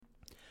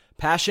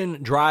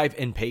Passion, drive,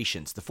 and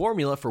patience. The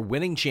formula for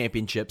winning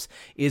championships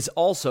is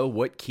also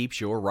what keeps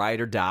your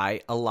ride or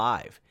die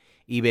alive.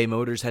 eBay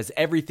Motors has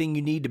everything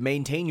you need to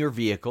maintain your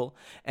vehicle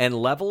and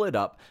level it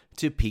up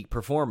to peak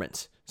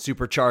performance.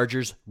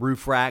 Superchargers,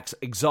 roof racks,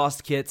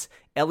 exhaust kits,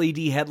 LED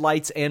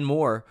headlights, and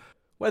more.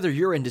 Whether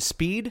you're into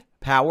speed,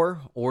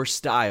 power, or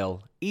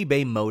style,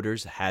 eBay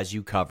Motors has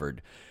you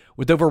covered.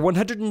 With over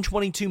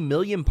 122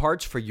 million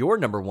parts for your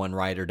number one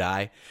ride or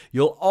die,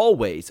 you'll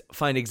always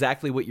find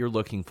exactly what you're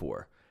looking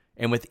for.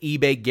 And with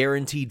eBay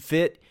Guaranteed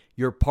Fit,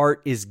 your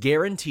part is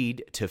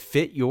guaranteed to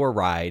fit your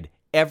ride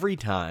every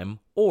time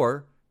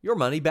or your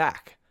money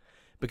back.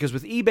 Because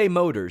with eBay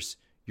Motors,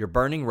 you're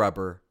burning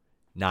rubber,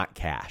 not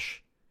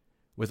cash.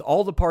 With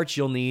all the parts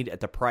you'll need at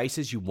the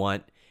prices you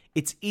want,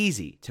 it's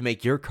easy to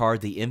make your car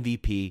the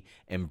MVP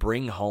and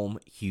bring home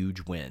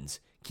huge wins.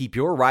 Keep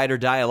your ride or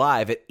die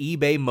alive at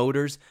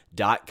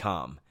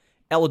ebaymotors.com.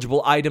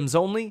 Eligible items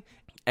only.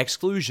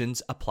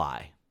 Exclusions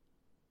apply.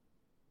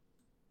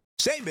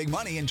 Save big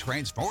money and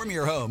transform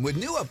your home with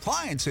new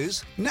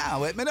appliances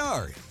now at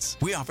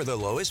Menards. We offer the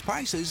lowest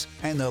prices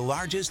and the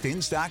largest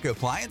in-stock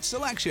appliance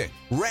selection.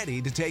 Ready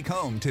to take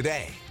home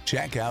today.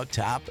 Check out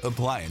top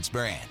appliance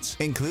brands,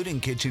 including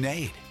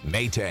KitchenAid,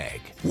 Maytag,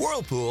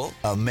 Whirlpool,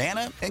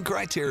 Amana, and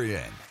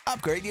Criterion.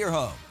 Upgrade your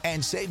home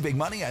and save big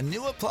money on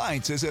new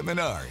appliances at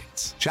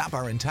Menards. Shop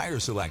our entire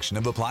selection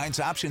of appliance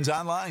options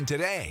online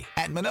today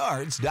at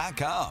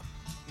Menards.com.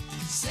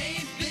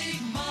 Save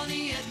big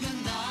money at Menards.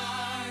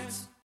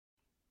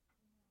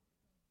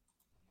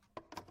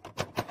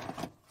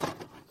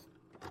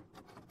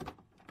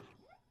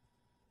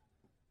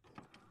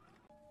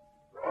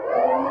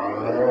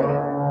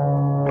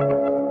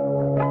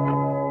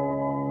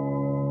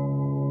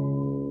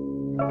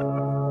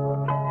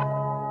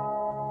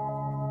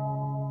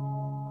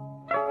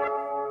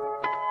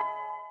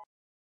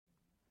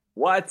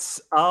 What's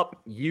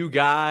up, you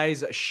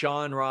guys?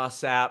 Sean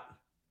Ross Sapp.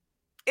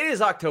 It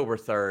is October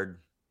 3rd,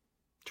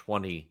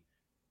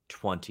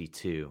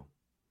 2022.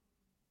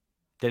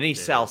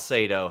 Denise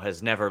Salcedo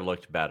has never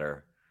looked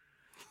better.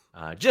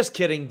 Just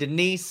kidding.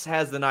 Denise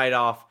has the night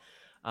off.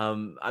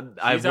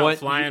 She's out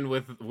flying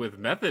with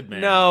Method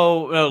Man.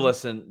 No,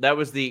 listen. That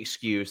was the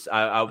excuse.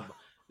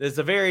 There's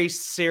a very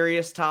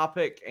serious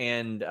topic,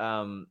 and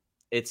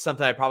it's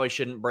something I probably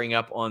shouldn't bring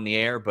up on the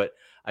air, but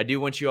I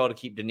do want you all to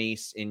keep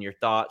Denise in your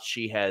thoughts.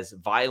 She has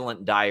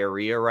violent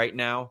diarrhea right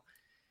now,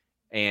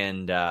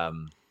 and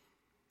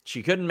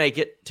she couldn't make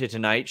it to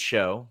tonight's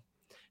show.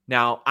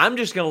 Now, I'm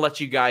just going to let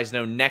you guys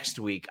know next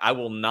week I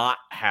will not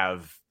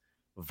have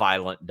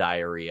violent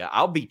diarrhea.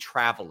 I'll be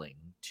traveling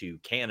to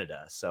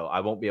Canada, so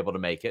I won't be able to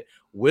make it.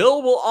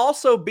 Will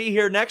also be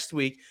here next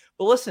week.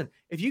 But listen,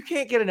 if you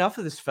can't get enough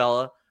of this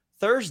fella,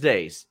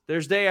 Thursdays,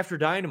 there's Day After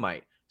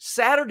Dynamite.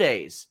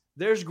 Saturdays,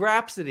 there's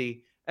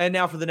Grapsody. And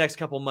now for the next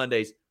couple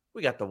Mondays,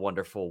 we got the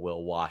wonderful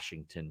Will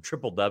Washington.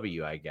 Triple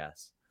W, I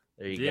guess.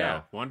 There you go.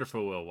 Yeah,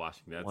 wonderful Will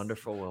Washington. That's...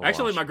 Wonderful Will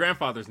Actually, Washington. my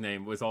grandfather's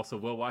name was also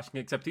Will Washington,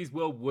 except he's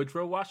Will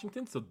Woodrow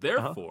Washington. So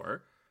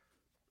therefore,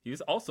 he was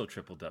also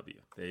Triple W.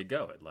 There you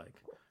go. It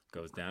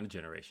goes down a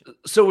generation.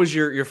 So was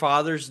your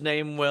father's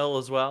name Will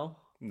as well?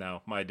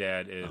 No, my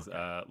dad is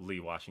Lee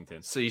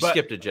Washington. So you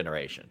skipped a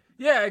generation.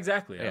 Yeah,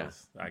 exactly. Yeah.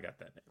 I got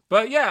that name.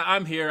 But yeah,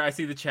 I'm here. I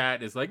see the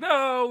chat is like,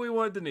 no, we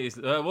want Denise.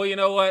 Well, you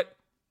know what?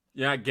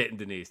 You're not getting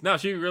Denise. No,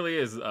 she really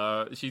is.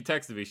 She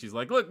texted me. She's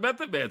like, look,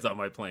 Method Man's on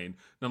my plane. And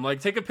I'm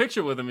like, take a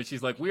picture with him. And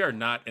she's like, we are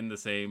not in the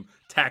same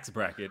tax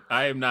bracket.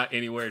 I am not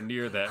anywhere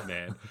near that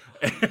man.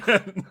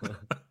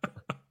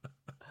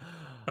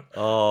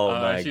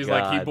 My she's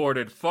God. like, he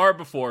boarded far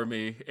before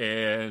me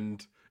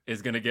and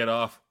is going to get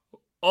off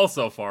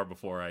also far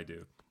before I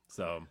do.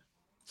 So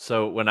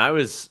when I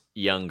was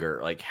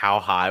younger, like How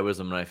High was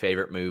one of my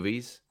favorite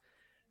movies.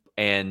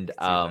 And,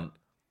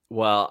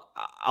 well,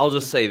 I'll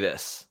just say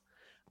this.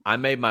 I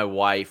made my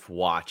wife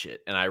watch it,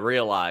 and I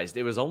realized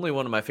it was only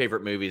one of my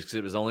favorite movies because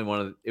it was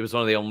one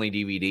of the only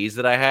DVDs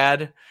that I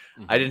had.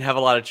 Mm-hmm. I didn't have a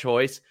lot of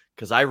choice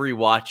because I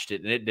rewatched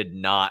it, and it did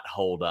not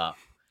hold up.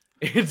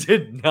 It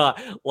did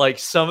not. Like,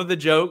 some of the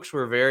jokes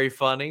were very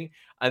funny,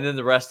 and then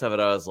the rest of it,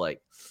 I was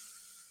like,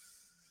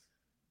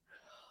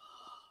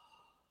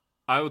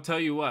 I will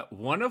tell you what.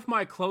 One of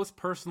my close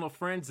personal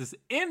friends is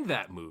in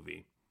that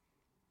movie.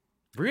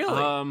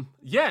 Really?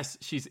 Yes,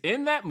 she's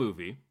in that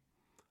movie.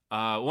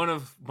 One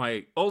of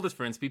my oldest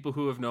friends, people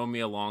who have known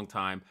me a long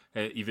time,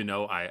 even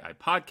though I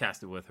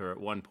podcasted with her at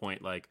one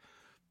point, like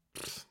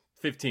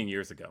 15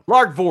 years ago.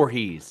 Lark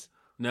Voorhees.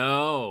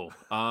 No.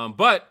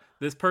 But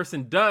this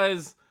person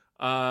does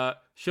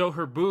show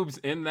her boobs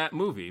in that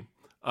movie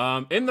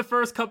in the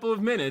first couple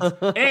of minutes.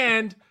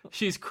 And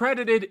she's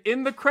credited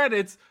in the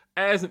credits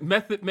as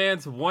Method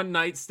Man's one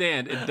night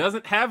stand. It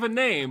doesn't have a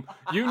name.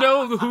 You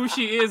know who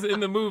she is in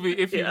the movie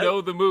if you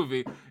know the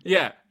movie.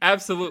 Yeah,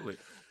 absolutely.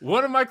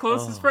 One of my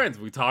closest friends.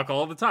 We talk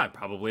all the time,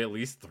 probably at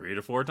least 3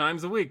 to 4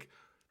 times a week.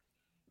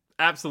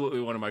 Absolutely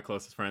one of my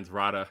closest friends,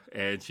 Rada,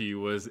 and she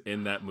was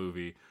in that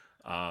movie.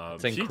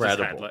 It's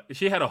incredible.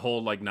 She had a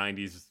whole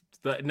 90s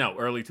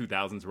early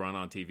 2000s run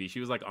on TV. She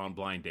was like on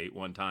Blind Date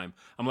one time.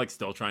 I'm like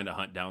still trying to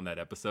hunt down that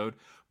episode,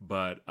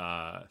 but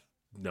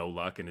no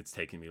luck, and it's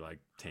taken me like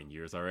 10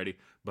 years already.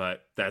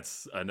 But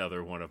that's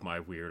another one of my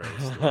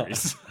weirdo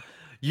stories.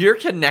 You're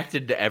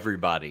connected to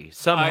everybody.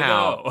 Somehow I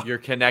know. you're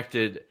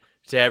connected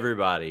to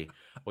everybody.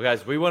 Well,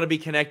 guys, we want to be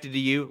connected to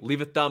you.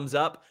 Leave a thumbs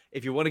up.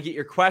 If you want to get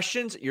your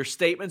questions, your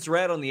statements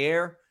read on the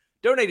air,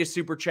 donate a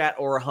super chat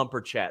or a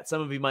humper chat.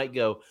 Some of you might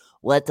go,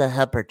 what's a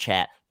humper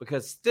chat?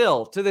 Because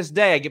still, to this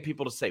day, I get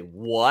people to say,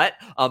 what?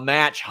 A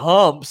match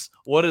humps?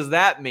 What does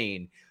that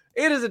mean?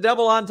 It is a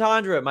double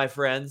entendre, my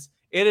friends.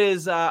 It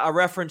is a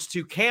reference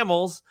to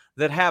camels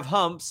that have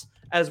humps,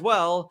 as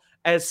well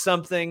as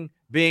something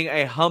being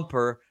a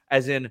humper,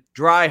 as in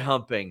dry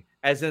humping,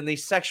 as in the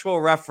sexual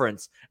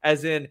reference,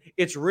 as in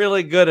it's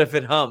really good if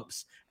it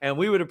humps. And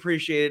we would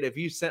appreciate it if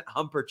you sent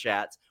humper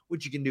chats,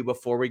 which you can do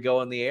before we go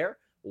on the air,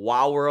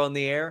 while we're on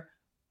the air,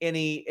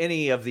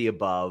 any of the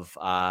above.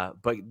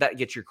 But that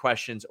gets your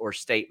questions or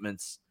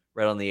statements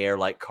read on the air,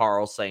 like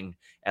Carl saying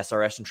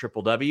SRS and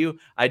Triple W.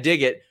 I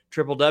dig it.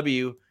 Triple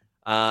W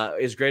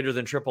is greater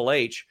than Triple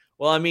H.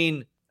 Well, I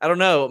mean, I don't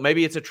know.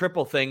 Maybe it's a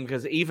triple thing,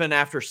 because even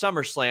after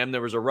SummerSlam,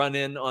 there was a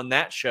run-in on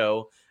that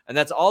show, and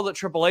that's all that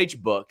Triple H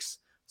books.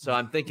 So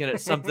I'm thinking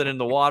it's something in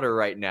the water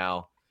right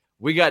now.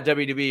 We got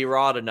WWE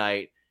Raw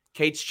tonight.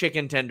 Kate's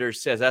Chicken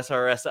Tenders says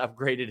SRS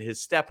upgraded his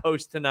step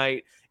host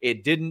tonight.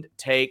 It didn't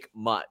take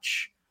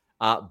much.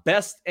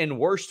 Best and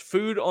worst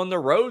food on the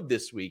road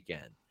this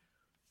weekend.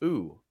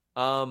 Ooh.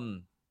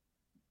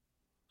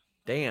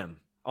 Damn.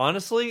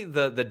 Honestly,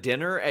 the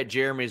dinner at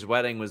Jeremy's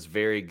wedding was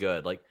very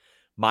good. Like,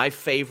 my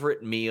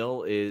favorite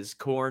meal is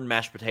corn,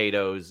 mashed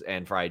potatoes,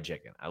 and fried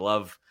chicken.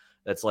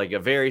 That's like a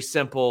very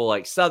simple,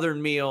 like,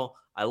 Southern meal.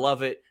 I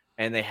love it.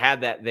 And they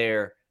had that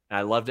there, and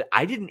I loved it.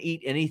 I didn't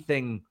eat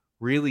anything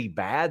really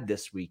bad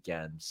this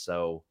weekend.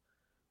 So,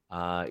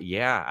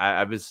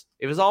 it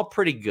was all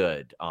pretty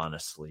good,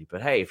 honestly.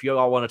 But hey, if you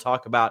all want to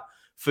talk about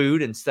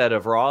food instead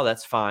of Raw,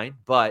 that's fine.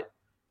 But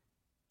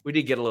we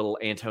did get a little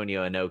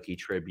Antonio Inoki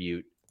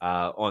tribute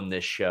on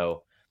this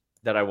show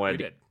that I wanted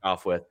to kick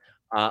off with.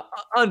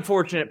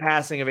 Unfortunate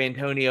passing of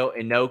Antonio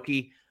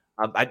Inoki.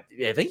 I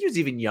think he was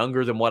even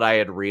younger than what I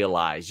had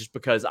realized, just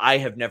because I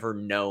have never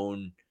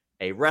known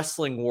a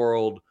wrestling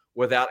world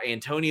without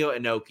Antonio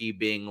Inoki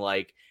being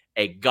like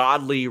a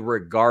godly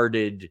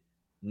regarded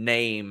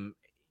name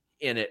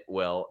in it.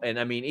 Will. And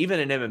I mean, even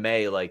in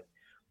MMA, like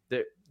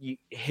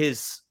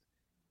his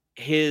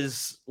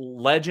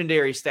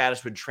legendary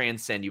status would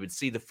transcend. You would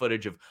see the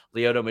footage of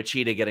Lyoto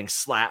Machida getting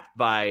slapped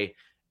by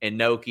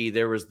Inoki.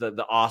 There was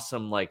the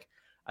awesome, like,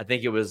 I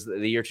think it was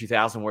the year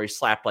 2000 where he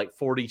slapped like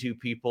 42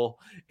 people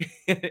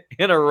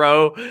in a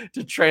row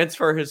to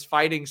transfer his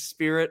fighting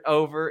spirit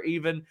over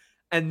even.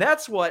 And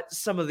that's what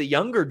some of the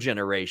younger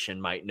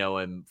generation might know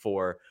him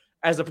for,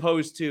 as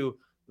opposed to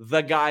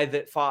the guy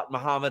that fought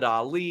Muhammad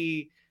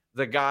Ali,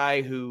 the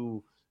guy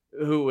who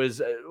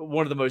was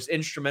one of the most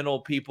instrumental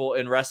people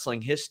in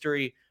wrestling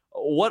history.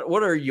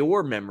 What are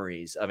your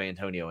memories of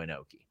Antonio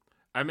Inoki?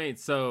 I mean,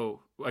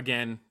 so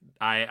again,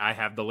 I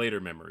have the later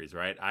memories,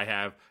 right? I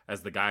have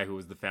as the guy who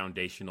was the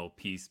foundational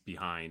piece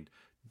behind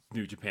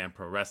New Japan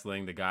Pro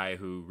Wrestling, the guy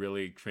who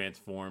really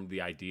transformed the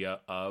idea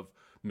of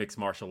mixed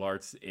martial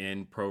arts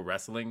in pro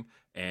wrestling,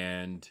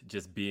 and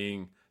just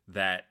being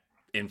that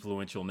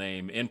influential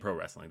name in pro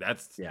wrestling.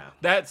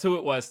 That's who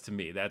it was to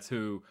me. That's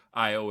who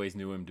I always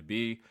knew him to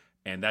be,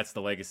 and that's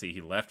the legacy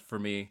he left for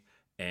me.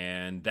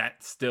 And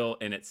that still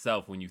in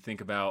itself, when you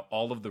think about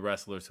all of the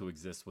wrestlers who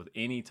exist with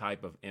any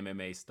type of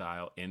MMA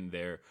style in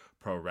their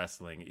pro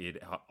wrestling,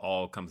 it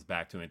all comes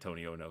back to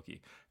Antonio Inoki.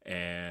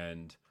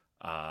 And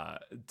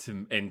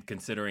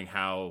considering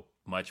how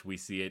much we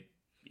see it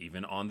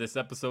even on this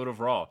episode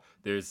of Raw,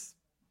 there's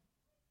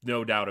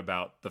no doubt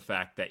about the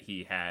fact that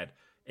he had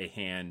a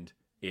hand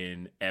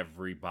in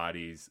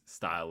everybody's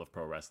style of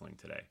pro wrestling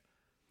today.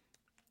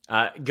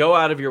 Go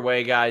out of your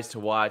way, guys, to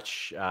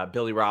watch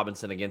Billy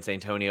Robinson against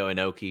Antonio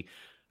Inoki.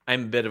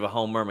 I'm a bit of a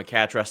homer. I'm a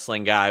catch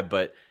wrestling guy,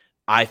 but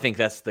I think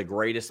that's the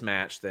greatest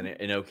match that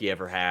Inoki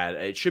ever had.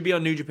 It should be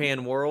on New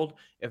Japan World.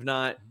 If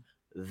not,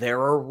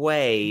 there are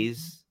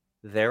ways.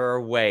 There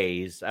are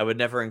ways. I would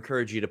never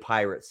encourage you to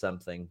pirate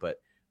something, but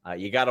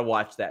you got to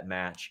watch that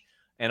match.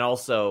 And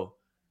also,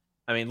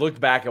 I mean, look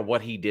back at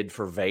what he did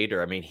for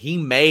Vader. I mean, he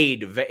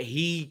made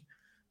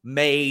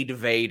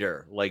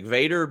Vader. Like,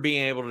 Vader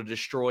being able to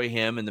destroy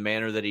him in the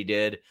manner that he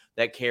did,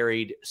 that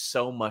carried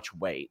so much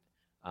weight.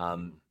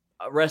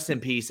 Rest in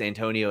peace,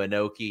 Antonio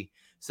Inoki.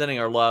 Sending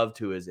our love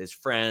to his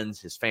friends,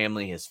 his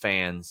family, his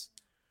fans,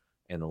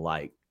 and the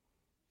like.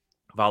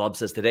 Volub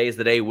says, today is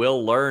the day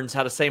Will learns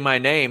how to say my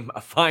name.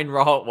 A fine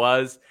Raw it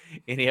was.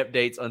 Any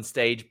updates on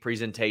stage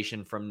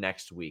presentation from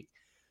next week?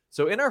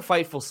 So in our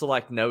Fightful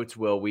Select notes,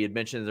 Will, we had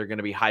mentioned they're going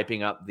to be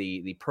hyping up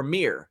the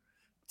premiere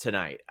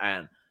tonight.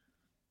 And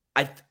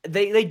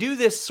they do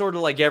this sort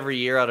of like every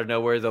year out of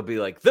nowhere. They'll be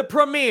like, the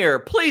premiere,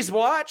 please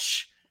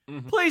watch.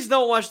 Mm-hmm. Please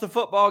don't watch the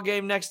football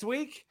game next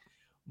week.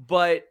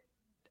 But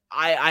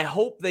I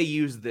hope they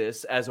use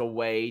this as a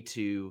way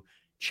to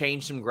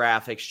change some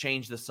graphics,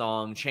 change the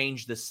song,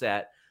 change the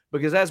set.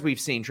 Because as we've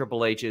seen,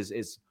 Triple H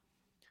is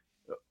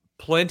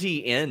plenty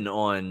in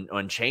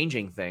on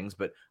changing things,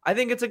 but I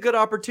think it's a good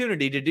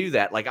opportunity to do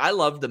that. Like, I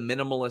love the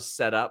minimalist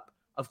setup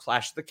of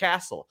Clash of the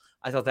Castle.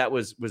 I thought that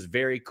was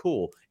very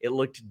cool. It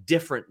looked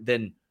different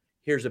than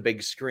here's a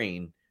big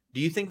screen. Do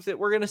you think that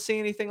we're going to see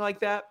anything like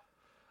that?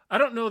 I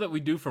don't know that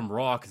we do from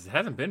Raw, because it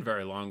hasn't been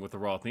very long with the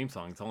Raw theme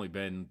song. It's only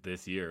been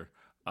this year.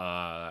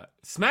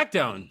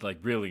 SmackDown like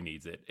really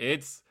needs it.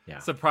 It's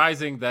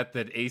surprising that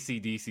that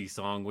AC/DC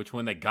song, which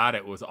when they got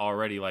it was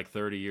already like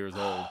 30 years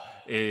old,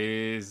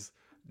 is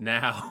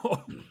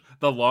now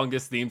the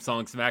longest theme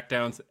song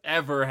SmackDown's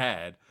ever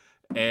had.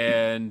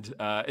 And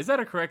is that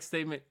a correct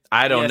statement?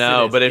 I don't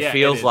know, but it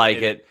feels like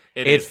it.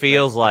 It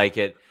feels like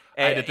it.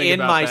 In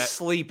my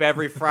sleep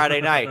every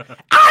Friday night.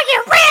 Are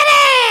you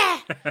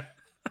ready?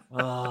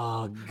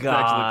 Oh, God. It's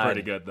actually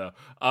pretty good, though.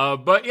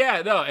 But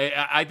yeah, no,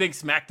 I think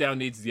SmackDown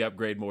needs the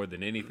upgrade more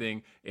than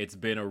anything. It's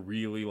been a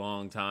really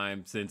long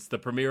time since the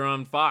premiere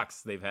on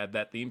Fox. They've had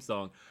that theme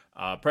song.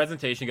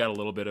 Presentation got a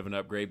little bit of an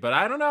upgrade, but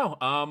I don't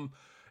know.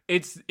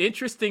 It's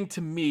interesting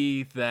to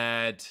me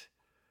that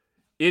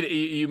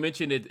you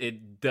mentioned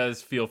it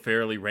does feel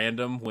fairly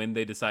random when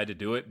they decide to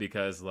do it,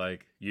 because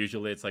like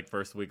usually it's like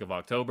first week of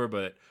October,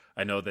 but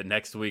I know that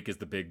next week is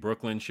the big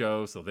Brooklyn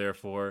show, so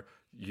therefore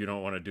you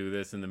don't want to do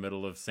this in the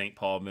middle of St.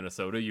 Paul,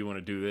 Minnesota. You want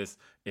to do this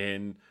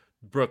in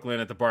Brooklyn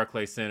at the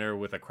Barclays Center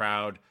with a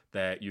crowd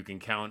that you can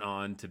count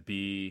on to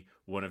be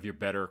one of your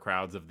better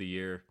crowds of the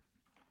year.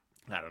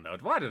 I don't know.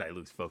 Why did I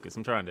lose focus?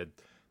 I'm trying to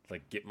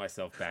like get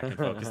myself back in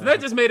focus. That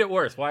just made it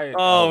worse. Why?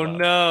 Oh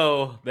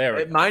no. There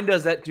we go. Mine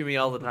does that to me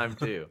all the time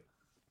too.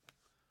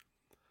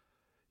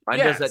 Mine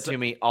does that to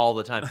me all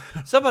the time.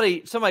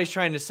 Somebody's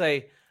trying to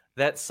say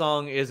that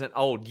song isn't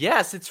old.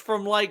 Yes, it's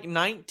from like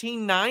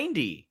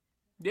 1990.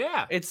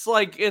 Yeah. It's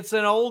like, it's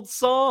an old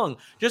song.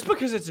 Just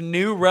because it's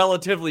new,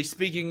 relatively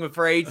speaking,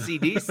 for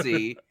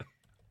AC/DC,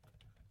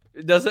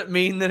 doesn't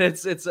mean that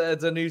it's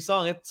a new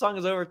song. That song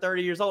is over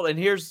 30 years old. And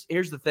here's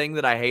the thing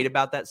that I hate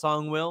about that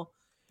song, Will.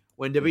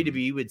 When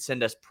WWE would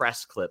send us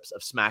press clips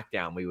of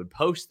SmackDown, we would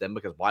post them,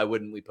 because why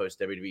wouldn't we post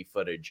WWE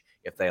footage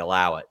if they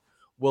allow it?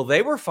 Well,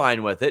 they were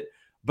fine with it,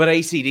 but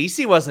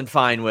AC/DC wasn't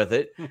fine with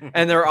it.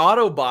 And their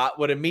Autobot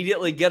would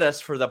immediately get us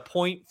for the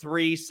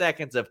 0.3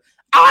 seconds of,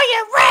 "Are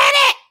you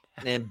ready?"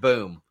 And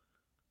boom.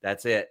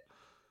 That's it.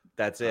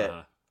 That's it.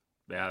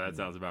 Yeah, that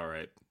sounds about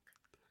right.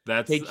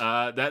 That's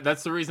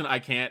the reason I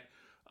can't,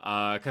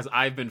 because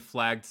I've been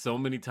flagged so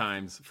many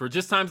times for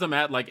just times I'm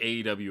at like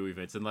AEW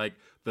events, and like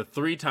the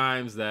 3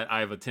 times that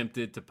I've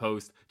attempted to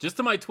post just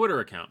to my Twitter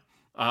account,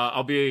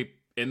 I'll be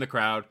in the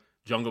crowd,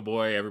 Jungle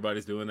Boy,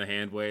 everybody's doing the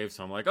hand wave,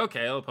 so I'm like,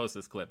 okay, I'll post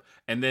this clip,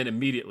 and then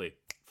immediately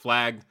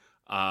flagged,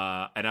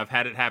 and I've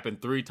had it happen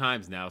 3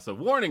 times now. So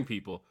warning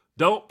people,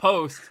 don't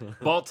post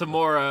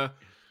Baltimore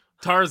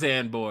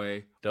Tarzan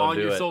Boy on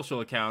your social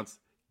accounts.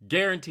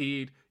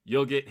 Guaranteed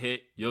you'll get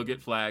hit, you'll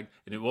get flagged,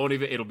 and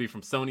it'll be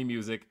from Sony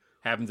Music.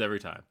 Happens every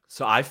time.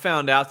 So I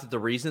found out that the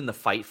reason the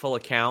Fightful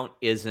account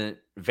isn't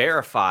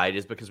verified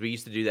is because we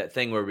used to do that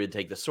thing where we'd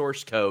take the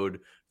source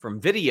code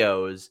from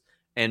videos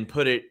and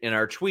put it in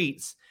our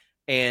tweets.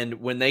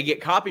 And when they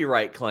get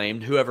copyright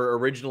claimed, whoever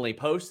originally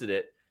posted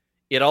it,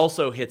 it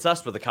also hits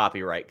us with a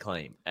copyright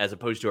claim as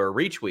opposed to a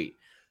retweet.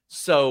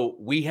 So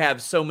we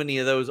have so many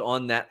of those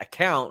on that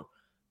account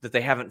that they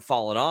haven't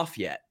fallen off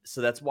yet.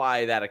 So that's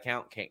why that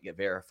account can't get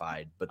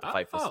verified, but the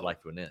Fightful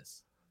Select one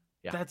is.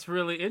 Yeah. That's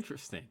really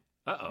interesting.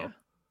 Uh-oh. Yeah.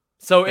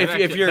 So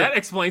if you're... That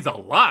explains a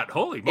lot.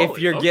 Holy moly. If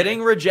you're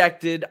getting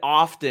rejected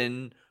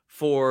often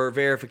for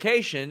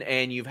verification,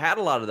 and you've had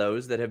a lot of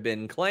those that have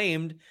been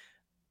claimed,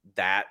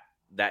 that's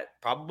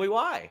probably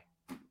why.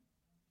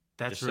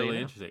 That's really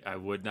interesting. I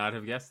would not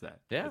have guessed that.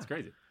 Yeah. That's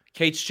crazy.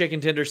 Kate's Chicken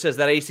Tender says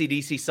that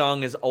AC/DC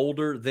song is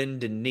older than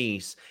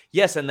Denise.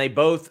 Yes, and they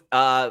both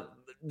are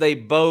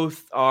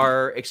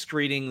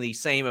excreting the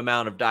same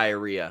amount of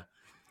diarrhea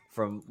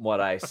from what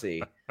I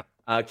see.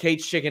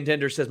 Kate's Chicken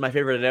Tender says, my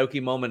favorite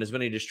Inoki moment is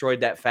when he destroyed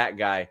that fat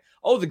guy.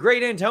 Oh, the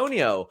great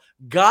Antonio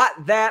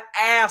got that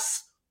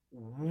ass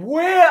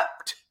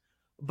whipped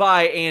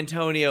by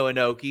Antonio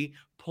Inoki.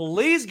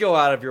 Please go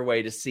out of your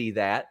way to see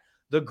that.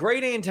 The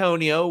great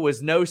Antonio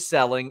was no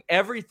selling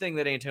everything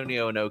that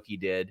Antonio Inoki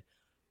did,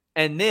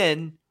 and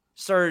then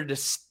started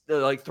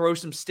to throw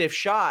some stiff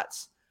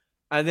shots.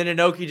 And then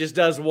Inoki just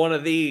does one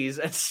of these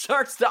and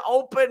starts to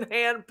open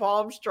hand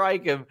palm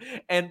strike him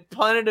and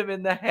punted him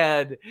in the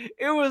head.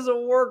 It was a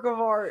work of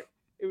art.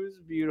 It was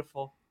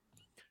beautiful.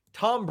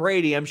 Tom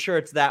Brady, I'm sure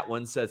it's that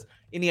one, says,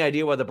 any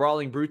idea why the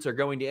Brawling Brutes are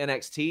going to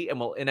NXT? And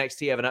will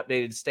NXT have an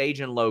updated stage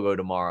and logo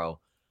tomorrow?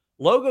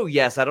 Logo,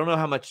 yes. I don't know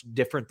how much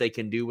different they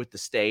can do with the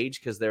stage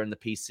because they're in the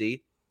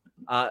PC.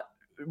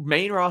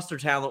 Main roster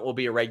talent will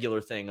be a regular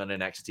thing on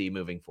NXT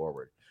moving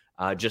forward,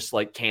 just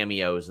like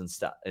cameos and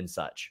stuff and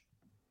such.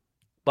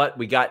 But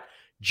we got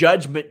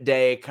Judgment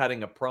Day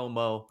cutting a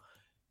promo.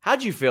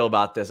 How'd you feel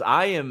about this?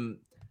 I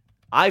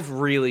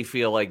really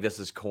feel like this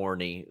is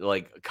corny,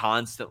 like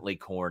constantly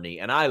corny.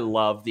 And I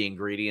love the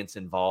ingredients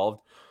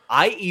involved.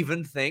 I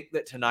even think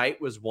that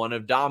tonight was one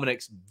of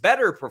Dominic's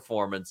better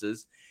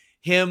performances.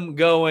 Him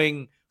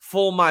going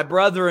full my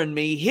brother and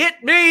me,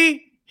 hit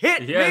me.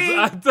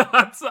 Yes,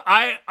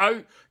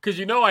 I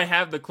because I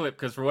have the clip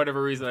because for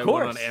whatever reason I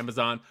went on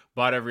Amazon,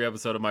 bought every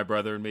episode of My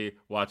Brother and Me,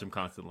 watch them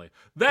constantly.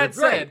 That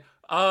said,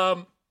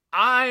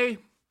 I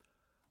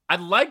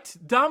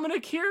liked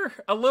Dominic here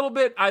a little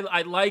bit.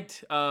 I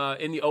liked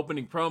in the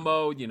opening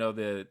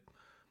promo,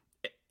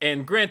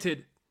 and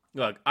granted,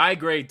 look, I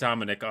grade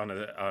Dominic on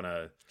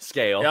a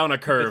scale, on a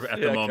curve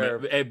at the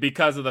moment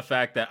because of the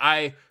fact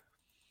that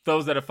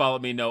those that have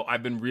followed me know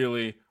I've been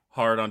really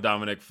hard on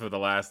Dominic for the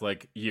last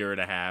year and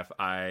a half.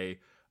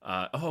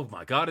 Oh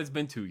my God, it's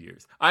been 2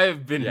 years. I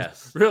have been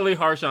really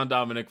harsh on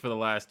Dominic for the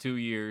last 2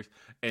 years.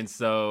 And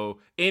so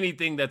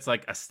anything that's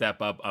like a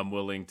step up, I'm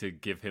willing to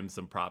give him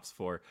some props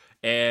for.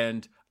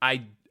 And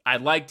I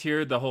liked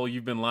here the whole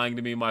 "you've been lying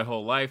to me my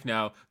whole life."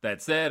 Now,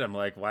 that said, I'm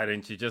like, why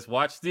didn't you just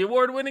watch the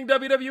award-winning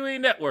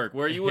WWE Network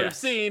where you would have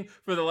seen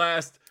for the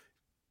last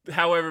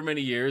however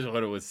many years,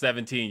 what it was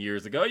 17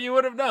 years ago, you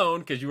would have known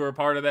because you were a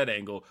part of that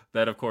angle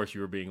that, of course,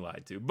 you were being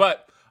lied to.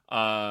 But,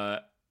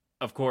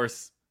 of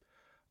course,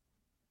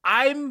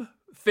 I'm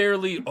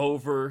fairly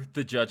over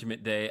the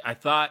Judgment Day. I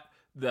thought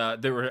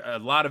there were a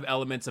lot of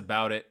elements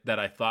about it that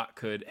I thought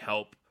could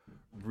help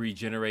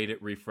regenerate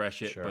it,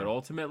 refresh it. Sure. But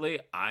ultimately,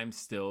 I'm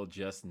still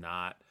just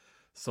not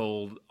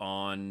sold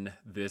on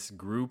this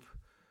group.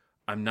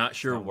 I'm not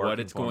sure what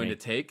it's going to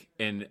take,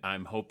 and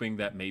I'm hoping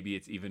that maybe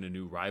it's even a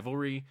new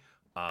rivalry.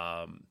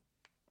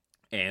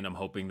 And I'm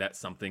hoping that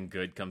something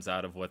good comes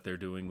out of what they're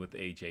doing with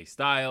AJ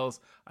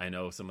Styles. I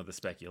know some of the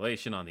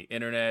speculation on the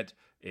internet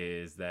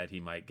is that he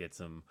might get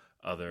some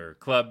other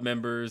club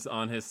members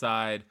on his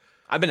side.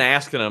 I've been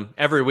asking him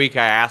every week.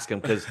 I ask him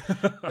because,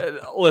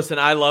 listen,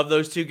 I love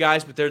those two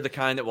guys, but they're the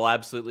kind that will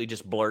absolutely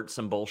just blurt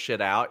some bullshit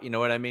out. You know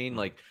what I mean?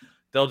 Like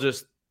they'll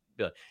just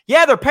be like,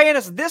 yeah, they're paying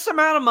us this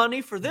amount of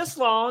money for this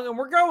long and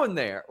we're going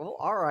there. Well,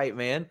 all right,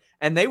 man.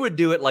 And they would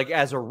do it like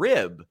as a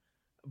rib,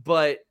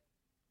 but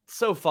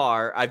so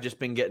far, I've just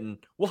been getting,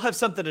 we'll have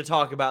something to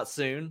talk about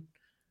soon.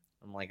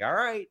 I'm like, all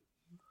right,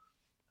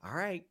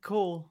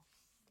 cool.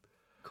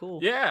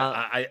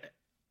 Yeah,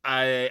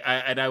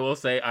 I will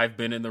say I've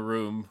been in the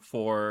room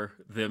for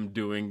them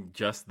doing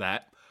just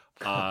that.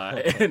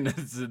 And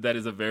that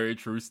is a very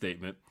true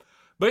statement.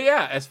 But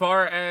yeah, as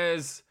far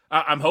as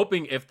I'm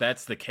hoping if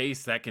that's the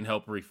case, that can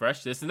help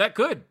refresh this. And that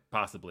could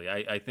possibly.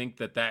 I think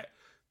that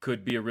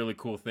could be a really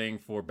cool thing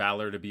for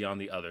Balor to be on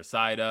the other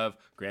side of.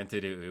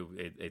 Granted,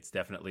 it's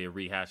definitely a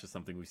rehash of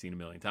something we've seen a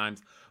million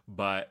times,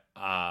 but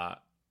I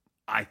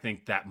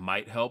think that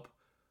might help.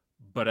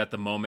 But at the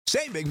moment,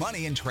 save big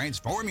money and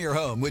transform your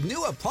home with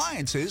new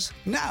appliances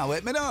now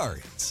at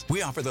Menards.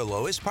 We offer the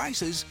lowest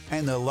prices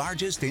and the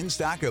largest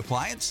in-stock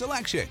appliance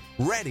selection.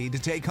 Ready to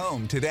take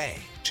home today.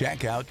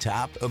 Check out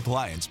top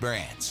appliance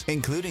brands,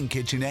 including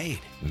KitchenAid,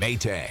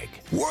 Maytag,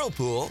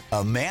 Whirlpool,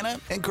 Amana,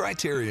 and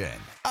Criterion.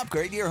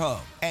 Upgrade your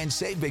home and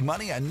save big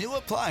money on new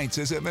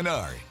appliances at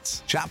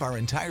Menards. Shop our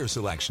entire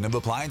selection of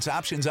appliance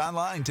options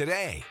online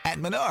today at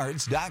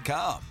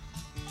Menards.com.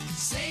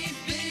 Save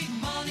big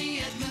money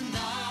at Menards.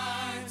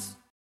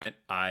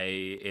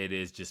 It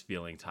is just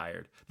feeling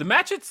tired. The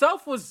match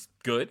itself was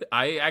good.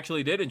 I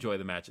actually did enjoy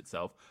the match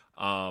itself,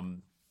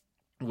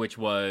 which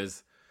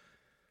was,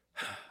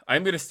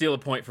 I'm going to steal a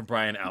point from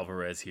Brian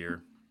Alvarez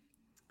here,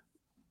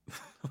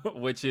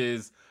 which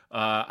is,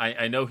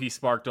 I know he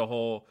sparked a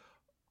whole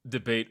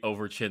debate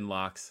over chin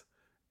locks,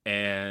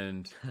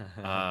 and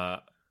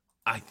I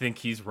think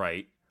he's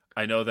right.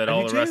 I know that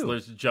all the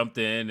wrestlers jumped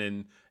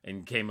in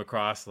and came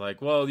across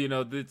like, well,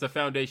 it's a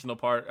foundational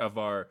part of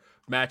our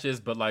matches,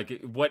 but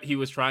like what he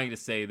was trying to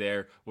say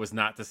there was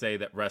not to say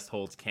that rest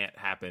holds can't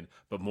happen,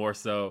 but more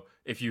so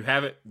if you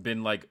haven't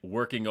been like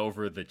working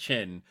over the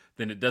chin,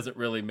 then it doesn't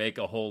really make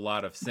a whole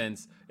lot of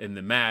sense in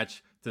the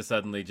match to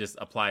suddenly just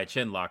apply a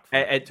chin lock for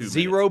at 2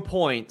 0 minutes.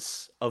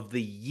 Points of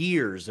the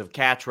years of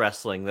catch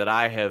wrestling that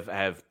I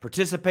have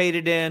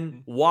participated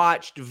in,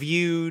 watched,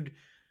 viewed,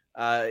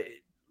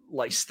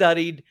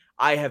 studied,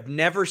 I have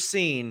never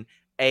seen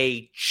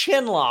a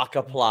chin lock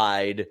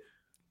applied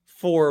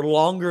for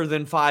longer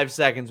than 5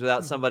 seconds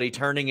without somebody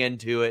turning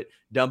into it,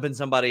 dumping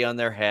somebody on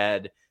their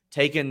head,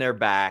 taking their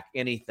back,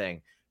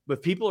 anything.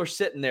 But people are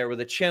sitting there with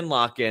a chin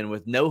lock in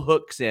with no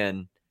hooks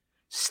in,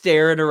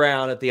 staring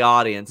around at the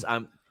audience.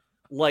 I'm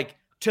like,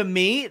 to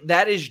me,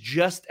 that is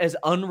just as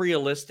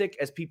unrealistic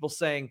as people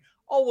saying,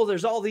 oh, well,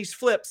 there's all these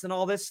flips and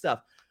all this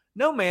stuff.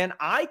 No, man,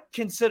 I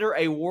consider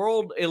a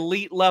world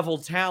elite level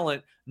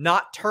talent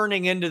not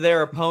turning into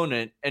their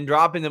opponent and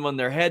dropping them on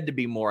their head to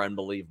be more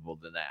unbelievable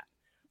than that.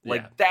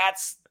 Like,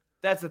 that's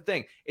the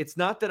thing. It's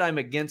not that I'm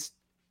against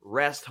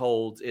rest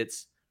holds.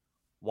 It's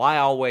why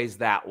always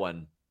that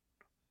one?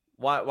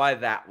 Why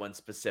that one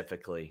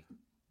specifically?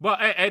 Well,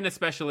 and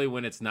especially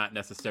when it's not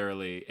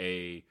necessarily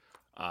a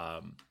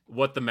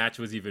what the match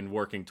was even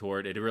working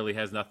toward. It really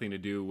has nothing to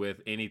do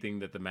with anything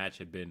that the match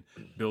had been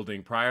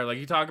building prior. Like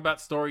you talk about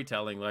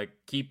storytelling, like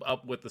keep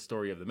up with the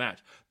story of the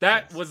match.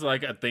 That was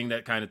like a thing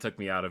that kind of took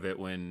me out of it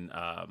when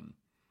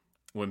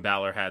when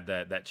Balor had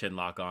that chin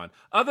lock on.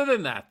 Other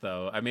than that,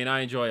 though, I mean,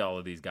 I enjoy all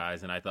of these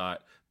guys, and I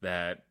thought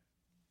that,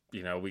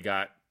 we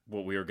got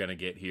what we were going to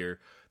get here.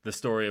 The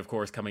story, of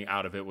course, coming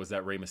out of it was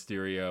that Rey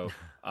Mysterio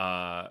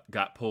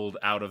got pulled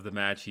out of the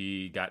match.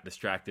 He got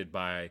distracted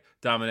by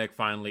Dominic.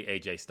 Finally,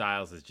 AJ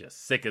Styles is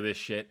just sick of this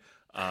shit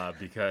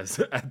because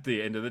at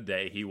the end of the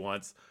day, he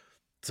wants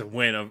to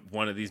win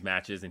one of these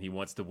matches, and he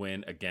wants to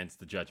win against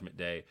the Judgment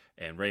Day,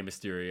 and Rey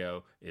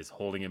Mysterio is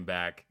holding him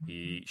back.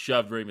 He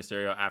shoved Rey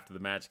Mysterio after the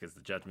match because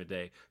the Judgment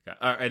Day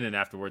and then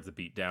afterwards the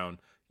beatdown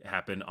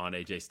happened on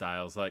AJ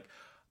Styles. Like,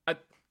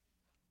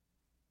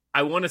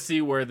 I want to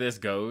see where this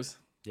goes.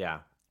 Yeah.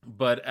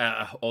 But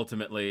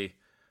ultimately,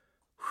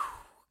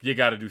 you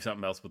got to do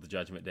something else with the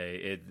Judgment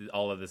Day.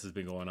 All of this has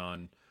been going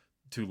on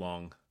too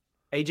long.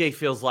 AJ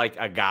feels like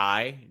a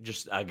guy,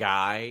 just a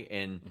guy,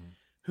 and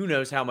who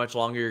knows how much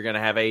longer you're going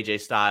to have AJ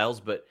Styles,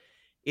 but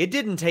it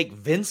didn't take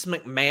Vince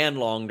McMahon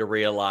long to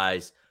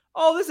realize,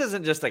 oh, this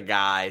isn't just a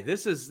guy.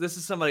 This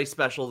is somebody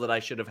special that I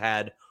should have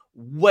had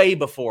way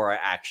before I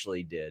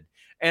actually did.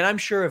 And I'm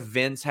sure if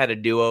Vince had a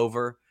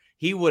do-over,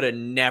 he would have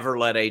never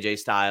let AJ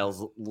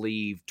Styles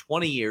leave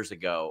 20 years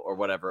ago or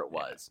whatever it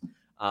was,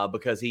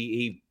 because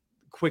he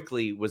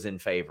quickly was in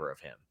favor of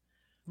him.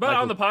 But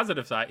on the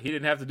positive side, he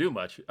didn't have to do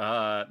much. He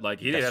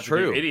didn't have to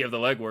do any of the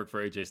legwork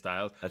for AJ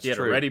Styles. He had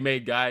a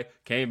ready-made guy,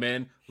 came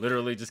in,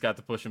 literally just got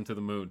to push him to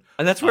the moon.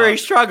 And that's where he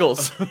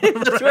struggles.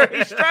 That's where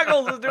he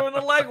struggles, is doing the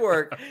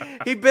legwork.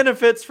 He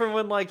benefits from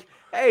when,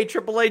 hey,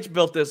 Triple H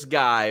built this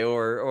guy,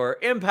 or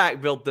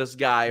Impact built this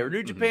guy, or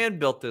New Japan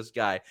built this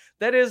guy.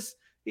 That is...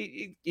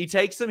 He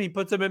takes them, he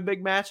puts them in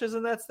big matches,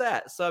 and that's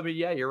that. So, I mean,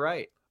 yeah, you're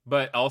right.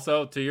 But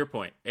also, to your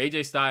point,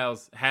 AJ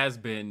Styles has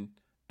been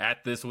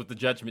at this with the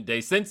Judgment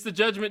Day since the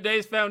Judgment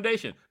Day's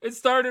foundation. It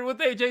started with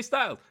AJ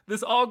Styles.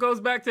 This all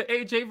goes back to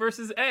AJ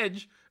versus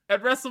Edge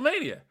at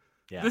WrestleMania.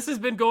 Yeah. This has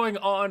been going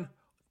on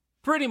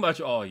pretty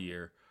much all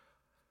year.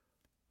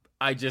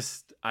 I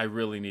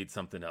really need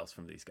something else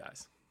from these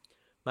guys.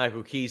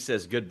 Michael Keys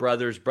says, good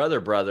brothers,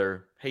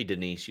 brother. Hey,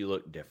 Denise, you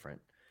look different.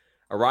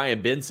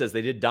 Orion Ben says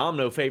they did Dom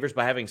no favors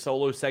by having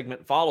Solo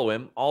segment follow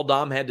him. All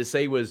Dom had to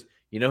say was,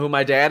 you know who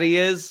my daddy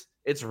is?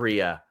 It's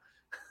Rhea.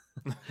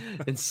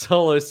 And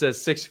Solo says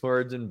 6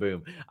 words and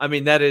boom. I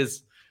mean,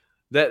 that's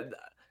got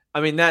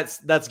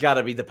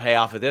to be the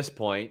payoff at this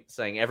point,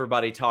 saying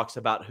everybody talks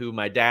about who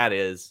my dad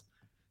is.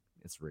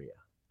 It's Rhea.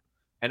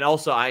 And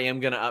also, I am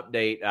going to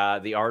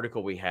update the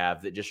article we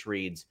have that just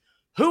reads,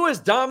 who is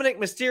Dominic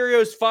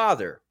Mysterio's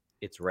father?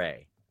 It's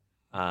Rey.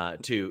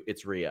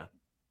 It's Rhea.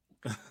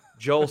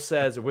 Joel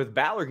says, with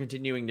Balor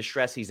continuing to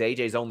stress he's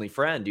AJ's only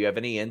friend, do you have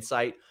any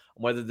insight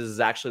on whether this is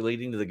actually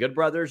leading to the Good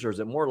Brothers, or is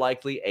it more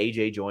likely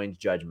AJ joins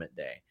Judgment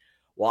Day?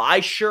 Well,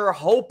 I sure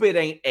hope it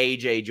ain't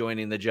AJ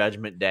joining the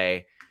Judgment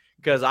Day,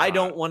 because I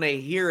don't want to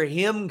hear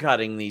him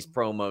cutting these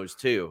promos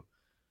too.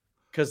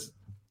 Because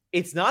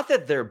it's not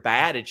that they're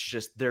bad, it's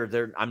just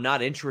I'm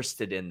not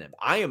interested in them.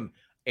 I am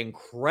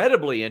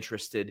incredibly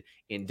interested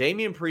in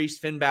Damian Priest,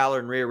 Finn Balor,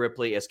 and Rhea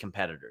Ripley as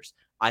competitors.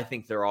 I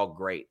think they're all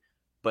great.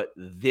 But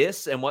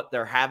this and what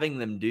they're having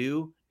them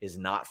do is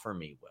not for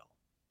me, Will.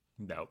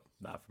 No,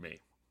 not for me.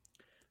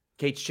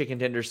 Kate's Chicken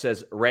Tender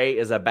says, Rey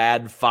is a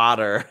bad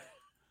fodder.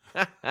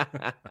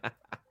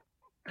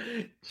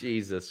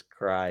 Jesus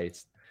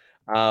Christ.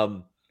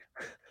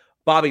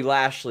 Bobby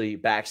Lashley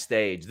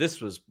backstage. This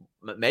was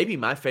maybe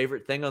my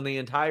favorite thing on the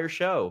entire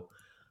show.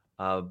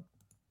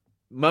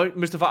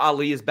 Mustafa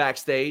Ali is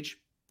backstage.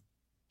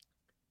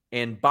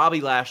 And Bobby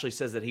Lashley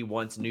says that he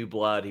wants new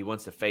blood. He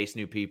wants to face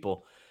new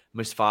people.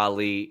 Mustafa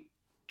Ali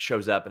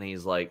shows up and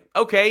he's like,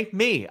 okay,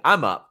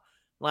 I'm up.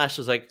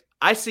 Lashley's like,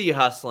 I see you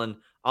hustling.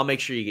 I'll make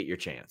sure you get your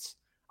chance.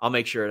 I'll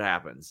make sure it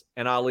happens.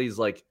 And Ali's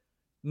like,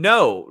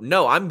 no,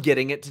 I'm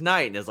getting it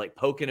tonight. And is like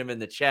poking him in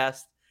the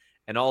chest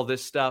and all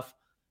this stuff.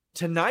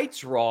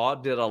 Tonight's Raw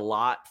did a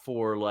lot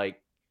for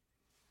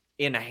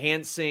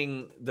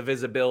enhancing the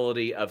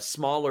visibility of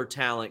smaller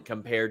talent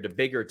compared to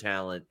bigger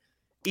talent,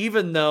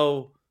 even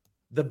though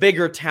the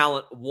bigger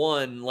talent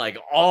won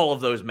all of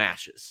those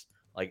matches.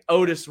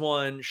 Otis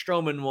won,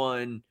 Strowman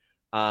won,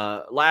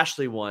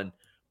 Lashley won.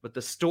 But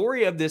the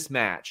story of this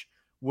match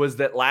was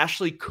that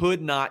Lashley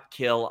could not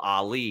kill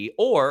Ali,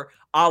 or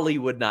Ali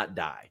would not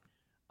die.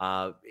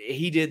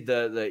 He did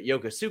the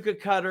Yokosuka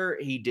cutter.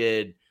 He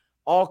did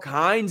all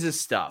kinds of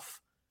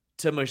stuff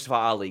to Mustafa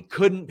Ali.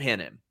 Couldn't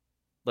pin him.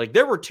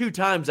 There were 2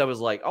 times I was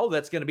like, oh,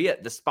 that's going to be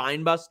it. The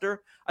spine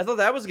buster. I thought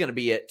that was going to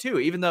be it too.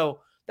 Even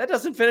though that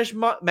doesn't finish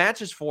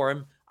matches for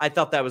him, I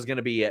thought that was going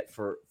to be it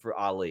for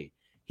Ali.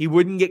 He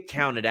wouldn't get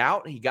counted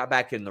out. He got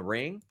back in the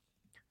ring.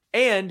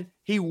 And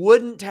he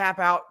wouldn't tap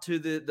out to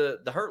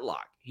the hurt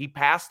lock. He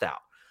passed out.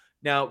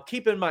 Now,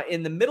 keep in mind,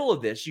 in the middle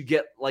of this, you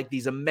get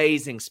these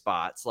amazing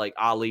spots, like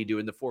Ali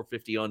doing the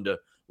 450 onto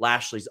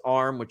Lashley's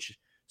arm, which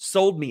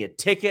sold me a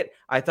ticket.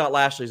 I thought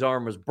Lashley's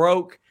arm was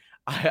broke.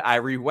 I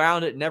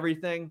rewound it and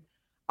everything.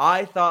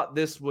 I thought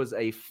this was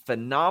a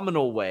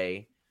phenomenal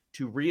way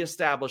to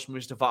reestablish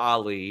Mustafa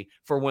Ali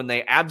for when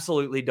they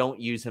absolutely don't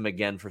use him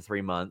again for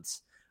 3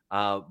 months.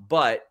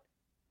 But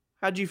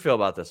how'd you feel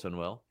about this one,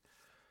 Will?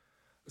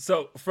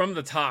 So from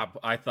the top,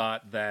 I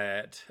thought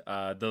that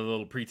the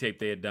little pre-tape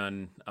they had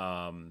done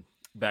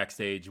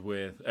backstage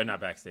with, or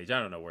not backstage,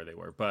 I don't know where they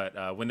were,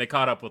 but when they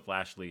caught up with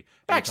Lashley,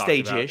 and he talked about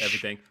Backstage-ish.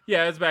 everything.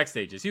 Yeah, it's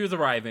backstage. He was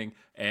arriving,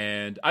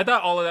 and I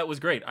thought all of that was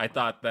great. I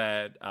thought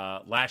that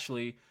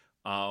Lashley,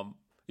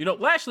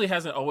 Lashley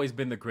hasn't always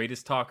been the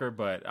greatest talker,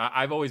 but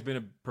I've always been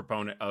a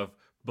proponent of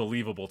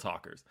believable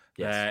talkers.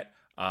 Yes.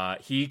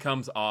 That he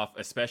comes off,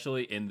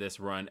 especially in this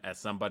run, as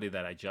somebody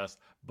that I just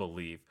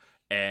believe.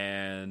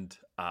 And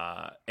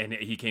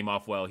he came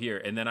off well here.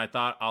 And then I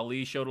thought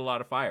Ali showed a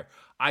lot of fire.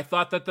 I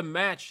thought that the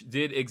match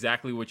did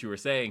exactly what you were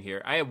saying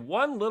here. I have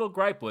one little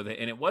gripe with it,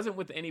 and it wasn't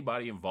with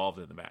anybody involved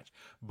in the match.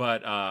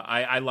 But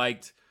I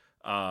liked,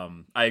 I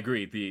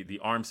agree, the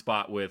arm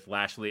spot with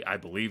Lashley. I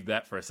believed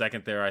that for a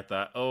second there. I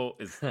thought,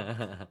 is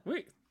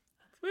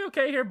we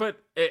okay here? But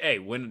hey,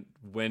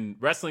 when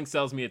wrestling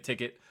sells me a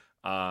ticket,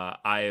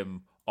 I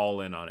am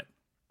all in on it.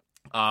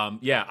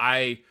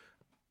 I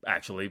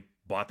actually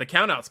bought the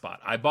countout spot.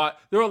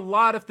 There were a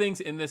lot of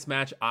things in this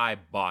match I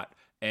bought.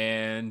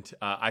 And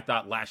I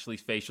thought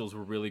Lashley's facials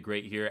were really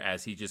great here,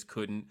 as he just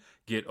couldn't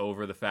get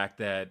over the fact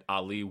that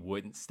Ali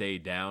wouldn't stay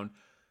down.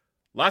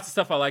 Lots of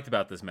stuff I liked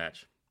about this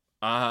match.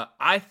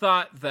 I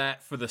thought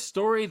that for the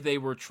story they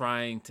were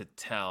trying to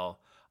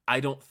tell, I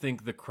don't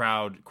think the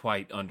crowd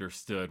quite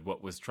understood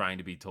what was trying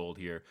to be told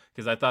here.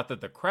 Because I thought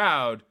that the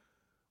crowd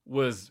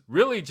was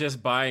really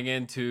just buying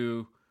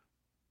into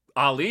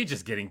Ali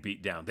just getting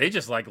beat down. They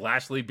just like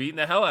Lashley beating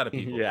the hell out of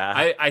people.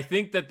 Yeah. I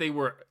think that they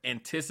were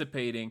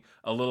anticipating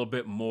a little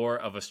bit more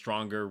of a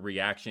stronger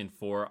reaction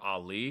for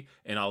Ali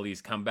and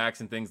Ali's comebacks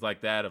and things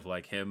like that, of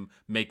like him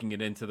making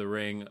it into the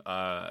ring,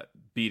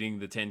 beating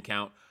the 10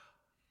 count.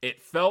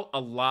 It felt a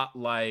lot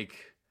like,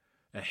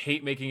 I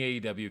hate making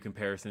AEW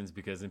comparisons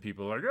because then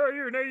people are like, oh,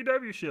 you're an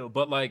AEW show.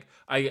 But like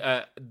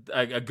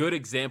a good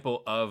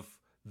example of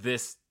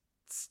this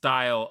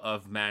style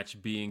of match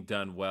being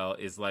done well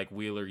is like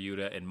Wheeler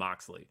Yuta and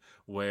Moxley,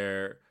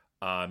 where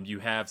you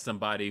have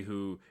somebody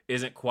who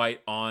isn't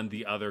quite on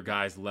the other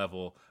guy's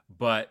level,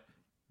 but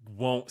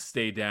won't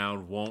stay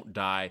down, won't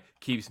die,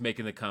 keeps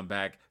making the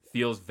comeback,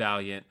 feels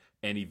valiant,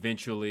 and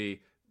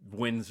eventually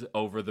wins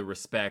over the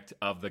respect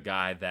of the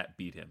guy that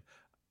beat him.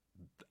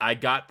 I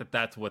got that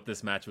that's what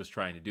this match was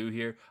trying to do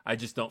here. I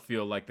just don't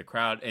feel like the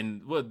crowd,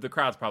 and the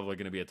crowd's probably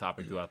going to be a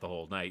topic throughout the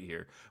whole night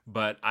here,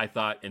 but I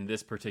thought in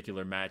this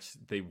particular match,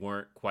 they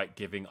weren't quite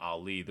giving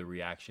Ali the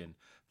reaction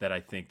that I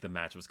think the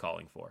match was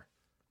calling for.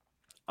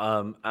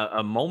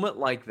 A moment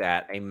like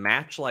that, a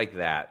match like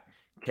that,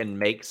 can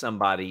make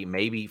somebody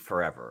maybe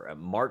forever.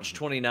 March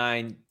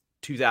 29,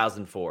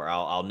 2004,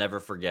 I'll never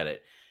forget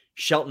it.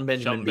 Shelton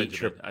Benjamin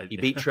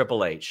beat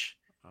Triple H.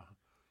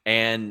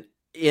 And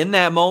in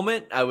that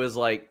moment, I was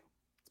like,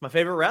 it's my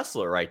favorite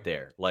wrestler right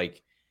there.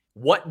 Like,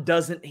 what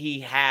doesn't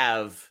he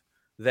have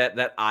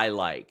that I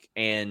like?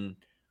 And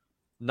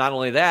not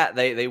only that,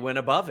 they went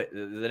above it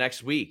the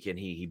next week, and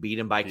he beat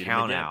him by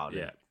count out.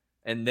 Yeah.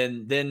 And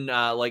then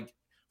like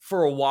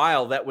for a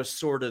while, that was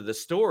sort of the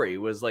story,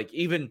 was like,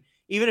 even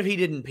if he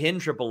didn't pin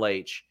Triple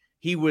H,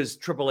 he was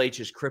Triple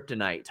H's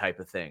kryptonite type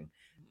of thing.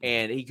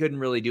 And he couldn't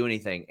really do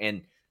anything.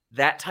 And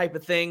that type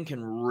of thing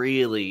can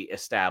really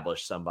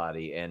establish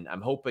somebody. And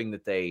I'm hoping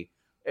that they,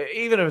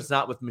 even if it's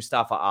not with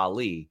Mustafa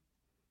Ali,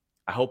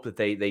 I hope that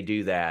they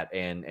do that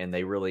and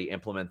they really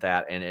implement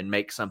that and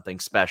make something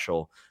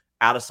special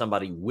out of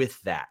somebody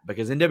with that.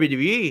 Because in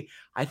WWE,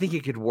 I think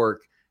it could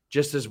work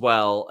just as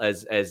well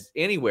as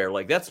anywhere.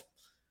 Like, that's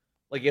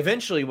like,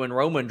 eventually when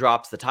Roman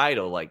drops the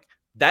title, like,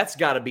 that's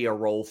got to be a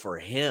role for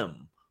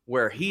him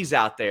where he's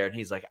out there and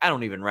he's like, I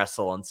don't even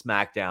wrestle on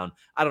SmackDown.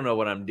 I don't know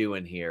what I'm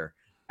doing here.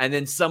 And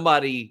then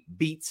somebody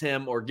beats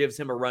him or gives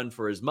him a run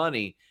for his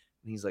money,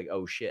 and he's like,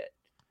 oh, shit.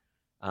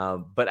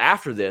 But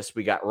after this,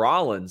 we got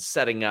Rollins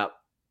setting up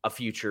a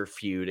future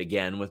feud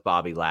again with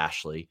Bobby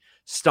Lashley,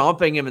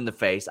 stomping him in the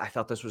face. I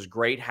thought this was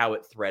great how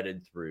it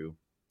threaded through.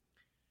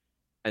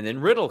 And then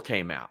Riddle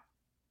came out.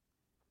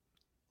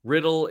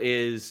 Riddle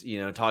is,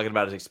 talking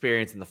about his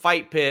experience in the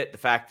fight pit, the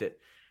fact that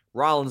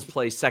Rollins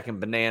plays second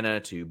banana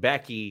to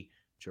Becky,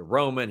 to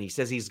Roman. He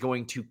says he's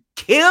going to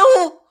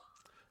kill.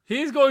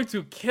 He's going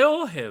to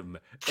kill him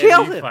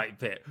Kill in the him. fight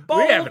pit.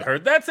 Bold. We haven't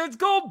heard that since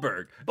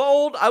Goldberg.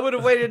 Bold. I would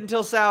have waited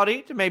until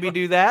Saudi to maybe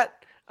do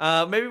that.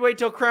 Maybe wait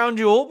till Crown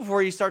Jewel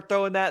before you start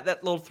throwing that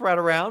little threat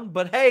around.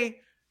 But hey,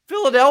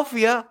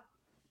 Philadelphia,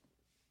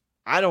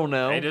 I don't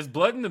know. Hey, there's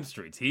blood in them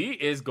streets. He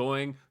is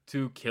going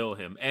to kill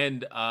him.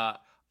 And I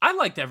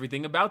liked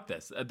everything about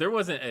this. There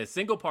wasn't a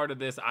single part of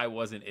this I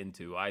wasn't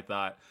into. I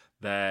thought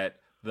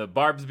that the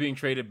barbs being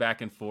traded back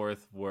and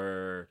forth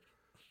were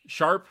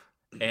sharp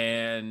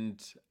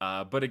and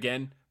but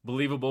again,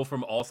 believable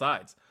from all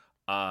sides.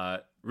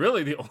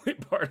 Really the only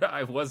part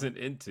I wasn't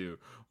into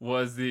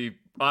was the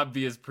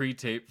obvious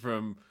pre-tape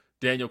from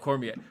Daniel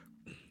Cormier.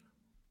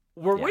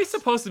 Were we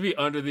supposed to be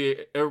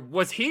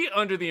was he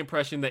under the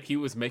impression that he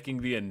was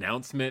making the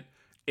announcement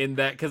in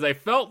that? Because I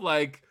felt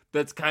like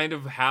that's kind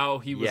of how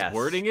he was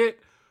wording it.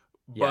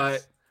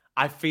 But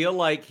I feel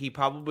like he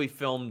probably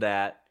filmed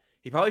that.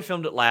 He probably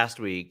filmed it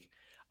last week.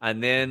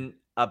 And then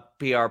a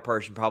PR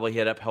person probably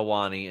hit up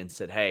Helwani and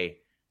said, hey,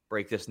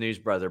 break this news,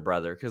 brother,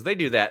 because they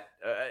do that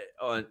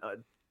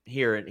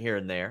here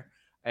and there.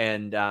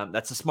 And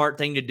that's a smart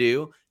thing to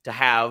do, to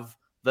have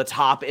the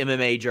top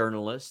MMA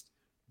journalist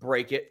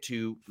break it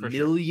to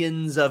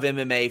millions of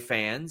MMA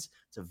fans.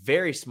 It's a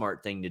very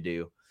smart thing to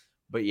do.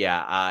 But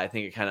yeah, I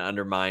think it kind of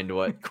undermined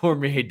what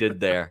Cormier did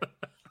there.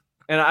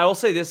 And I will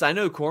say this, I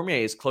know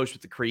Cormier is close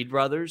with the Creed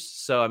brothers.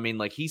 So, I mean,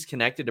 like, he's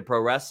connected to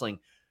pro wrestling.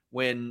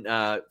 When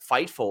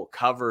Fightful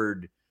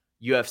covered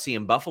UFC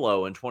in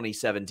Buffalo in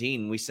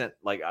 2017, we sent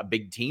like a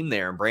big team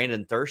there, and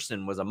Brandon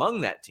Thurston was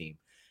among that team.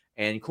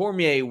 And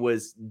Cormier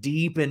was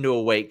deep into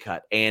a weight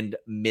cut and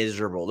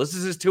miserable. This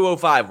is his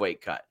 205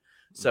 weight cut,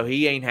 so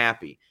he ain't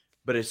happy.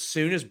 But as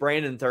soon as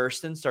Brandon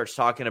Thurston starts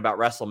talking about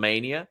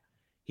WrestleMania,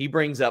 he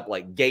brings up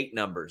like gate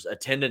numbers,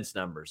 attendance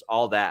numbers,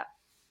 all that.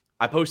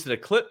 I posted a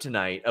clip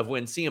tonight of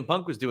when CM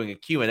Punk was doing a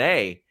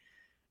Q&A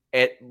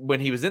when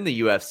he was in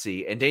the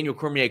UFC, and Daniel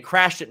Cormier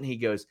crashed it, and he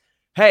goes,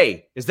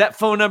 hey, is that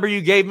phone number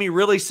you gave me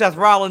really Seth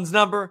Rollins'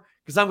 number?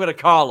 Because I'm going to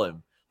call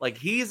him. Like,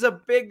 he's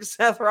a big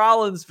Seth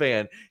Rollins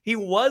fan. He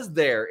was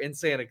there in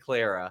Santa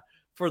Clara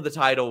for the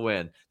title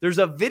win. There's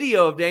a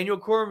video of Daniel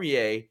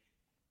Cormier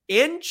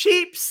in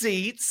cheap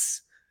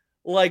seats,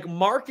 like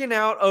marking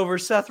out over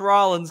Seth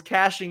Rollins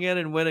cashing in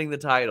and winning the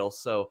title.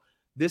 So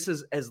this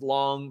has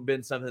long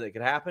been something that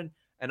could happen.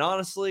 And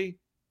honestly,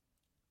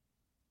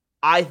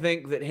 I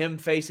think that him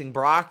facing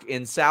Brock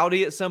in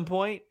Saudi at some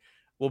point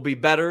will be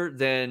better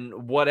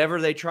than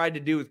whatever they tried to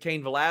do with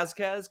Cain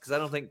Velasquez, because I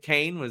don't think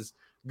Cain was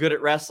good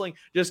at wrestling.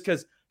 Just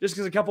because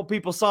a couple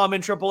people saw him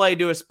in AAA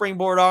do a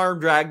springboard arm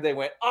drag, they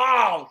went,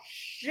 oh,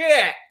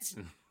 shit.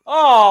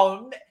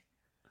 Oh,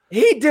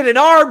 he did an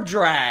arm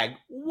drag.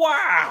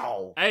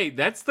 Wow. Hey,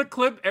 that's the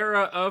clip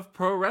era of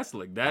pro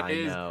wrestling. That I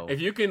is, know.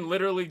 if you can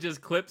literally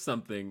just clip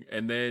something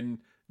and then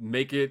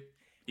make it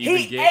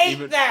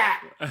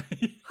that.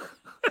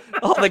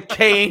 All the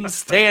Kane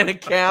Stan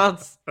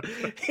accounts.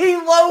 He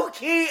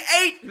low-key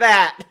ate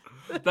that.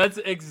 That's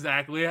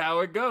exactly how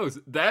it goes.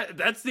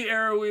 That's the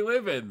era we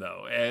live in,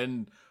 though.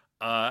 And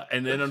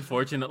then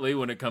unfortunately,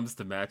 when it comes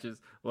to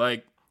matches,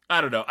 like, I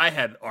don't know, I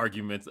had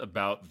arguments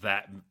about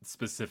that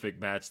specific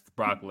match, the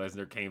Brock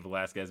Lesnar Cain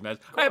Velasquez match.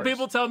 I had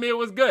people tell me it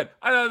was good.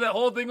 I know that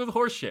whole thing was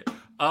horseshit.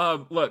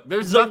 Look,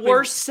 there's the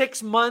worst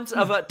 6 months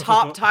of a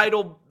top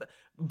title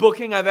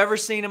booking I've ever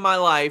seen in my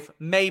life,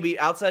 maybe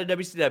outside of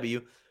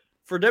WCW.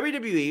 For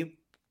WWE,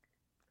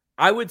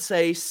 I would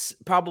say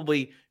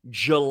probably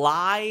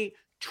July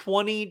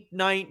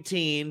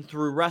 2019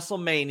 through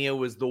WrestleMania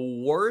was the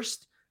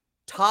worst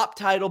top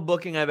title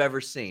booking I've ever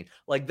seen.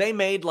 Like, they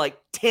made like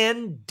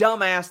 10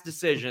 dumbass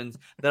decisions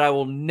that I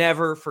will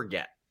never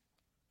forget.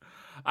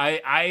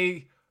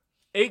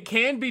 It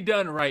can be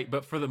done right,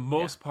 but for the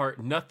most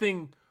part,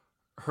 nothing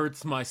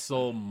hurts my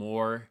soul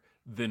more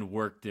than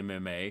worked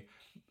MMA.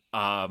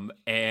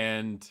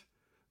 And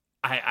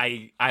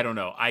I don't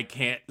know. I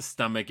can't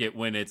stomach it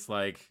when it's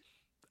like,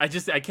 I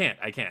can't.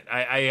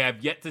 I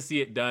have yet to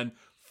see it done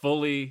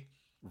fully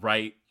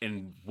right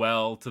and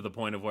well to the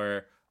point of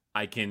where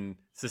I can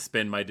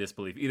suspend my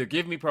disbelief. Either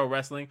give me pro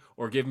wrestling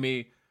or give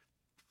me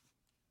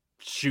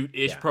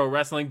shoot-ish pro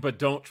wrestling, but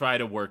don't try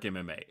to work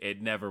MMA.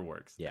 It never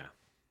works. Yeah.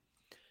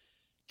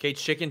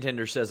 Kate's Chicken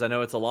Tender says, I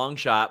know it's a long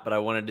shot, but I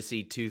wanted to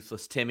see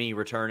Toothless Timmy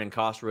return and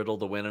cost Riddle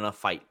to win in a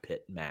fight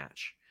pit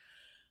match.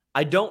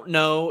 I don't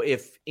know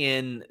if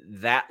in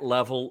that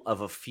level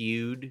of a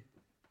feud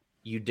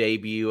you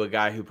debut a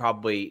guy who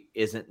probably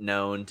isn't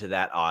known to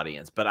that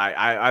audience, but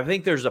I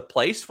think there's a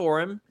place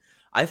for him.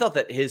 I thought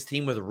that his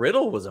team with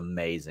Riddle was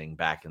amazing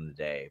back in the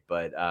day,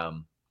 but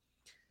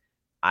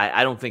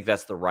I don't think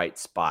that's the right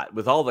spot.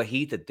 With all the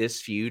heat that this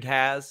feud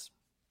has,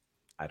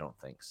 I don't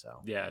think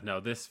so. Yeah, no,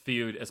 this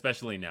feud,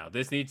 especially now,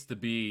 this needs to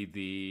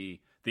be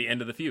the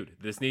end of the feud.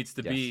 This needs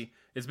to be,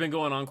 it's been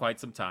going on quite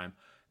some time.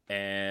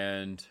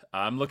 And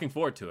I'm looking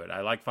forward to it.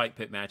 I like fight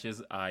pit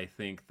matches. I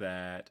think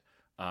that,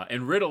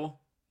 and Riddle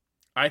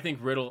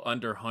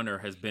under Hunter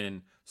has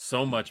been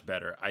so much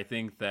better. I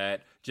think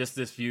that just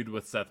this feud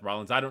with Seth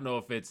Rollins, I don't know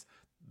if it's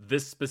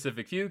this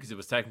specific feud because it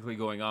was technically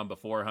going on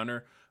before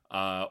Hunter,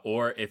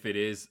 or if it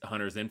is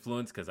Hunter's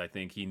influence because I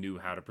think he knew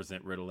how to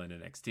present Riddle in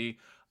NXT.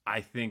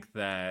 I think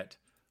that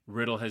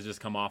Riddle has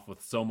just come off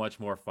with so much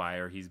more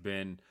fire. He's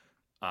been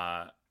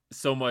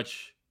so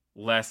much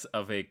less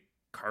of a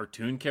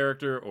cartoon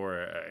character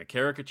or a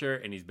caricature,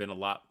 and he's been a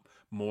lot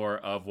more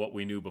of what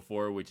we knew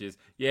before, which is,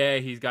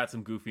 he's got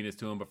some goofiness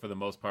to him, but for the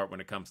most part,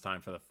 when it comes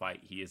time for the fight,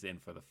 he is in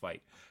for the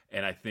fight.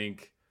 And I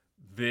think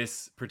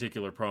this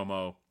particular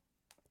promo,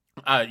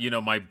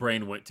 my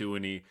brain went to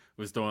when he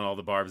was throwing all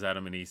the barbs at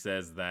him, and he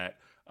says that,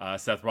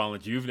 Seth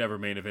Rollins, you've never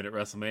main evented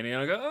WrestleMania. And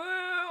I go,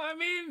 I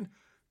mean,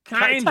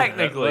 kind of.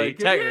 Technically,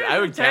 I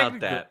would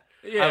count that.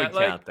 Yeah, I would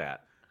count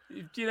that.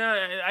 you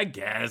know, I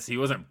guess he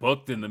wasn't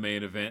booked in the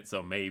main event,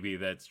 so maybe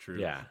that's true.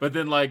 Yeah. But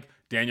then, like,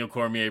 Daniel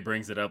Cormier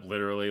brings it up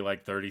literally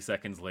like 30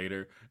 seconds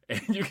later,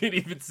 and you can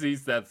even see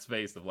Seth's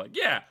face of like,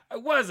 yeah, I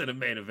was in a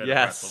main event of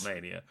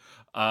WrestleMania.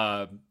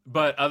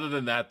 But other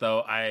than that,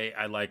 though,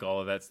 I like all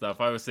of that stuff.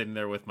 I was sitting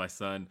there with my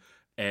son,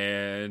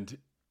 and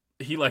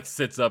he like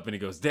sits up and he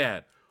goes,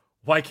 Dad,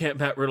 why can't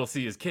Matt Riddle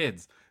see his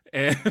kids?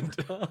 And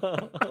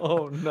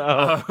Oh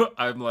no.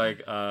 I'm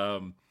like,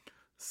 well,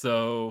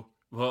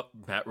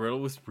 Matt Riddle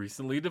was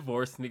recently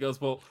divorced, and he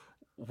goes, well,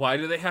 why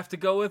do they have to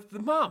go with the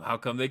mom? How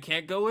come they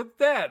can't go with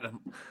dad?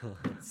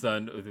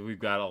 Son, we've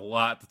got a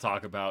lot to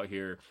talk about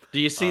here. Do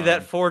you see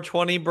that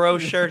 420 bro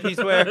shirt he's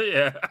wearing?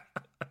 Yeah.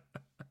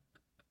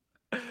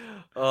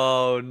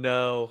 Oh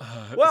no.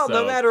 Well,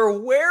 no matter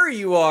where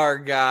you are,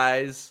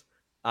 guys,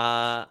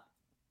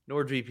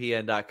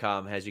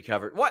 NordVPN.com has you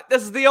covered. What?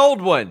 This is the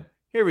old one.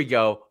 Here we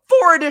go.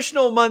 4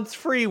 additional months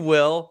free,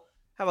 Will.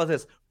 How about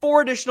this?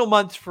 4 additional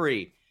months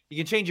free. You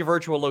can change your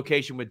virtual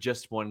location with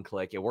just one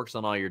click. It works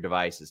on all your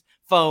devices.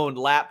 Phone,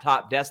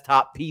 laptop,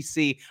 desktop,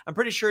 PC. I'm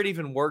pretty sure it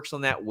even works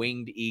on that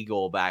Winged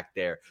Eagle back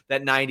there,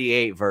 that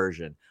 98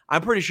 version.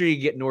 I'm pretty sure you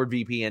can get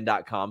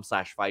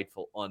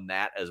NordVPN.com/Fightful on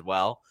that as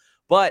well.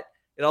 But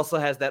it also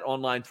has that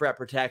online threat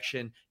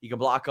protection. You can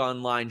block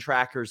online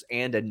trackers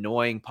and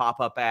annoying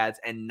pop-up ads.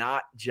 And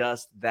not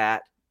just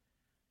that,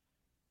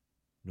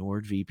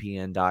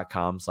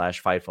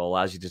 NordVPN.com/Fightful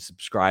allows you to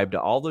subscribe to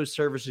all those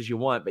services you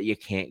want, but you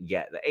can't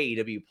get the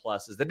AEW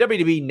Pluses, the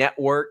WWE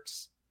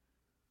Networks,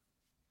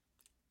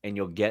 and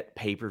you'll get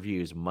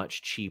pay-per-views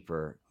much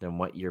cheaper than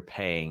what you're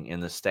paying in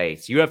the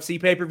States. UFC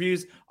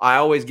pay-per-views, I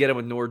always get them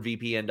with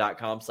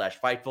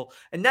NordVPN.com/Fightful.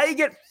 And now you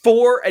get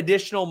 4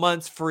 additional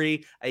months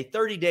free, a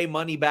 30-day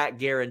money-back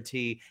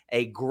guarantee,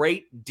 a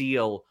great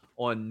deal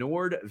on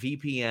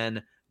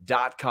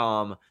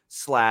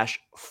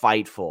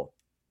NordVPN.com/Fightful.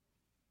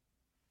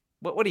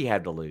 What do you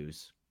have to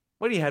lose?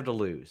 What do you have to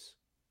lose?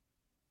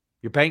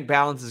 Your bank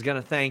balance is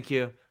going to thank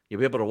you. You'll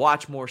be able to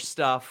watch more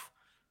stuff.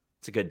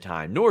 It's a good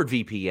time.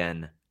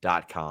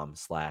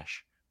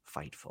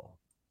 NordVPN.com/Fightful.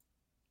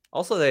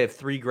 Also, they have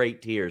 3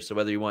 great tiers. So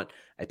whether you want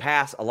a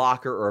pass, a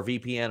locker, or a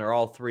VPN, or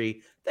all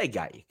 3, they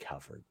got you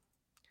covered.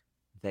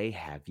 They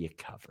have you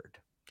covered.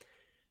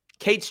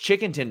 Kate's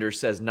Chicken Tender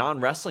says,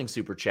 non-wrestling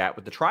super chat,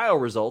 with the trial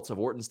results of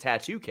Orton's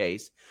tattoo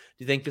case, do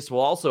you think this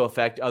will also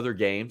affect other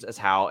games, as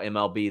how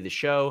MLB The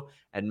Show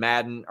and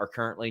Madden are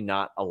currently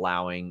not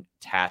allowing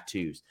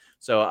tattoos?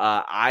 So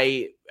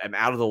I am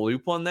out of the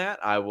loop on that.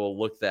 I will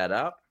look that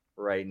up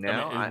right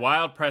now. I mean, a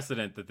wild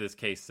precedent that this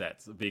case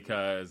sets,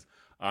 because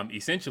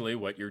essentially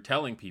what you're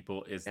telling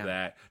people is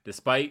that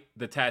despite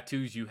the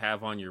tattoos you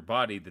have on your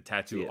body, the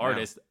tattoo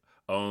artist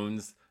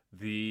owns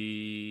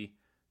the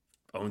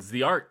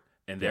art.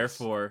 And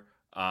therefore,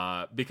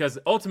 because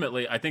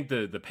ultimately, I think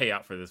the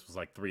payout for this was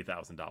like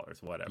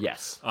 $3,000, whatever.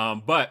 Yes.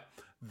 But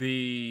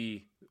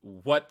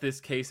what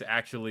this case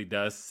actually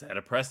does set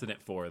a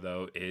precedent for,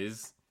 though,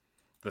 is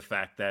the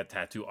fact that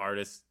tattoo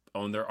artists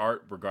own their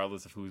art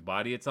regardless of whose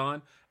body it's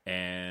on.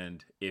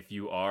 And if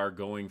you are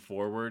going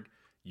forward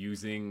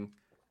using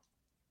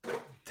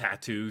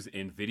tattoos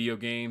in video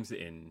games,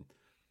 in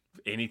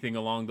anything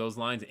along those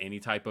lines, any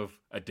type of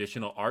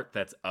additional art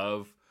that's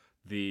of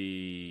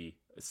the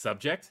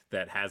subject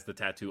that has the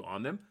tattoo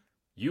on them,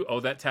 you owe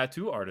that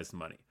tattoo artist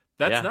money.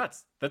 That's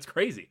nuts. That's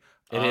crazy.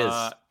 It is.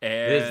 It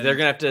is. They're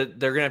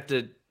gonna have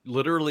to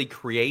literally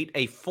create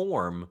a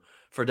form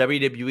for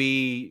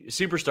WWE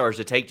superstars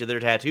to take to their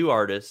tattoo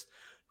artists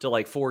to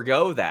like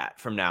forego that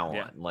from now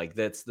on. Like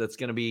that's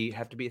gonna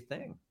have to be a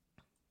thing.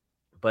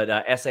 But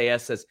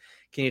SAS says,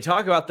 can you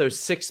talk about those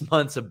 6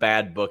 months of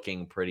bad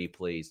booking, pretty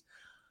please?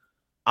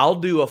 I'll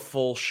do a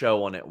full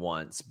show on it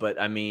once, but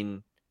I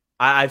mean,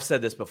 I've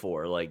said this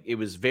before. Like, it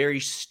was very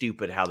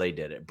stupid how they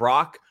did it.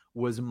 Brock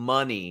was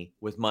money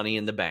with Money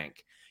in the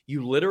Bank.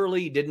 You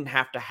literally didn't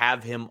have to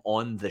have him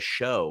on the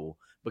show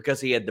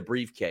because he had the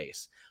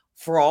briefcase.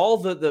 For all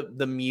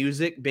the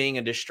music being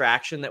a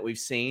distraction that we've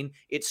seen,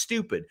 it's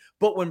stupid.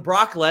 But when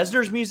Brock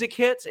Lesnar's music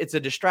hits, it's a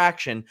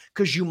distraction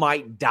because you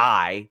might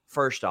die,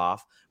 first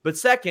off. But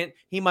second,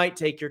 he might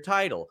take your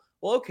title.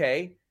 Well,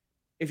 okay.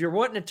 If you're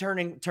wanting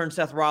to turn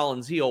Seth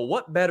Rollins heel,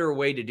 what better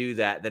way to do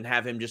that than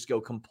have him just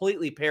go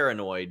completely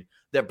paranoid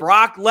that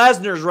Brock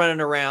Lesnar's running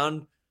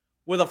around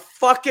with a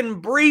fucking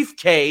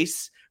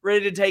briefcase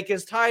ready to take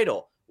his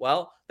title?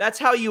 Well, that's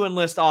how you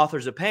enlist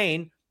authors of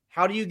pain.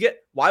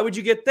 Why would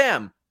you get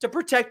them? To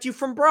protect you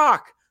from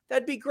Brock.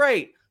 That'd be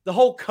great. The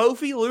whole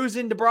Kofi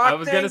losing to Brock I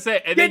was going to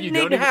say, and then you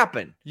didn't don't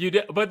happen.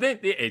 But then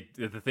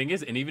the thing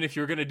is, and even if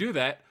you're going to do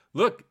that,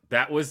 look,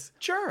 that was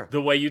sure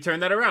the way you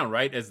turned that around,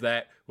 right? Is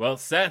that, well,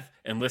 Seth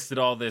enlisted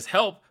all this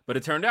help, but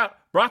it turned out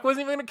Brock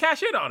wasn't even going to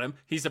cash in on him.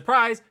 He's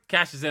surprised,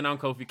 cashes in on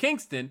Kofi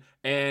Kingston,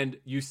 and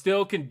you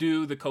still can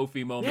do the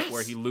Kofi moment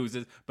where he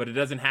loses, but it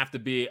doesn't have to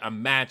be a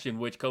match in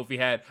which Kofi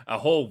had a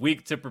whole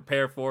week to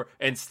prepare for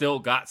and still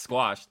got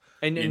squashed.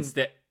 And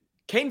instead,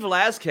 Cain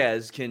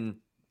Velasquez can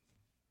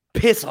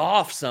piss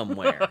off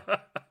somewhere.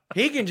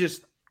 He can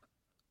just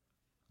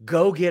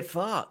go get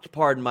fucked,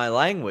 pardon my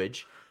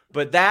language.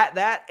 But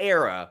that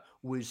era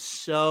was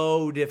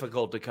so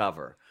difficult to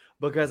cover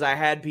because I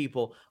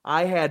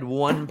had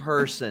one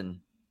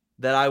person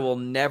that I will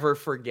never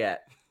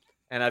forget,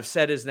 and I've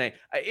said his name.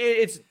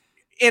 It's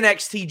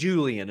NXT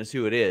Julian is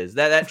who it is.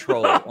 That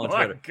troll on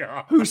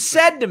Twitter who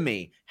said to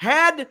me,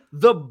 had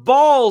the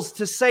balls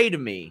to say to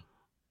me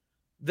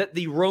that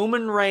the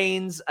Roman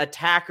Reigns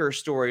attacker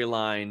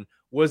storyline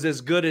was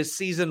as good as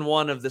season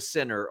 1 of The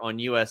Sinner on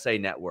USA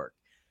Network.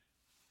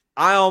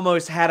 I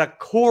almost had a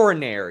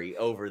coronary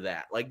over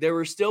that. Like, there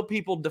were still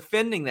people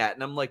defending that.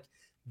 And I'm like,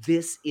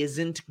 this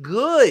isn't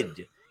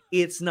good.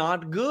 It's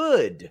not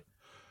good.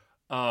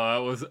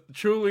 Oh, it was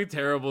truly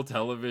terrible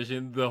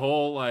television. The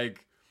whole,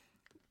 like,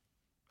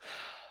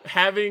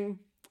 having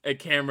a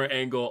camera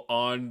angle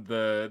on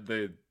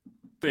the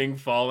thing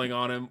falling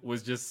on him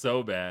was just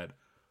so bad.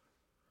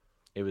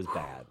 It was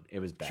bad. It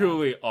was bad.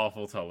 Truly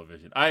awful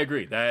television. I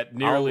agree. That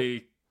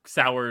nearly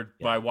soured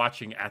by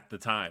watching at the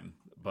time.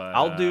 But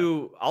I'll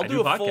do a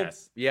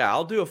podcasts.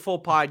 I'll do a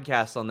full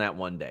podcast on that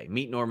one day.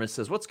 Meet Norman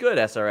says, "What's good,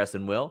 SRS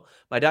and Will?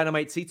 My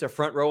Dynamite seats are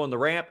front row on the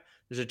ramp.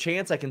 There's a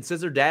chance I can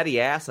scissor daddy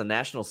ass on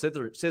National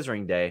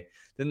Scissoring Day.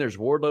 Then there's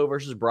Wardlow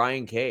versus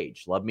Brian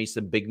Cage. Love me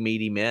some big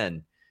meaty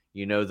men.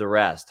 You know the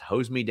rest.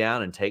 Hose me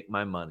down and take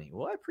my money."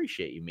 Well, I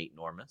appreciate you, Meet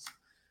Normus.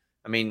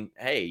 I mean,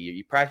 hey,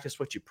 you practice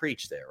what you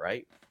preach there,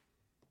 right?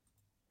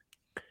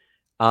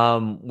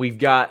 We've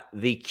got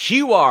the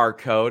QR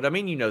code. I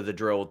mean, you know the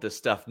drill with this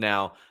stuff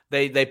now.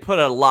 They put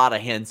a lot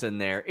of hints in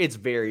there. It's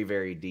very,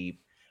 very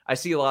deep. I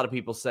see a lot of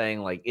people saying,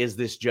 like, is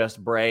this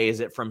just Bray? Is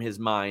it from his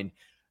mind?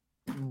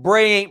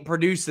 Bray ain't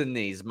producing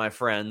these, my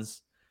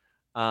friends.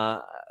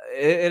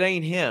 It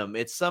ain't him.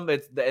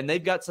 And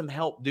they've got some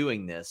help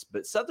doing this.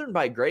 But Southern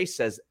by Grace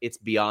says it's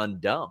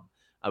beyond dumb.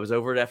 I was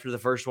over it after the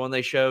first one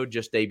they showed.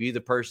 Just debut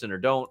the person or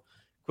don't.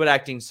 Quit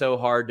acting so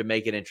hard to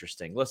make it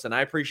interesting. Listen,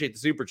 I appreciate the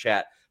super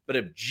chat, but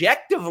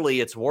objectively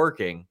it's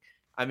working.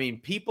 I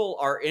mean, people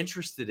are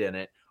interested in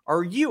it.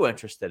 Are you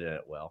interested in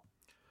it, Will?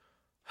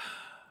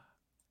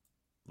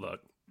 Look,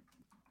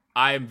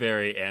 I am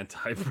very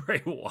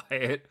anti-Bray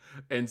Wyatt,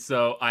 and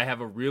so I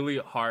have a really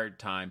hard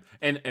time.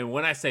 And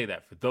when I say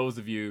that, for those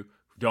of you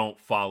who don't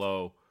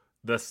follow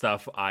the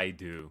stuff I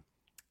do,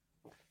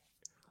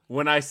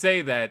 when I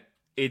say that,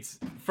 it's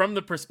from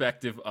the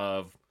perspective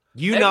of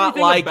you not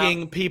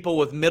liking people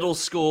with middle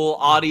school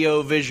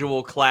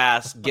audio-visual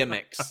class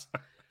gimmicks.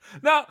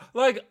 No,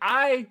 like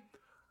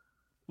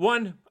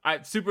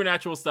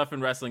supernatural stuff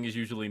in wrestling is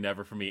usually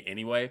never for me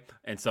anyway,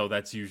 and so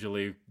that's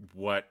usually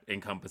what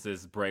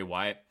encompasses Bray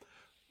Wyatt.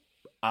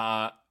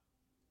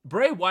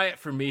 Bray Wyatt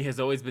for me has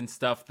always been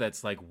stuff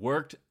that's like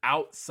worked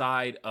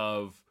outside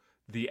of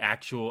the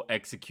actual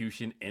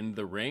execution in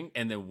the ring,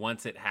 and then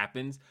once it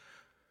happens,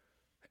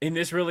 and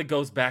this really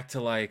goes back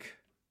to like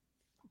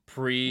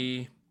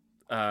Fiend.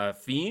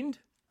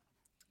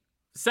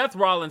 Seth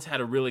Rollins had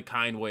a really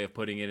kind way of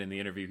putting it in the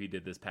interview he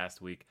did this past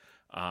week.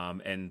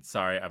 And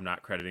sorry, I'm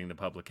not crediting the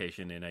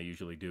publication, and I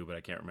usually do, but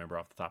I can't remember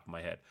off the top of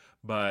my head.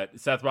 But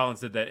Seth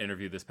Rollins did that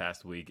interview this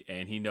past week,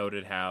 and he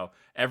noted how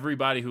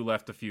everybody who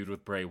left the feud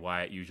with Bray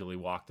Wyatt usually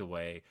walked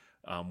away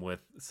with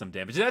some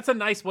damage. And that's a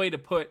nice way to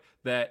put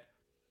that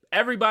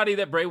everybody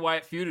that Bray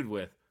Wyatt feuded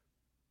with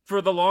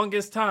for the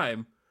longest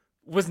time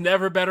was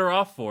never better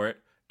off for it.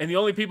 And the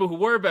only people who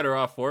were better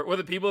off for it were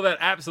the people that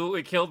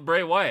absolutely killed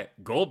Bray Wyatt,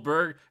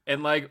 Goldberg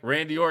and like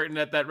Randy Orton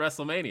at that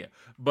WrestleMania.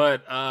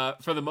 But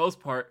for the most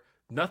part,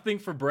 nothing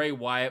for Bray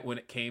Wyatt when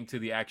it came to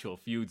the actual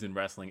feuds in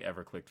wrestling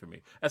ever clicked for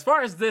me. As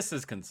far as this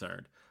is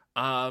concerned,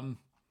 I'm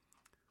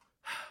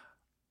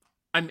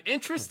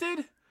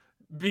interested,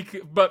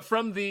 but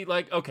from the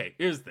like, okay,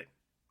 here's the thing.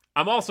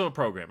 I'm also a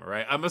programmer,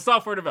 right? I'm a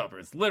software developer.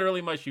 It's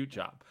literally my shoot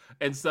job.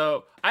 And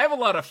so I have a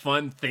lot of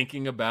fun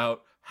thinking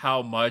about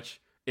how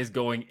much is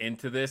going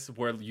into this,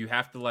 where you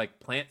have to like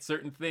plant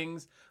certain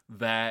things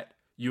that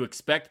you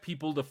expect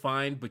people to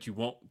find, but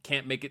you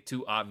can't make it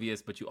too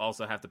obvious, but you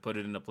also have to put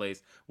it in a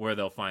place where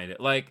they'll find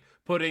it. Like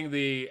putting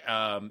the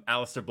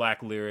Aleister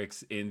Black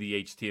lyrics in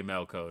the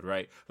HTML code,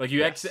 right? Like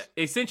you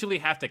essentially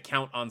have to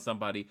count on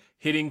somebody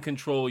hitting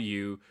Control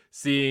U,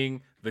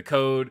 seeing the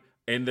code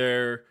in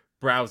their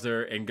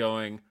browser and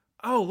going,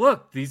 oh,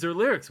 look, these are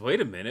lyrics.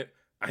 Wait a minute.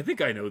 I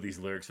think I know these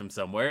lyrics from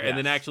somewhere. Yes. And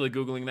then actually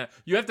Googling that.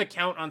 You have to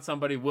count on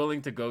somebody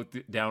willing to go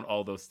down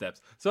all those steps.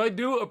 So I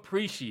do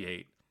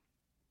appreciate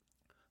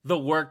the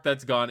work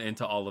that's gone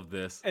into all of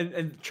this.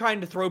 And trying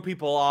to throw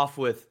people off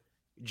with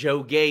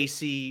Joe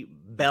Gacy,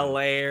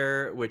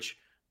 Belair, which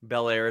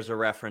Belair is a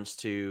reference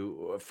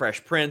to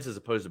Fresh Prince as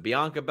opposed to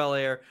Bianca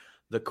Belair.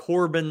 The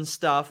Corbin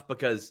stuff,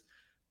 because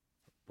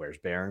where's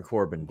Baron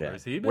Corbin been?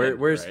 Where's he been?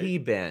 Where's he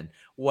been?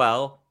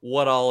 Well,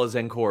 what all is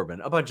in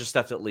Corbin? A bunch of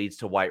stuff that leads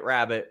to White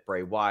Rabbit,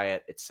 Bray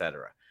Wyatt,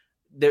 etc.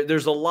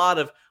 There's a lot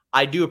of.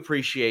 I do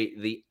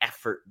appreciate the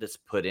effort that's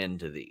put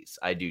into these.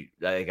 I do.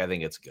 I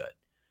think it's good.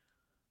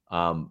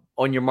 On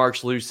your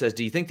marks, Lou says,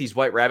 do you think these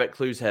White Rabbit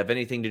clues have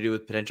anything to do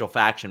with potential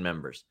faction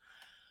members?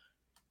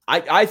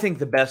 I think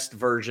the best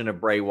version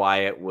of Bray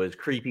Wyatt was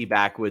creepy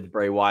backwoods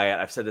Bray Wyatt.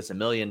 I've said this a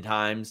million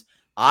times.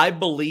 I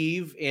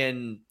believe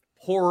in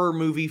horror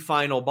movie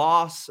final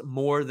boss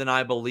more than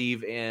I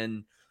believe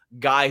in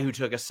guy who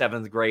took a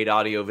 7th grade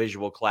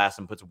audiovisual class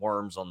and puts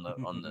worms on the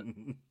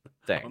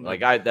thing.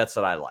 That's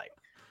what I like.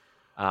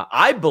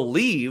 I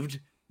believed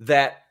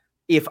that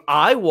if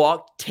I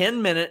walked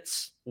 10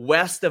 minutes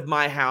west of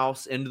my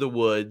house into the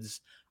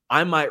woods,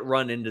 I might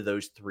run into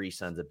those 3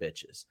 sons of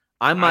bitches.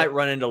 I might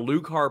run into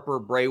Luke Harper,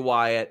 Bray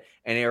Wyatt,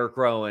 and Eric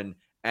Rowan,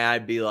 and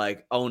I'd be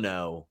like, oh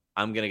no,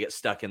 I'm going to get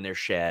stuck in their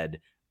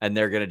shed, and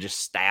they're going to just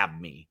stab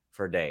me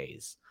for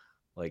days.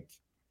 Like,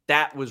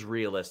 that was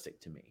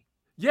realistic to me.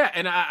 Yeah,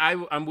 and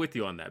I'm with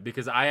you on that,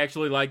 because I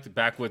actually liked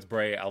Backwoods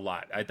Bray a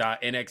lot. I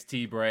thought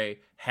NXT Bray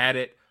had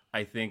it.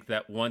 I think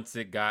that once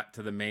it got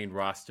to the main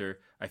roster,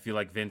 I feel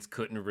like Vince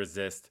couldn't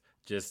resist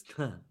just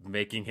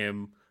making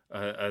him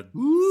a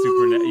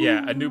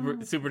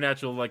new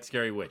supernatural, like,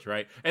 scary witch,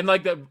 right? And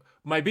like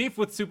my beef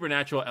with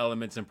supernatural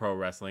elements in pro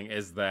wrestling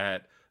is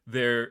that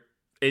they're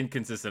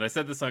inconsistent. I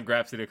said this on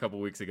Grapsity a couple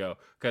weeks ago,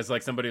 because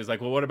like somebody was like,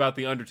 well, what about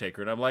The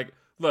Undertaker? And I'm like,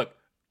 look,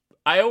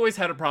 I always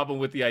had a problem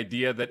with the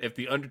idea that if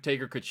The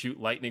Undertaker could shoot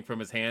lightning from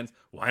his hands,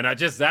 why not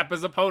just zap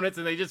his opponents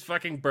and they just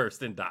fucking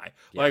burst and die?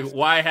 Yes. Like,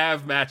 why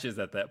have matches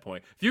at that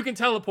point? If you can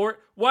teleport,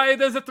 why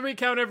does a 3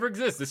 count ever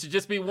exist? This should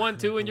just be 1,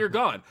 2, and you're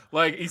gone.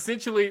 Like,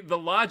 essentially, the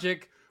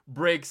logic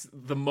breaks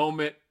the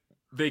moment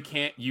they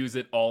can't use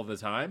it all the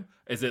time.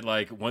 Is it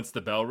like, once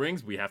the bell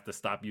rings, we have to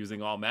stop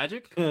using all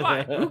magic?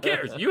 Why? Who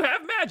cares? You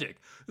have magic.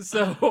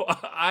 So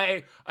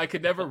I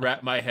could never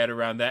wrap my head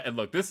around that. And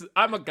look,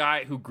 I'm a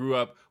guy who grew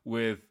up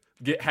with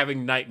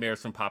having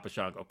nightmares from Papa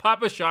Shango.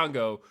 Papa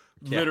Shango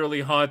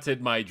literally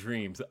haunted my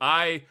dreams.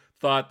 I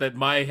thought that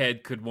my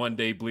head could one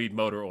day bleed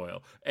motor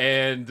oil,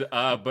 and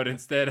but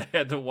instead I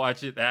had to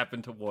watch it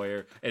happen to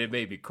Warrior, and it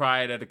made me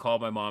cry. I had to call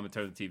my mom and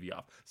turn the TV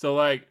off. So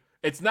like,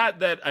 it's not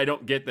that I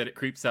don't get that it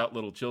creeps out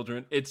little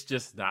children. It's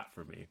just not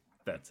for me.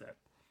 That's it.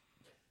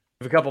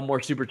 A couple more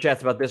super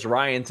chats about this.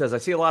 Ryan says, I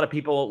see a lot of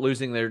people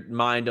losing their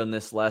mind on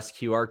this less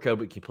QR code,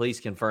 but can you please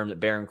confirm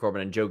that Baron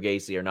Corbin and Joe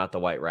Gacy are not the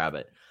White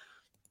Rabbit?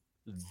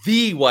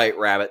 The White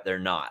Rabbit, they're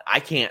not. I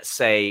can't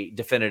say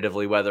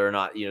definitively whether or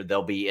not,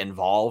 they'll be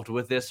involved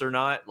with this or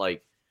not.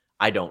 Like,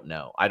 I don't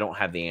know. I don't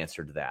have the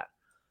answer to that.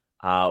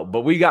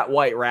 But we got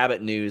White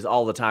Rabbit news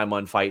all the time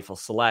on Fightful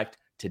Select.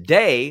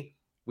 Today,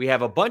 we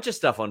have a bunch of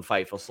stuff on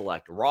Fightful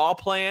Select. Raw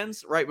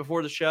plans right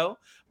before the show.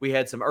 We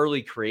had some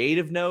early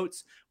creative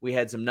notes. We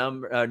had some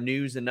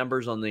news and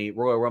numbers on the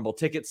Royal Rumble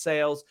ticket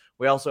sales.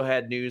 We also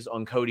had news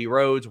on Cody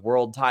Rhodes'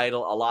 world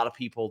title. A lot of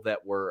people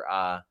that were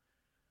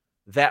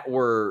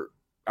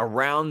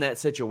around that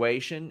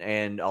situation,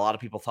 and a lot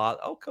of people thought,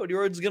 oh, Cody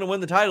Rhodes is going to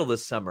win the title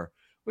this summer.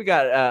 We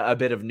got a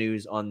bit of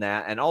news on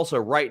that. And also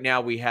right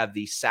now we have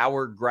the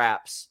Sour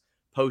Graps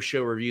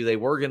post-show review. They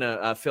were going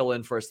to fill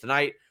in for us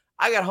tonight.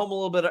 I got home a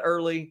little bit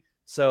early,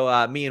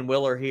 so me and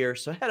Will are here.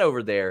 So head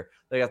over there.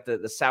 They got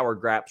the Sour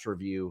Graps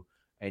review,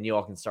 and you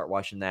all can start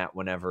watching that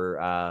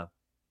whenever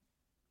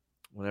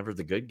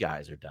the good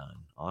guys are done,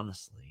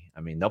 honestly.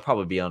 I mean, they'll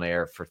probably be on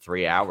air for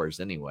 3 hours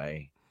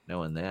anyway,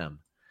 knowing them.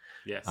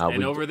 Yes,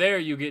 and over there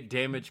you get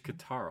Damage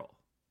Katarl.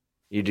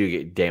 You do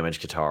get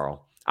Damage Katarl.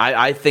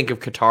 I think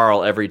of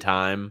Katarl every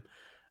time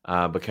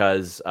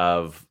because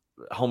of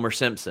Homer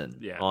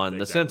Simpson on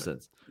The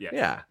Simpsons. Yes.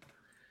 Yeah.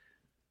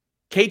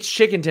 Kate's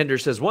Chicken Tender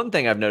says, one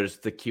thing I've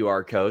noticed the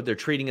QR code, they're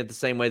treating it the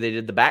same way they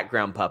did the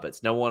background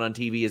puppets. No one on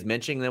TV is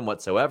mentioning them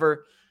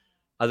whatsoever,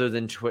 other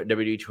than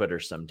WWE Twitter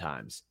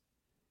sometimes.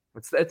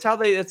 That's how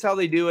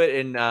they do it,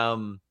 and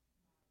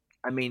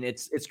I mean,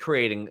 it's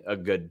creating a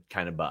good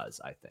kind of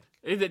buzz, I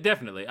think.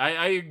 Definitely.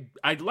 I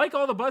like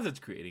all the buzz it's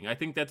creating. I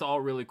think that's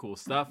all really cool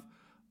stuff.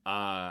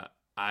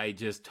 I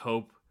just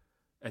hope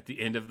at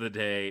the end of the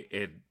day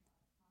it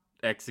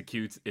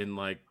executes in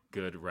like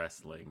good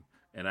wrestling.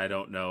 And I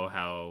don't know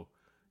how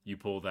you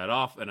pull that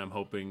off, and I'm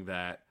hoping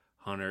that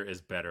Hunter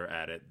is better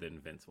at it than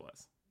Vince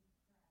was.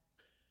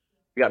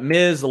 We got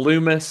Miz,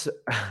 Loomis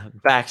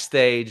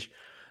backstage.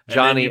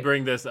 Johnny, and then you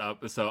bring this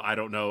up, so I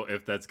don't know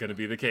if that's going to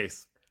be the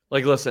case.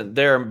 Like, listen,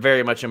 they're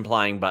very much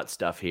implying butt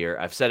stuff here.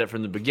 I've said it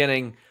from the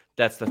beginning.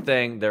 That's the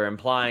thing. They're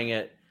implying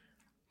it.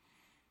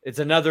 It's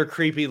another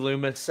creepy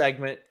Loomis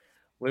segment.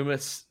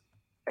 Loomis,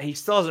 he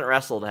still hasn't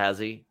wrestled, has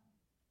he?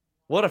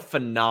 What a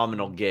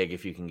phenomenal gig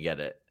if you can get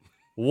it.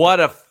 What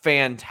a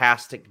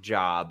fantastic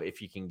job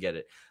if you can get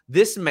it.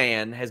 This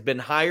man has been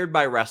hired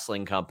by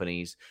wrestling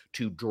companies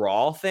to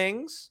draw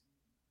things,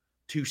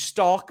 to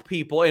stalk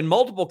people in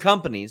multiple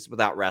companies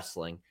without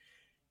wrestling.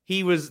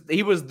 He was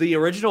the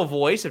original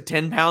voice of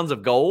 10 Pounds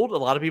of Gold. A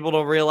lot of people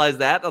don't realize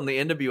that on the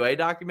NWA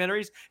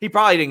documentaries. He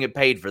probably didn't get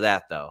paid for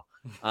that, though.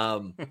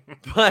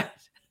 But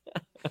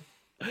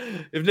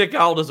if Nick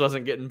Aldis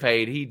wasn't getting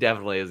paid, he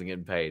definitely isn't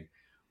getting paid.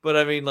 But,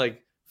 I mean,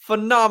 like,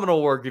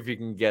 phenomenal work if you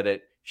can get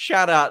it.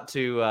 Shout out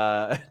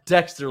to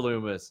Dexter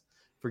Loomis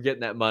for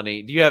getting that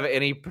money. Do you have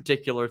any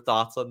particular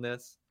thoughts on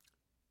this?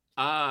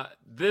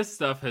 This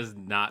stuff has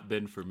not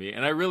been for me,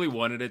 and I really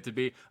wanted it to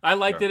be. I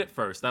liked it at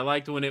first. I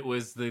liked when it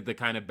was the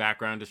kind of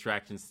background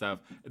distraction stuff.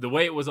 The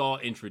way it was all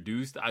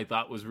introduced, I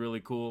thought was really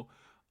cool.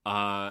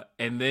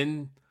 And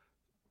then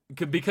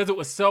because it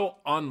was so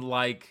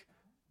unlike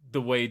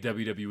the way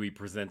WWE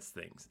presents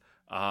things.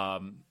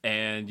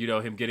 And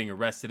him getting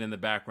arrested in the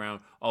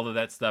background, all of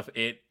that stuff,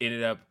 it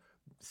ended up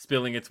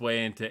spilling its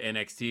way into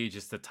NXT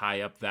just to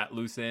tie up that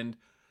loose end.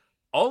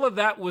 All of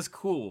that was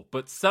cool,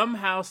 but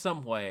somehow,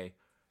 some way,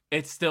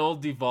 it still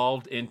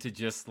devolved into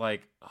just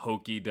like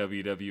hokey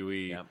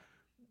WWE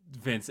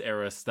Vince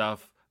era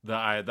stuff.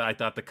 I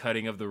thought the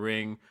cutting of the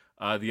ring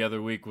the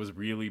other week was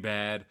really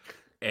bad.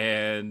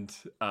 And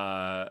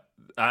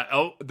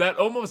that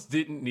almost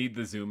didn't need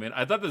the zoom in.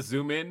 I thought the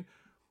zoom in,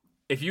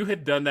 if you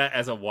had done that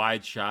as a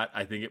wide shot,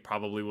 I think it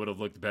probably would have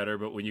looked better.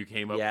 But when you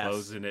came up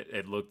close and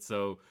it looked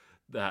so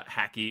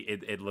hacky,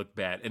 it looked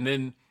bad. And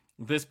then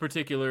this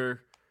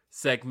particular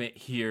segment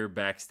here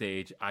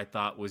backstage, I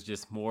thought was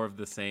just more of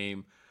the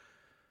same,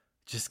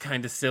 just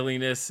kind of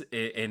silliness.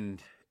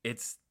 And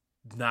it's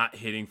not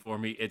hitting for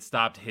me. It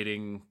stopped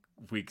hitting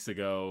weeks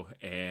ago,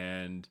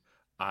 and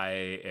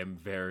I am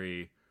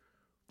very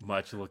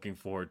much looking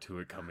forward to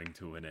it coming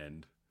to an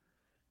end.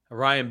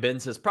 Ryan Ben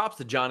says, props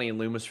to Johnny and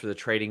Loomis for the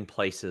Trading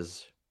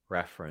Places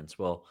reference.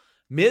 Well,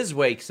 Miz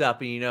wakes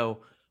up, and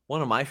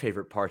one of my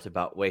favorite parts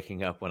about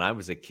waking up when I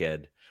was a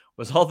kid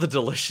was all the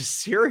delicious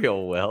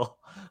cereal, Will.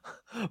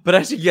 But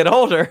as you get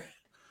older,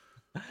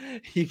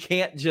 you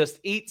can't just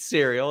eat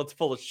cereal. It's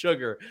full of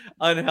sugar,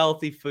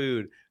 unhealthy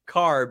food,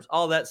 carbs,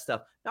 all that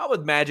stuff. Not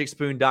with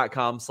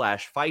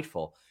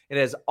magicspoon.com/Fightful. It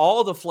has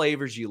all the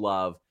flavors you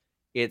love.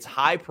 It's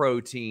high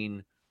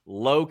protein,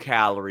 low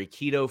calorie,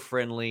 keto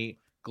friendly,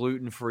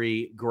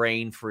 gluten-free,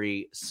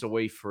 grain-free,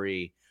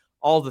 soy-free,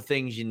 all the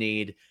things you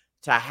need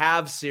to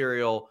have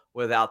cereal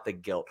without the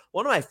guilt.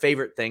 One of my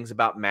favorite things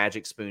about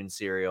Magic Spoon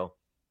cereal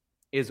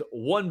is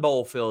one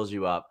bowl fills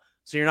you up.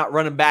 So you're not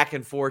running back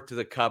and forth to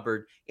the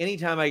cupboard.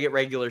 Anytime I get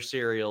regular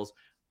cereals,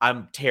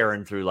 I'm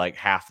tearing through like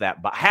half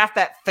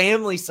that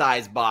family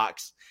size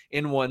box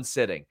in one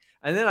sitting.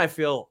 And then I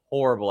feel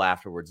horrible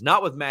afterwards.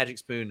 Not with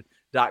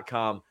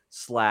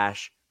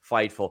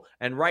magicspoon.com/Fightful.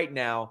 And right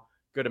now,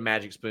 go to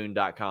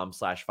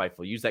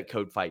magicspoon.com/Fightful. Use that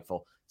code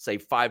Fightful.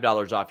 Save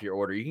 $5 off your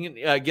order. You can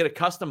get a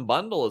custom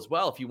bundle as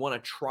well if you want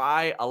to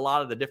try a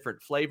lot of the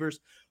different flavors.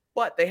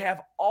 But they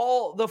have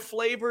all the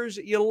flavors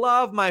you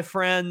love, my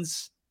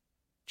friends.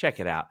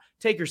 Check it out.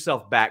 Take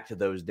yourself back to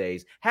those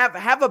days.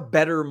 Have a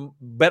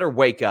better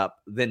wake up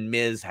than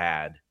Miz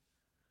had.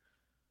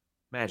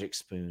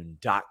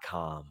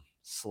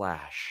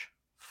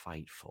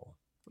 magicspoon.com/Fightful.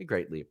 We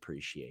greatly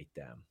appreciate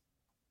them.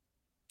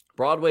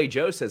 Broadway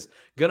Joe says,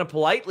 gonna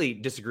politely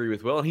disagree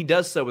with Will, and he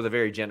does so with a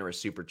very generous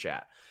super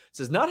chat.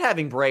 Says, not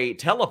having Bray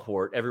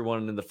teleport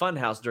everyone in the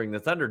Funhouse during the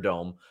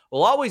Thunderdome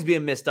will always be a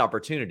missed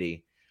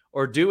opportunity,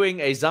 or doing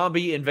a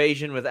zombie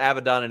invasion with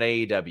Abaddon and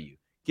AEW.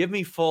 Give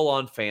me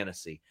full-on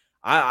fantasy.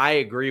 I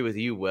agree with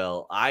you,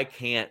 Will. I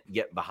can't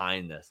get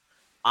behind this.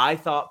 I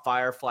thought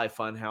Firefly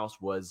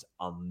Funhouse was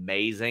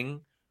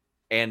amazing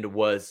and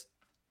was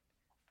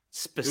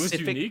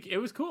specific. It was unique. It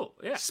was cool.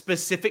 Yeah.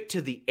 Specific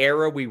to the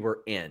era we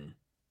were in.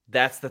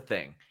 That's the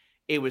thing.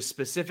 It was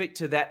specific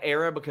to that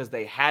era because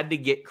they had to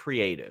get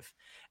creative.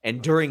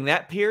 And during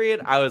that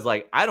period, I was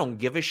like, I don't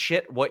give a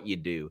shit what you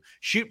do.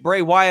 Shoot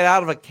Bray Wyatt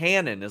out of a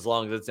cannon as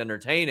long as it's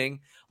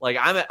entertaining. Like,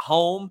 I'm at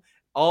home.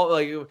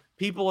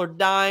 People are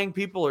dying.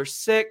 People are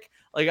sick.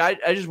 Like,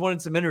 I just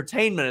wanted some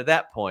entertainment at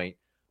that point.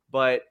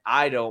 But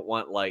I don't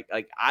want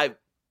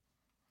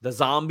the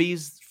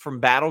zombies from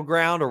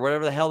Battleground or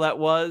whatever the hell that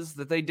was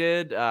that they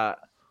did. I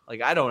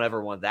don't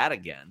ever want that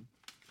again.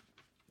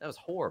 That was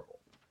horrible.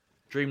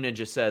 Dream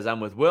Ninja says, I'm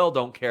with Will.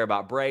 Don't care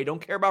about Bray.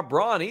 Don't care about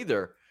Braun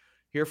either.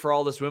 Here for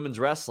all this women's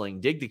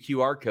wrestling. Dig the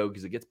QR code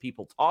because it gets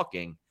people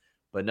talking,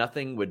 but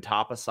nothing would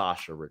top a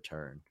Sasha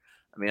return.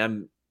 I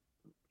mean,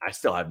 I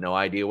still have no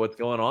idea what's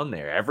going on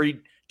there.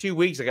 Every 2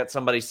 weeks, I got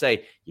somebody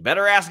say, you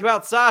better ask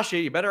about Sasha.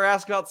 You better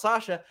ask about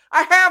Sasha.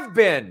 I have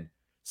been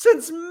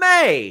since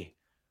May.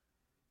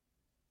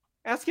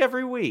 Ask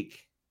every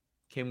week.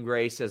 Kim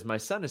Gray says, my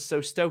son is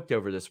so stoked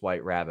over this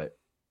White Rabbit.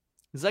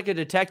 He's like a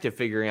detective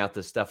figuring out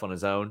this stuff on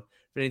his own.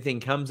 If anything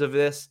comes of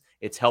this,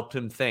 it's helped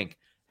him think,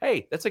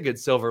 hey, that's a good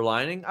silver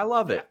lining. I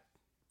love it.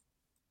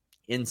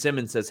 In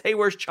Simmons says, hey,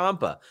 where's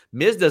Ciampa?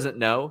 Miz doesn't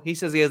know. He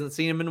says he hasn't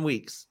seen him in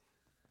weeks.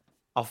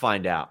 I'll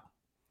find out.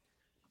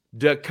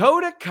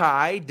 Dakota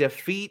Kai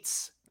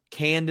defeats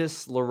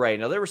Candice LeRae.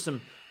 Now, there were some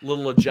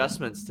little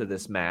adjustments to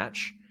this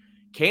match.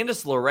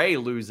 Candice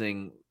LeRae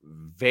losing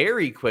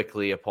very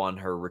quickly upon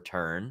her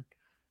return.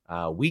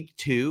 Week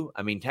 2,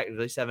 I mean,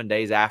 technically 7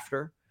 days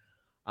after.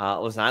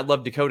 Listen, I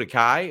love Dakota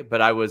Kai,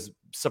 but I was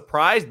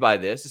surprised by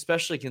this,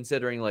 especially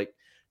considering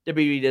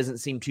WWE doesn't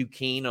seem too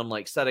keen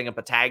on setting up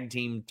a tag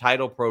team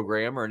title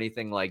program or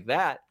anything like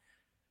that.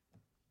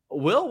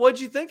 Will, what'd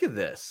you think of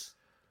this?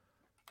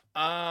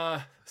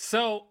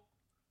 So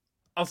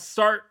I'll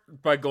start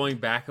by going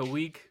back a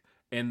week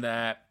in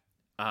that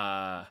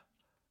I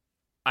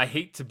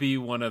hate to be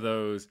one of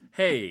those,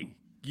 hey,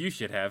 you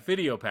should have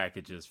video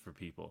packages for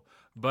people.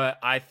 But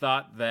I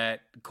thought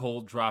that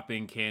cold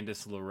dropping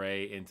Candice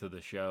LeRae into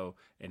the show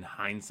in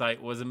hindsight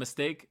was a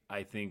mistake.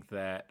 I think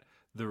that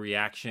the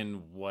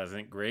reaction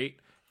wasn't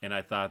great. And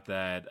I thought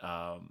that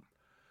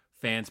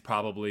fans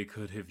probably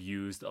could have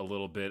used a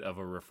little bit of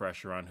a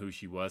refresher on who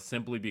she was,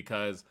 simply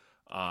because,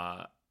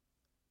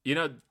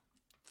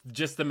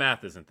 just the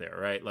math isn't there,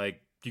 right?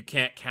 Like, you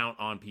can't count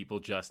on people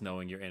just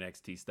knowing your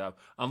NXT stuff.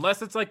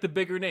 Unless it's like the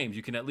bigger names,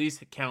 you can at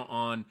least count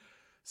on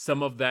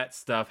some of that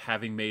stuff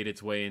having made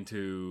its way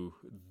into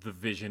the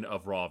vision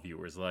of Raw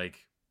viewers.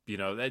 Like,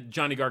 that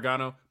Johnny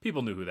Gargano,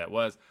 people knew who that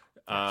was.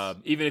 Yes.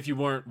 Even if you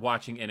weren't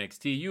watching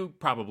NXT, you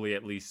probably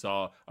at least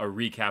saw a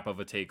recap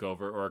of a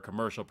takeover or a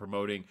commercial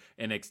promoting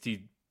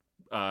NXT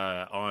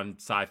on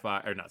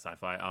Sci-Fi, or not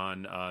Sci-Fi,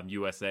 on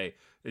USA.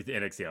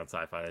 NXT on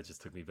Sci-Fi, that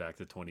just took me back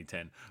to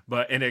 2010.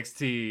 But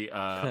NXT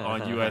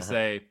on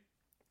USA,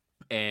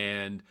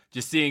 and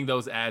just seeing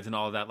those ads and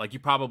all of that, like, you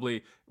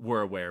probably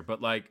were aware.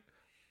 But, like,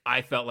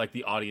 I felt like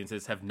the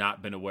audiences have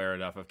not been aware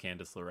enough of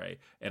Candice LeRae.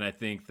 And I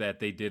think that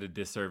they did a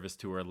disservice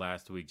to her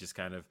last week, just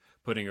kind of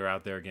putting her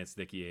out there against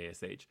Nikki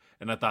ASH.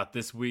 And I thought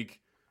this week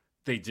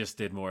they just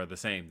did more of the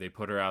same. They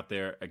put her out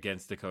there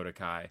against Dakota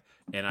Kai.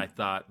 And I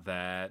thought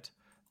that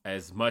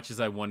as much as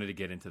I wanted to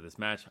get into this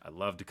match, I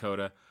love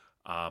Dakota.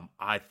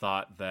 I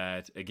thought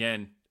that,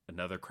 again,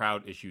 another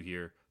crowd issue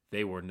here.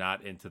 They were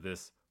not into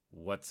this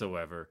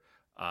whatsoever.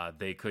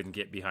 They couldn't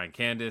get behind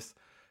Candice.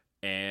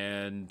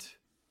 And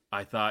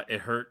I thought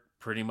it hurt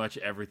pretty much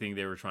everything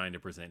they were trying to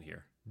present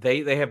here.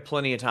 They have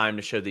plenty of time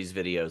to show these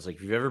videos. Like,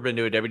 if you've ever been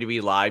to a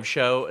WWE live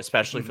show,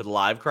 especially for the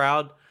live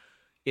crowd,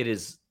 it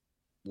is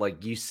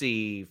like you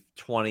see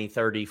 20,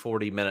 30,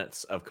 40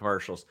 minutes of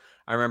commercials.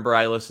 I remember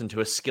I listened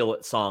to a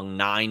Skillet song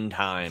 9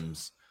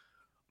 times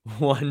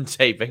one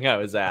taping I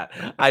was at.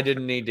 I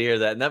didn't need to hear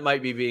that. And that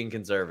might be being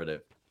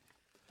conservative.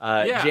 Go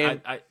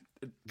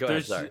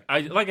ahead, sorry.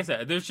 Like I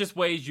said, there's just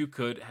ways you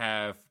could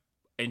have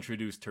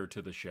introduced her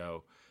to the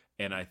show.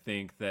 And I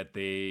think that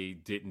they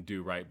didn't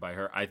do right by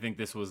her. I think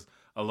this was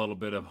a little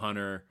bit of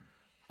Hunter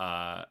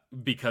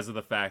because of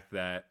the fact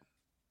that,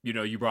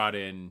 you brought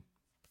in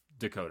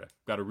Dakota,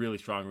 got a really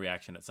strong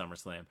reaction at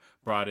SummerSlam.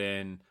 Brought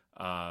in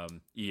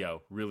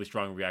EO, really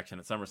strong reaction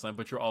at SummerSlam,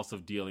 but you're also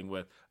dealing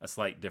with a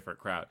slight different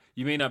crowd.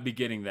 You may not be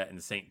getting that in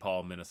St.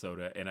 Paul,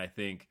 Minnesota. And I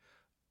think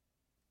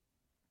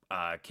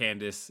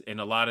Candice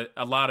and a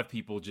lot of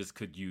people just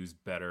could use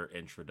better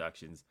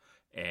introductions,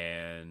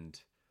 and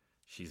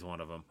she's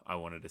one of them. I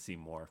wanted to see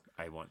more.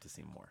 I want to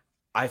see more.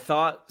 I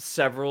thought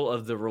several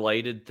of the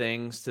related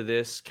things to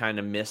this kind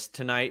of missed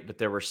tonight, but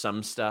there were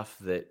some stuff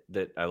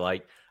that I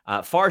liked.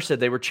 Far said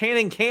they were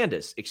chanting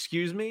Candice.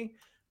 Excuse me?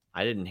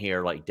 I didn't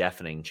hear like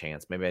deafening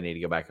chants. Maybe I need to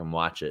go back and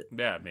watch it.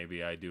 Yeah,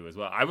 maybe I do as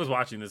well. I was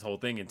watching this whole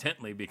thing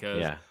intently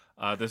because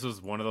this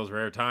was one of those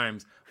rare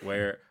times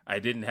where I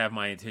didn't have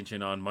my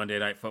attention on Monday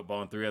Night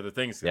Football and 3 other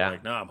things. Yeah.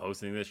 Like, no, I'm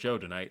hosting this show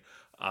tonight.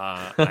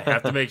 I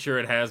have to make sure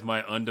it has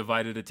my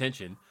undivided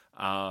attention.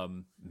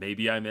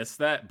 Maybe I missed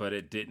that, but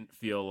it didn't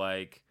feel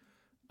like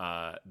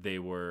that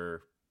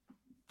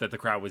the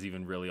crowd was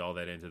even really all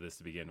that into this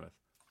to begin with.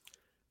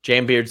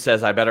 Jambeard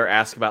says, I better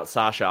ask about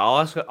Sasha.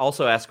 I'll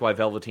also ask why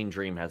Velveteen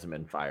Dream hasn't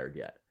been fired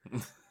yet.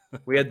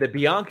 We had the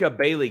Bianca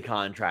Bayley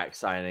contract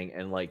signing,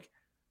 and like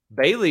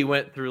Bayley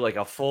went through like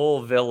a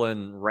full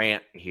villain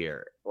rant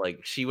here.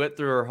 Like, she went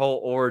through her whole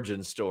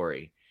origin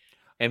story,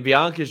 and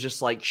Bianca's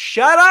just like,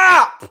 shut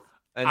up,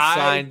 and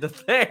signed the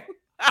thing.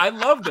 I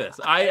love this.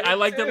 I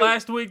liked it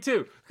last week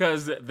too,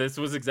 because this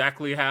was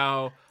exactly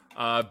how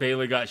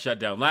Bayley got shut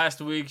down last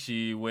week.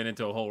 She went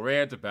into a whole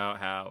rant about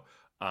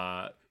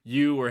how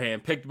you were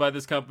handpicked by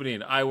this company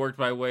and I worked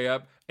my way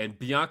up. And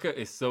Bianca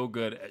is so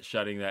good at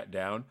shutting that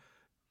down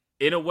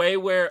in a way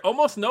where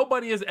almost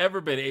nobody has ever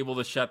been able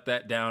to shut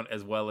that down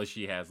as well as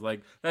she has.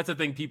 Like, that's the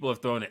thing people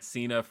have thrown at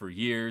Cena for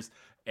years,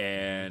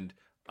 and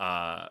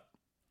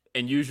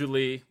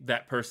usually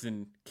that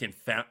person can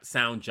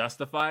sound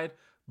justified,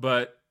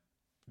 but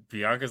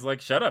Bianca's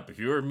like, shut up. If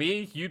you were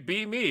me, you'd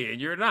be me,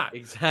 and you're not.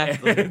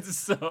 Exactly.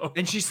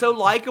 And she's so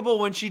likable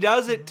when she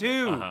does it,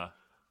 too.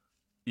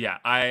 Yeah,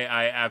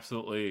 I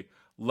absolutely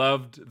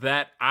loved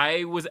that.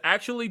 I was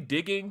actually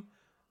digging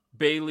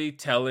Bayley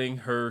telling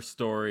her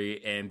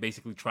story and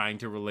basically trying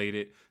to relate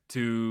it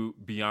to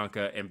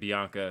Bianca, and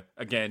Bianca,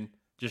 again,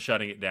 just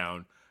shutting it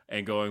down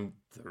and going,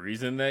 the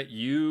reason that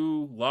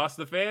you lost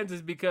the fans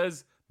is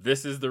because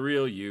this is the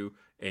real you.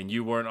 And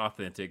you weren't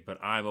authentic,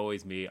 but I'm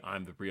always me.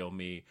 I'm the real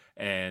me.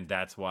 And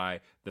that's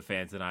why the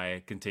fans and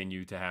I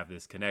continue to have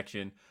this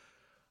connection.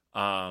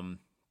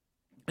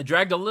 It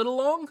dragged a little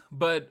long,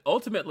 but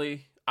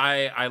ultimately,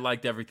 I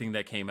liked everything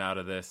that came out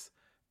of this.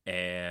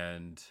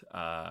 And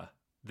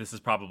this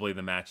is probably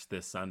the match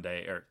this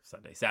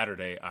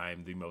Saturday,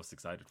 I'm the most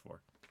excited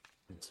for.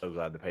 I'm so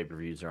glad the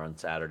pay-per-views are on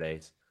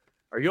Saturdays.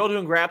 Are you all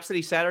doing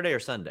Grapsody Saturday or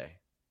Sunday?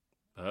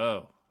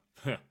 Oh,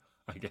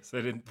 I guess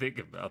I didn't think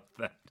about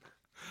that.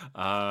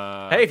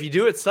 Hey, if you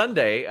do it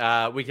Sunday,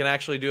 we can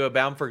actually do a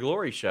Bound for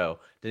Glory show.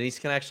 Denise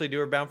can actually do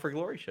her Bound for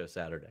Glory show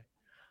Saturday.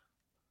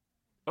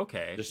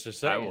 Okay. Just to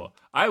say.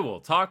 I will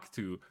talk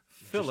to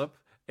Philip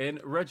and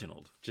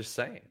Reginald. Just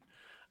saying.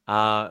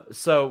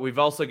 So we've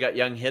also got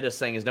Young Hitta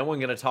saying, is no one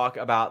going to talk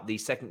about the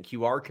second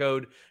QR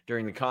code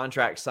during the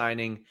contract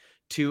signing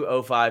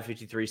 2:05,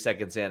 53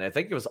 seconds in. I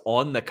think it was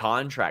on the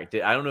contract.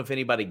 I don't know if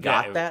anybody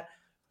got that,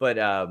 but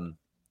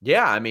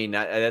yeah, I mean,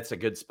 that's a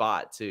good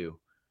spot too.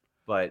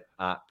 But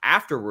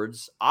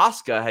afterwards,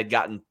 Asuka had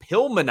gotten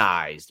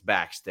Pillmanized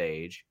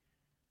backstage.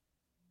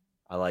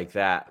 I like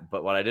that.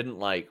 But what I didn't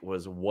like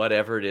was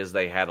whatever it is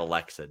they had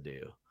Alexa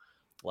do.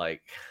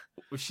 Like,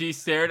 she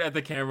stared at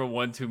the camera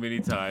one too many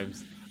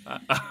times.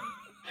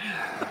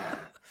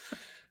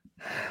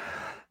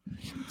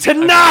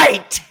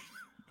 Tonight!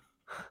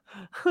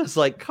 I was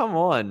like, come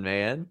on,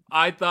 man.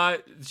 I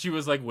thought she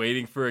was like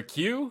waiting for a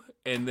cue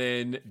and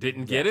then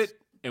didn't get it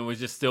and was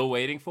just still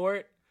waiting for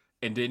it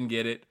and didn't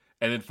get it.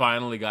 And then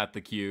finally got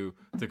the cue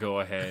to go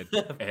ahead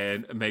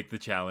and make the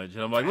challenge.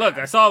 And I'm like, look,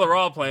 I saw the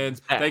Raw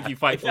plans. Thank you,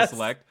 Fightful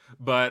Select.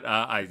 But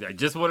I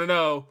just want to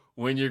know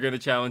when you're going to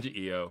challenge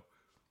EO.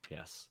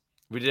 Yes.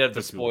 We did have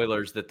the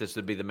spoilers that this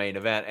would be the main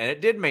event. And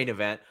it did main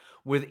event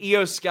with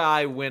Io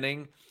Sky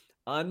winning.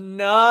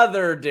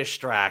 Another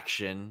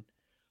distraction.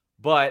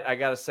 But I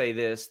got to say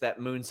this, that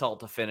moonsault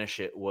to finish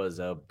it was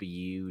a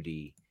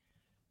beauty.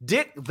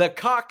 Dick the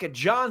Cock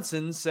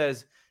Johnson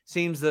says,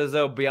 seems as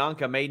though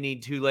Bianca may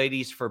need two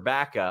ladies for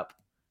backup.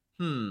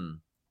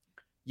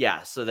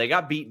 Yeah, so they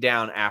got beat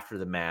down after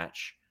the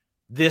match.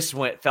 This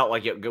felt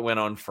like it went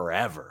on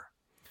forever.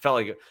 Felt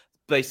like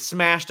they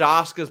smashed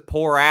Asuka's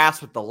poor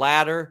ass with the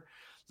ladder.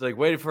 It's like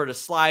waited for her to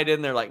slide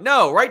in. They're like,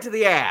 no, right to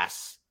the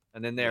ass.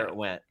 And then there it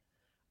went.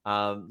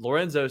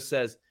 Lorenzo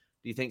says,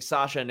 do you think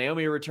Sasha and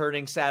Naomi are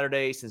returning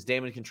Saturday since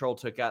Damage Control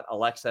took out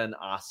Alexa and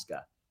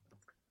Asuka?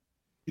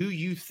 Do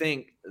you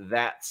think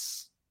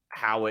that's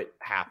how it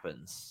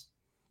happens?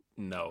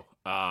 No.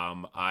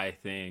 I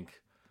think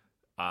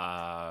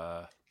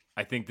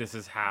this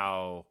is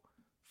how,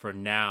 for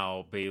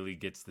now, Bayley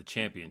gets the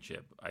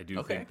championship. I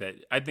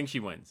think she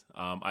wins.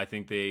 I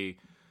think the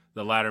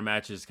ladder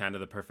match is kind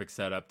of the perfect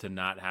setup to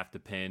not have to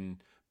pin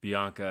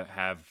Bianca,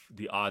 have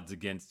the odds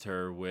against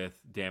her with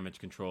Damage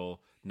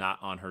Control not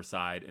on her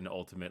side, and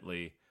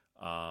ultimately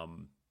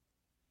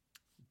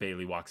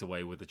Bayley walks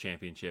away with the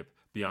championship.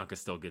 Bianca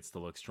still gets to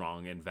look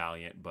strong and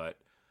valiant, but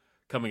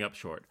coming up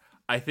short.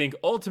 I think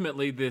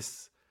ultimately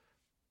this,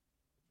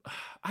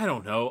 I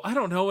don't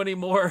know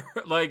anymore.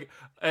 Like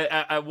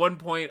at one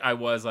point I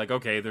was like,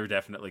 okay, they're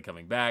definitely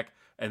coming back.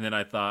 And then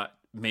I thought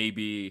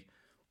maybe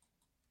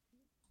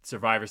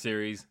Survivor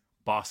Series,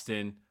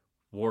 Boston,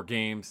 War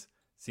Games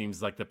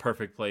seems like the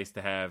perfect place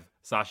to have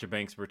Sasha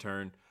Banks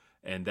return.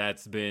 And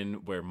that's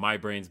been where my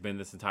brain's been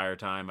this entire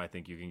time. I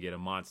think you can get a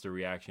monster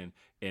reaction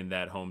in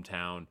that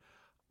hometown.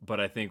 But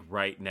I think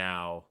right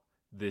now,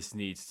 this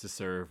needs to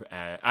serve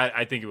as...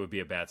 I think it would be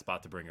a bad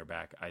spot to bring her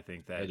back. I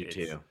think that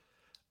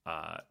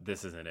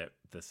this isn't it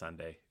this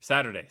Sunday.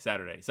 Saturday.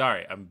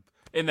 Sorry, I'm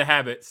in the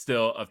habit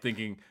still of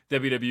thinking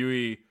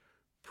WWE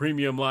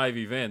premium live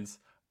events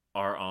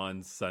are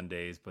on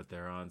Sundays, but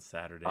they're on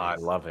Saturdays. I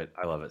love it.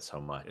 I love it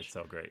so much. It's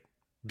so great.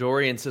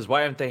 Dorian says,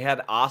 why haven't they had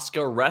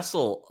Asuka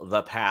wrestle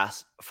the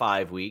past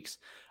 5 weeks?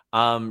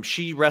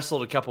 She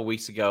wrestled a couple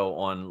weeks ago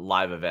on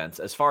live events.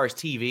 As far as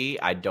TV,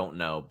 I don't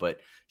know, but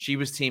she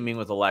was teaming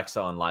with Alexa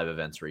on live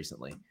events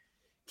recently.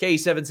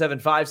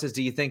 K775 says,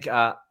 do you think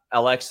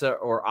Alexa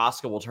or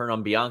Asuka will turn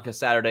on Bianca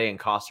Saturday and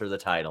cost her the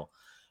title?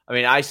 I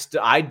mean,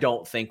 I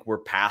don't think we're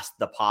past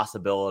the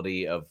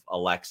possibility of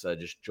Alexa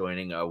just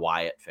joining a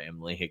Wyatt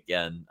family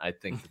again. I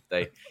think that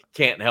they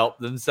can't help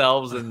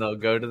themselves and they'll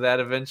go to that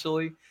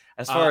eventually.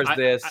 As far as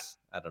this,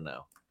 I don't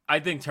know. I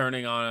think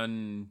turning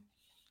on,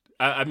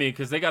 I mean,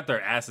 because they got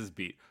their asses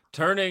beat.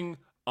 Turning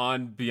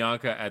on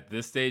Bianca at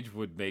this stage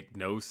would make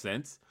no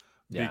sense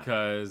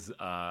because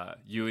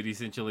you would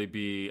essentially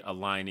be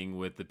aligning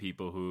with the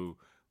people who,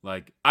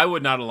 like, I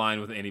would not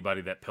align with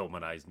anybody that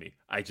Pillmanized me.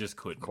 I just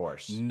couldn't. Of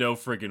course. No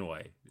friggin'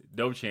 way.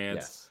 No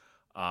chance.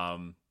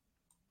 Yes.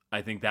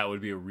 I think that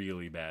would be a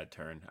really bad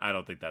turn. I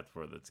don't think that's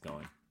where that's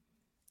going.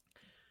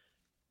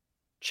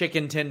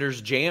 Chicken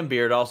Tenders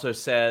Jambeard also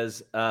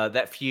says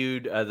that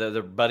feud,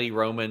 the Buddy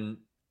Roman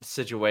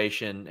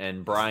situation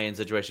and Brian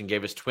situation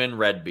gave us twin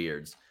red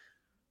beards.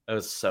 It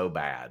was so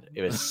bad.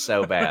 It was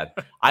so bad.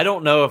 I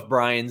don't know if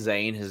Brian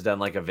Zane has done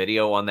like a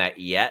video on that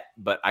yet,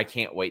 but I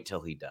can't wait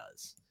till he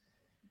does.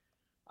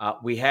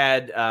 We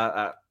had,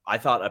 I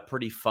thought, a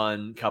pretty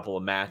fun couple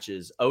of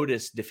matches.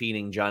 Otis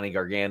defeating Johnny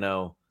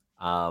Gargano.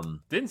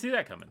 Didn't see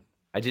that coming.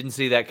 I didn't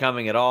see that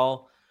coming at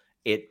all.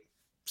 It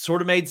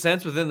sort of made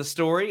sense within the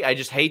story. I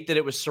just hate that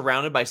it was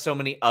surrounded by so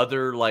many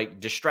other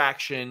like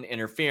distraction,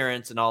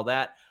 interference, and all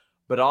that.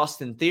 But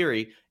Austin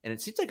Theory, and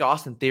it seems like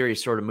Austin Theory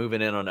is sort of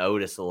moving in on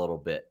Otis a little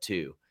bit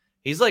too.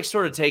 He's like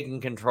sort of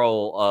taking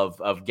control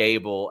of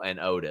Gable and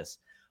Otis.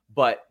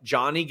 But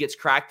Johnny gets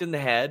cracked in the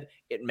head.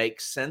 It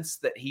makes sense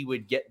that he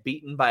would get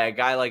beaten by a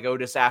guy like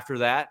Otis after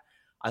that.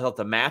 I thought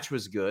the match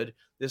was good.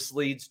 This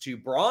leads to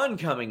Braun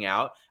coming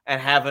out and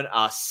having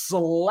a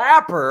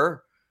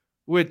slapper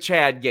with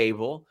Chad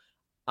Gable.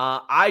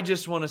 I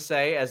just want to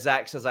say, as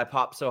Zach says, I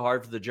popped so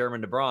hard for the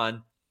German to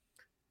Braun.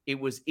 It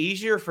was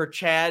easier for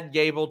Chad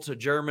Gable to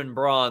German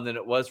Braun than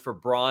it was for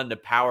Braun to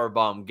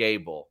powerbomb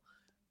Gable.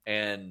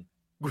 And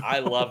I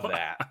love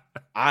that.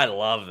 I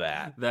love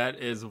that. That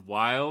is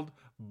wild,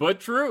 but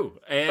true.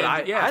 And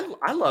But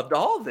I loved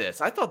all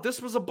this. I thought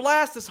this was a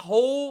blast. This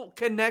whole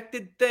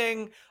connected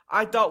thing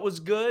I thought was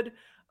good.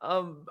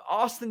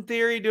 Austin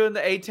Theory doing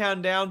the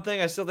A-Town Down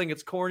thing. I still think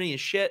it's corny as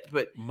shit,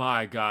 but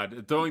my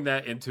God, throwing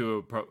that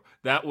into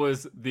that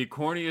was the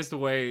corniest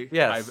way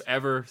I've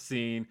ever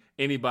seen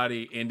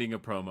anybody ending a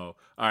promo.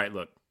 All right,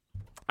 look,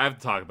 I have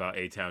to talk about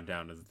A-Town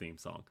Down as a theme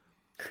song.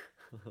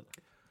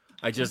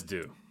 I just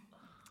do.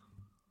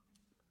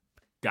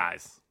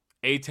 Guys,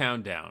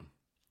 A-Town Down.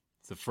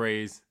 It's a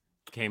phrase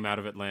came out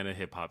of Atlanta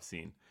hip hop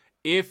scene.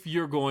 If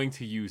you're going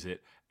to use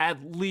it,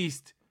 at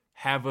least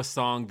have a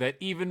song that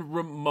even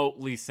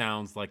remotely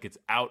sounds like it's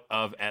out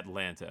of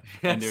Atlanta.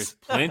 Yes. And there's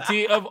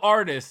plenty of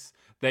artists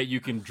that you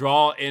can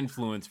draw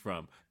influence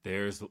from.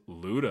 There's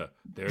Luda.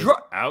 There's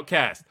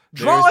Outkast.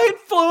 Draw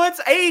influence.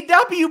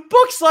 AEW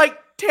books like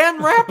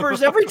 10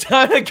 rappers every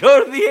time I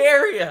go to the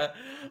area.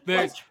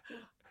 There's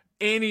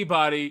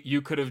anybody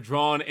you could have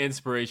drawn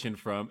inspiration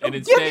from. And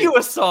instead, give you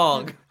a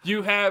song.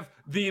 You have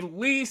the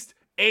least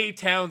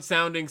A-Town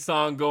sounding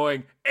song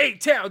going,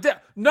 A-Town down.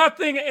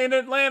 Nothing in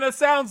Atlanta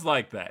sounds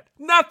like that.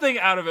 Nothing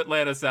out of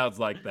Atlanta sounds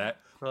like that.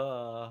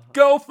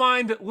 Go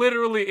find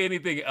literally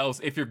anything else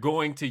if you're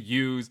going to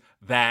use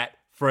that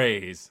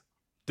phrase.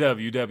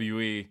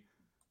 WWE.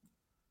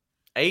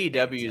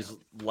 AEW is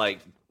like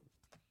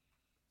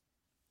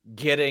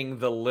getting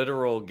the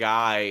literal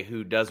guy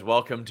who does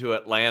Welcome to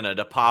Atlanta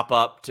to pop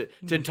up to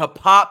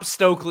pop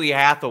Stokely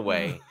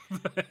Hathaway.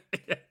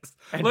 Yes.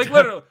 Like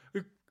literally.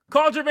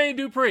 Call Jermaine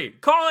Dupri.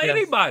 Call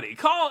anybody.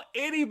 Call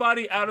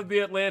anybody out of the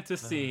Atlanta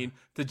scene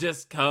to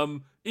just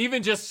come,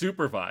 even just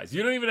supervise.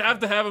 You don't even have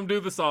to have him do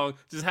the song.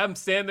 Just have him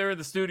stand there in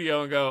the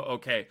studio and go,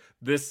 okay,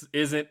 this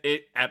isn't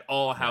it at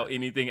all how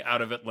anything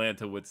out of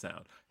Atlanta would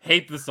sound.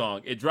 Hate the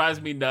song. It drives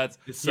me nuts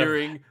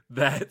hearing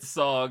that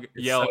song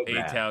yell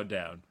A-Town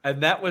Down.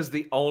 And that was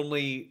the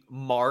only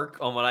mark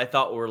on what I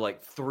thought were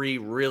like 3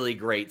 really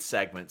great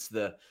segments.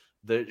 The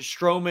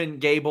Strowman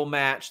Gable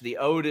match, the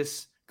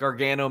Otis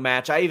Gargano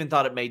match. I even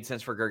thought it made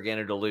sense for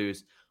Gargano to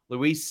lose.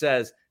 Luis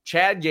says,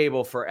 Chad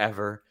Gable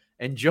forever.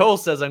 And Joel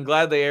says, I'm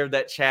glad they aired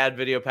that Chad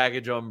video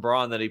package on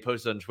Braun that he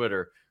posted on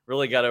Twitter.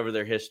 Really got over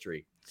their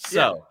history.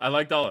 So I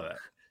liked all of that.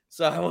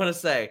 So I want to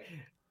say,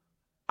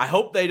 I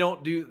hope they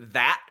don't do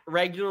that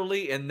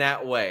regularly in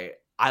that way.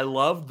 I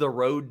love the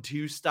Road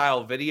 2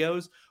 style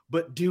videos,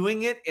 but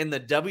doing it in the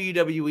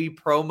WWE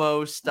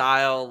promo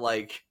style,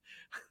 like,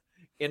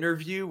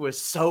 interview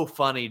was so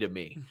funny to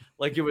me.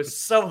 Like, it was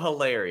so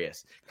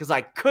hilarious because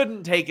I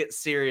couldn't take it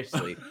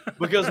seriously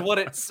because what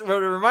it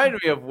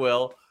reminded me of,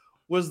 Will,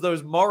 was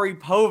those Maury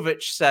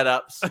Povich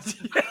setups.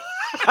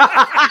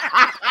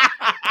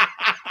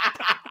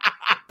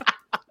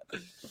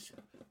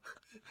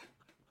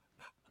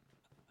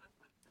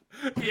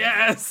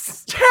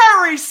 Yes.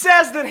 Terry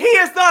says that he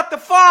is not the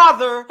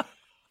father,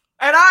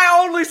 and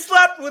I only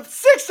slept with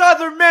 6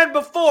 other men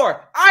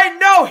before. I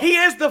know he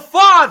is the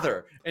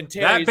father. And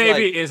Terry's that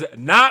baby is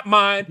not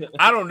mine.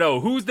 I don't know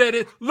whose that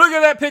is. Look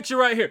at that picture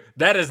right here.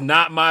 That is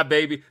not my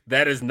baby.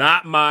 That is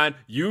not mine.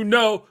 You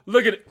know.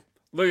 Look at it.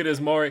 Look at this,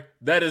 Maury.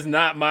 That is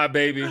not my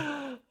baby.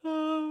 Oh,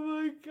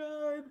 my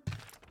God.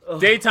 Oh.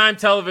 Daytime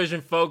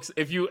television, folks.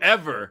 If you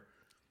ever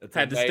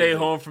had to stay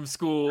home from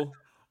school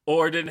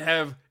or didn't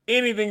have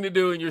anything to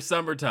do in your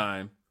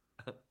summertime,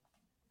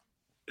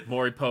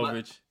 Maury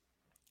Povich,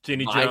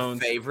 Jenny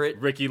Jones, favorite,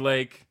 Ricky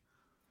Lake.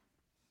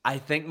 I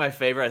think my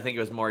favorite, it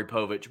was Maury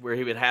Povich, where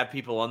he would have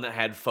people on that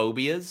had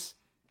phobias.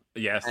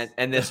 Yes.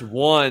 And this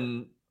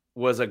one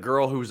was a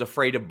girl who was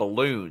afraid of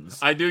balloons.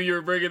 I knew you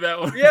were bringing that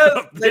one yes,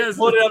 up. They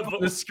put it up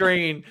on the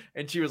screen,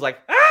 and she was like,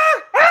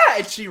 ah, ah,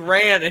 and she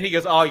ran, and he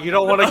goes, oh, you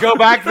don't want to go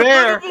back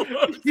there.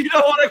 You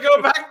don't want to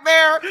go back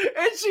there.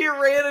 And she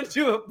ran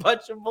into a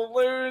bunch of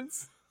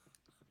balloons.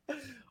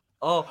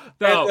 Oh,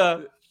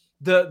 no.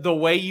 And the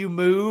way you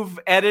move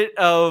edit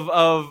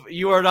of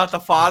You Are Not the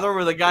Father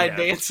where the guy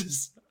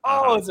dances.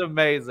 Oh, it's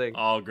amazing.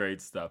 All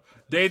great stuff.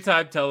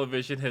 Daytime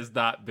television has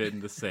not been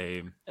the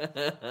same.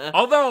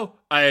 Although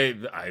I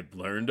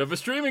learned of a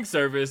streaming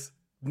service,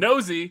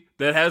 Nosy,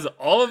 that has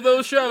all of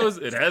those shows.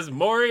 It has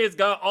Maury. It's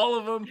got all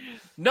of them.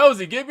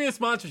 Nosy, give me a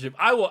sponsorship.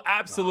 I will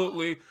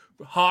absolutely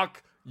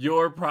hawk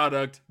your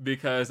product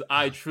because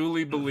I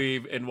truly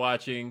believe in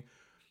watching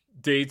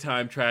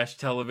daytime trash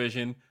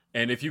television.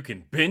 And if you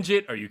can binge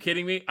it, are you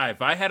kidding me?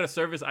 If I had a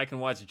service I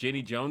can watch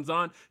Jenny Jones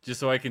on, just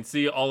so I can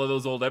see all of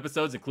those old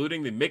episodes,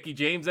 including the Mickie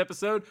James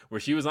episode, where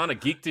she was on a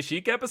Geek to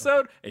Chic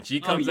episode, and she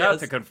comes out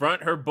to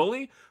confront her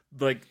bully.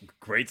 Like,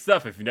 great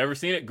stuff. If you've never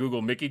seen it,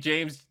 Google Mickie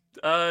James,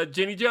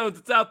 Jenny Jones.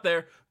 It's out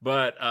there.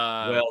 But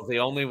well, the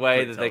only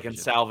way that they can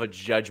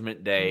salvage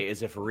Judgment Day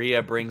is if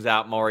Rhea brings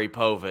out Maury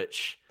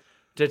Povich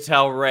to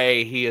tell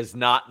Ray he is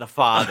not the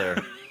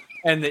father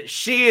and that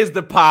she is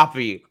the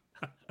poppy.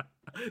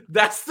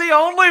 That's the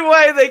only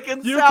way they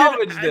can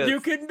salvage this. You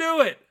can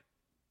do it.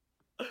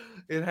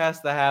 It has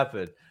to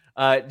happen.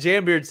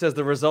 Jambeard says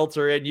the results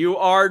are in. You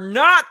are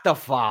not the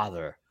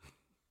father.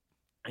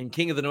 And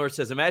King of the North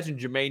says, imagine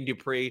Jermaine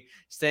Dupri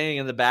standing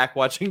in the back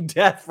watching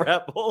Death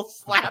Rebel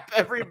slap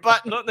every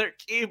button on their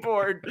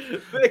keyboard,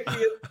 making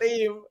a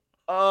theme.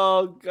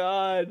 Oh,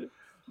 God.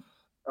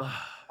 I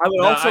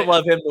would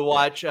love him to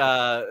watch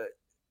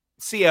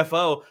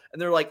CFO,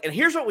 and they're like, and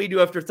here's what we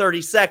do after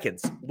 30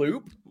 seconds.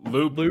 Loop.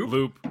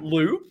 You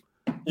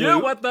know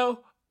what, though?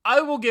 I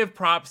will give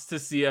props to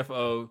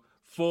CFO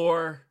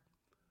for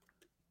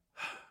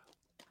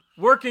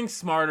working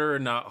smarter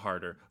and not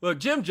harder. Look,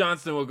 Jim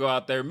Johnston will go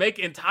out there, make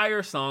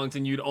entire songs,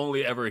 and you'd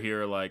only ever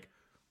hear like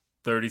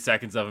 30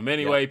 seconds of them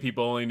anyway. Yeah.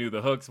 People only knew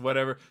the hooks,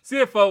 whatever.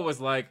 CFO was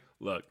like,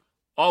 look,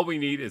 all we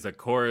need is a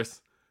chorus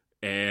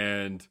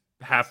and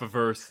half a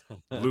verse,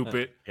 loop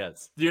it.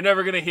 Yes. You're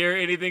never going to hear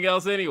anything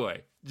else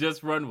anyway.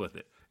 Just run with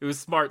it. It was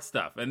smart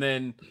stuff. And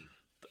then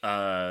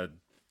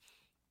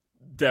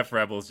Def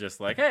Rebel's just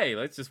like, hey,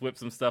 let's just whip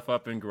some stuff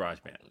up in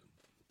GarageBand.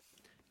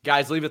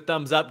 Guys, leave a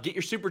thumbs up. Get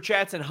your super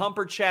chats and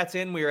humper chats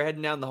in. We are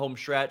heading down the home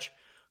stretch.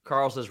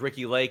 Carl says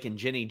Ricky Lake and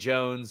Jenny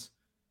Jones.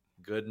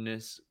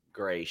 Goodness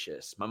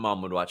gracious. My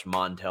mom would watch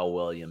Montel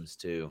Williams,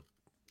 too.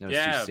 That was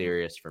too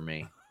serious for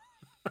me.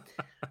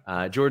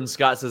 Jordan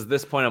Scott says, at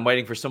this point, I'm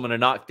waiting for someone to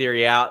knock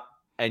Theory out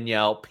and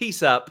yell,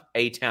 peace up,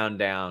 A-Town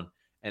down,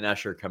 and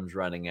Usher comes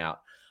running out.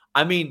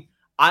 I mean,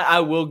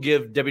 I will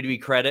give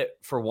WWE credit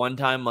for one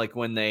time, like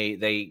when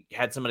they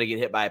had somebody get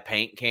hit by a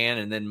paint can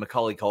and then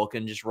Macaulay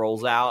Culkin just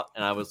rolls out.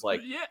 And I was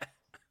like, yeah,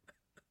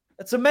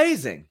 that's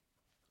amazing.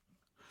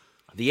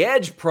 The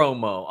Edge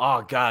promo.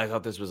 Oh, God, I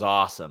thought this was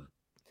awesome.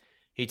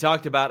 He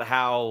talked about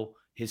how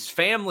his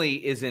family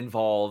is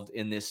involved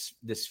in this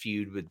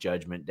feud with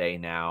Judgment Day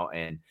now.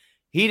 And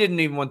he didn't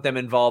even want them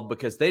involved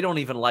because they don't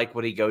even like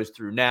what he goes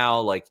through now.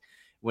 Like,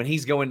 when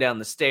he's going down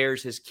the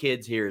stairs, his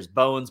kids hear his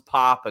bones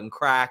pop and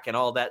crack and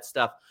all that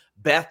stuff.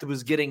 Beth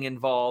was getting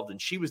involved,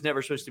 and she was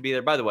never supposed to be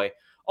there. By the way,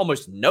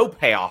 almost no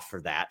payoff for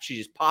that. She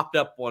just popped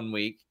up one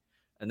week,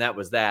 and that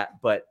was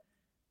that. But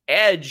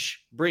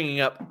Edge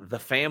bringing up the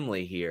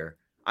family here,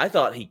 I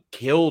thought he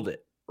killed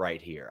it right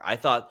here. I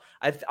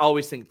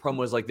always think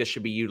promos like this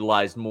should be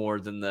utilized more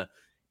than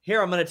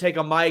here I'm going to take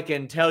a mic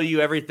and tell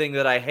you everything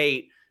that I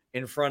hate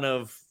in front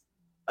of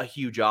a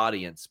huge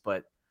audience.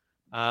 But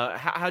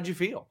how'd you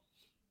feel?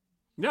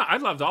 Yeah, I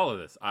loved all of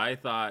this. I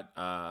thought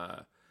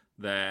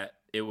that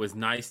it was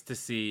nice to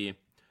see.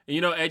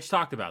 Edge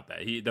talked about that.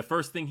 The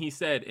first thing he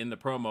said in the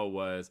promo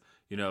was,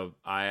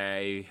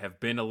 I have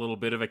been a little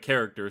bit of a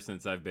character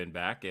since I've been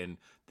back, and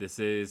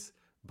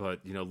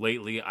but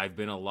lately I've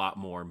been a lot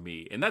more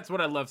me. And that's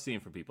what I love seeing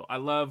from people. I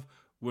love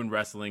when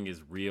wrestling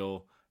is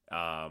real,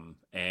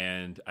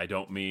 and I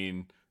don't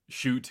mean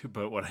shoot,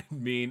 but what I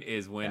mean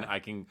is when I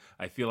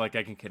feel like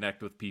I can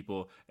connect with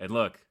people. And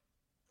look,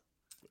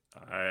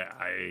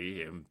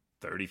 I am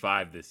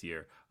 35 this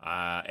year,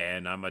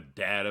 and I'm a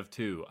dad of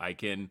 2. I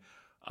can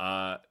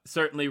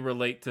certainly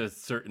relate to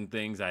certain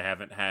things. I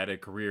haven't had a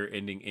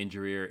career-ending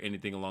injury or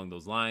anything along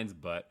those lines,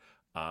 but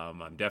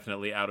I'm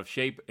definitely out of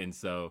shape, and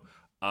so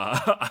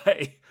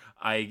I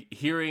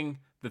hearing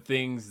the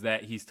things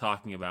that he's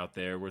talking about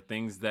there were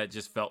things that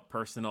just felt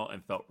personal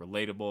and felt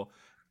relatable.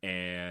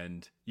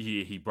 And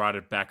he brought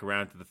it back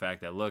around to the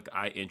fact that, look,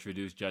 I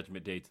introduced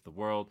Judgment Day to the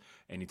world,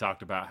 and he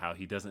talked about how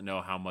he doesn't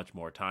know how much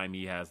more time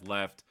he has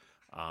left.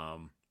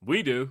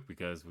 We do,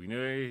 because we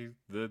knew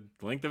the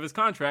length of his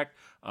contract.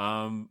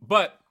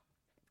 But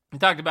he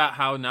talked about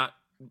how not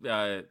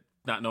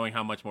knowing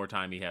how much more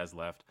time he has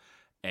left.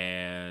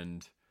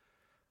 And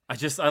I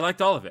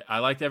liked all of it. I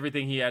liked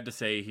everything he had to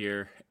say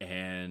here.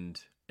 And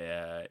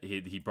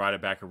he brought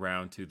it back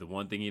around to the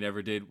one thing he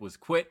never did was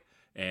quit.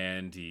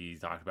 And he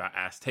talked about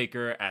ask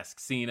Taker, ask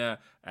Cena,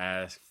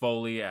 ask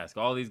Foley, ask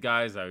all these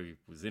guys I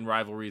was in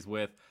rivalries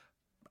with.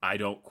 I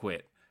don't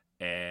quit.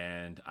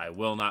 And I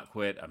will not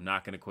quit. I'm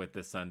not going to quit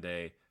this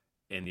Sunday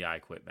in the I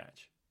Quit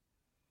match.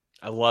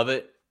 I love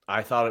it.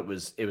 I thought it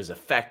was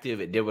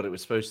effective. It did what it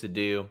was supposed to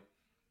do.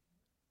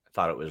 I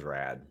thought it was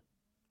rad.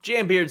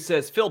 Jambeard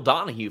says Phil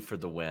Donahue for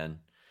the win.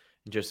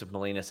 Joseph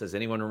Molina says,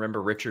 anyone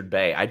remember Richard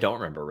Bay? I don't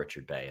remember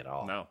Richard Bay at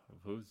all. No.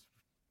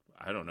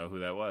 I don't know who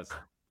that was.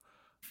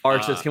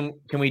 Art says,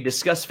 can we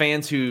discuss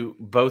fans who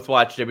both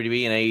watch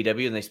WWE and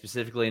AEW, and they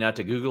specifically not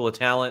to Google a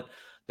talent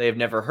they have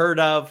never heard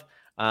of,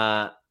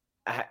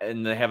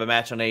 and they have a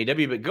match on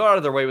AEW, but go out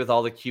of their way with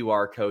all the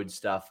QR code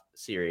stuff?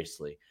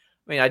 Seriously.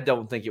 I mean, I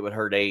don't think it would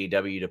hurt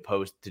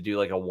AEW to do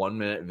like a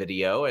 1-minute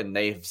video, and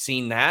they've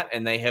seen that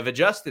and they have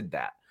adjusted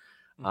that.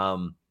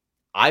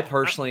 I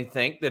personally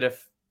think that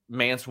if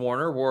Mance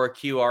Warner wore a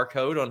QR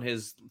code on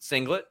his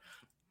singlet,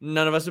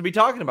 none of us would be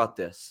talking about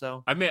this.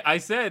 So I mean, I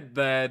said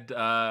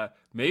that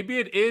maybe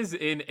it is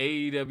in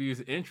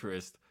AEW's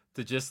interest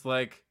to just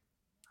like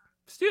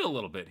steal a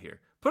little bit here.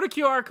 Put a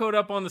QR code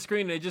up on the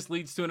screen, and it just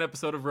leads to an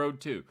episode of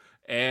Road 2.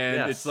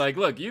 And It's like,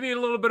 look, you need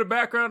a little bit of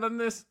background on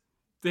this?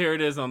 Here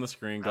it is on the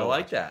screen. Go I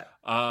like watch. that.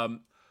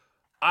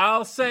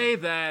 I'll say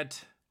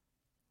that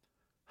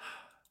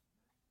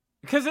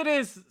because it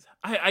is,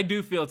 I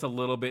do feel it's a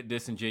little bit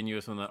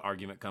disingenuous when the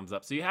argument comes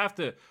up. So you have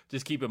to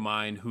just keep in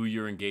mind who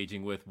you're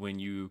engaging with when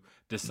you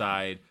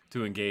decide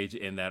to engage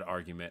in that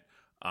argument.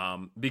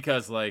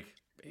 Because like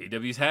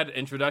AEW's had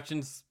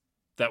introductions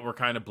that were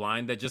kind of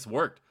blind that just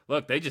worked.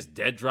 Look, they just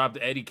dead dropped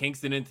Eddie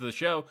Kingston into the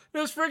show. It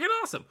was freaking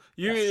awesome.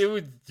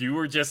 You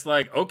were just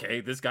like,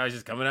 okay, this guy's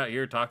just coming out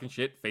here talking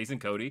shit, facing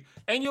Cody,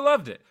 and you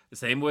loved it. The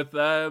same with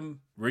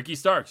Ricky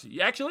Starks.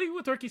 Actually,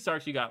 with Ricky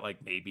Starks, you got like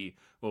maybe,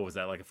 what was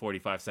that, like a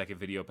 45-second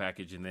video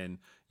package, and then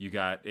you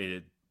got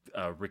a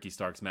Ricky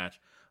Starks match.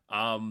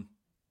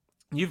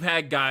 You've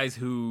had guys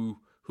who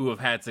have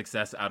had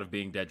success out of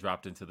being dead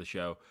dropped into the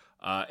show.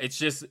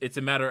 It's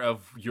a matter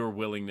of your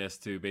willingness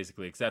to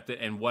basically accept it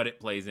and what it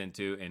plays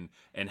into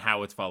and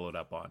how it's followed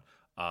up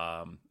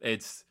on.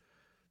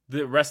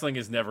 The wrestling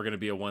is never going to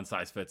be a one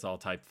size fits all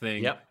type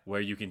thing. Yep.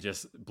 Where you can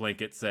just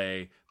blanket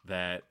say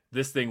that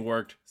this thing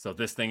worked, so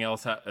this thing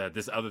else,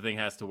 this other thing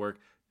has to work.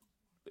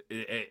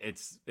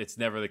 It's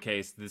never the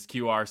case. This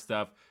QR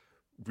stuff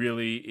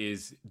really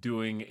is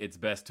doing its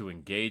best to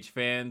engage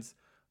fans.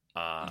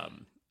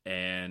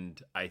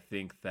 And I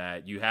think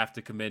that you have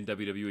to commend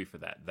WWE for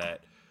that.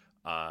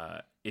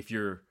 That if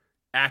you're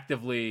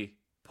actively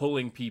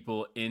pulling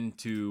people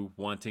into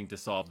wanting to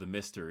solve the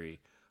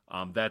mystery,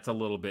 that's a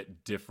little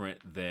bit different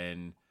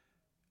than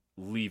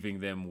leaving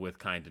them with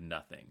kind of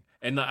nothing.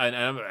 And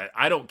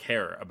I don't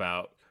care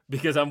about,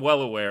 because I'm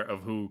well aware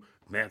of who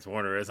Mance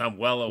Warner is. I'm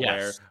well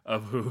aware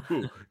of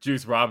who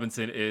Juice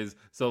Robinson is.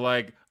 So,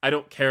 like, I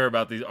don't care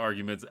about these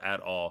arguments at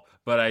all.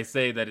 But I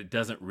say that it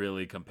doesn't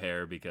really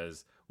compare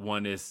because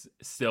one is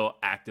still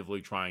actively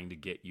trying to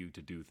get you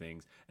to do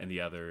things, and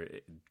the other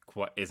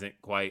isn't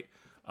quite.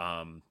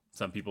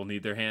 Some people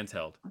need their hands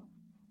held.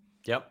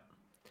 Yep.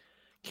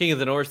 King of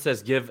the North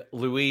says, give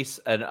Luis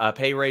a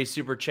pay raise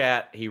super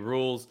chat. He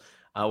rules.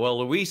 Well,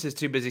 Luis is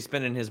too busy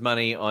spending his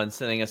money on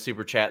sending a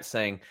super chat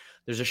saying,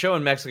 there's a show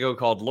in Mexico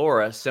called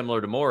Laura,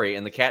 similar to Maury,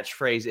 and the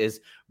catchphrase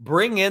is,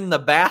 bring in the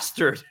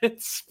bastard in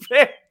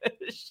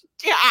Spanish.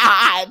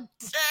 God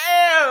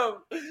damn!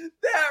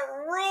 That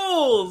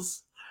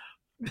rules!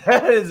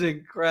 That is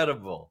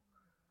incredible.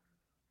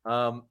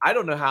 I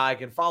don't know how I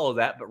can follow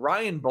that, but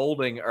Ryan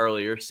Bolding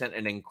earlier sent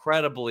an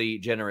incredibly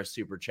generous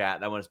super chat,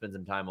 and I want to spend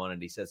some time on it.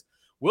 He says,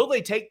 will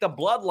they take the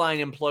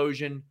bloodline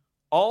implosion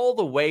all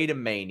the way to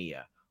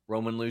Mania?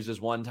 Roman loses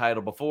one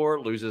title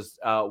before, loses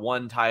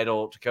one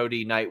title to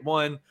Cody night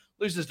 1,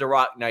 loses to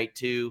Rock night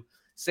 2.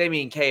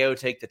 Sami and KO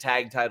take the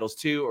tag titles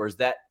too, or is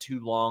that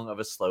too long of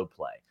a slow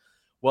play?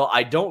 Well,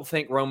 I don't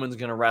think Roman's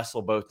going to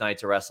wrestle both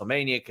nights of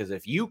WrestleMania, because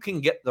if you can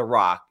get The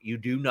Rock, you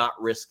do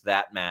not risk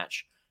that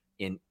match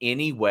in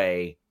any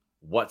way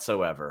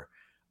whatsoever.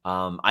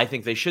 I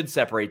think they should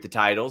separate the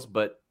titles,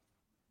 but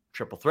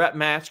triple threat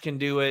match can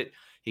do it.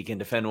 He can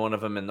defend one of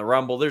them in the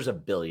Rumble. There's a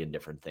billion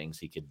different things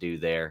he could do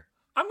there.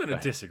 I'm going to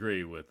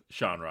disagree with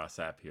Sean Ross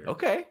Sapp here.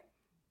 Okay.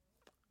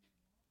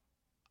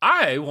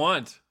 I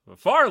want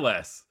far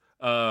less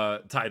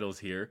titles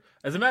here.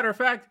 As a matter of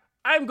fact,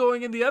 I'm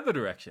going in the other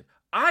direction.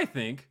 I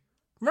think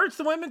merge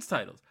the women's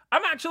titles.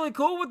 I'm actually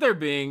cool with there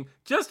being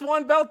just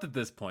one belt at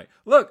this point.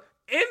 Look,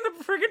 in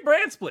the freaking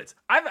brand splits,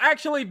 I've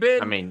actually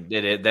been... I mean,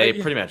 they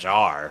pretty much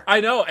are.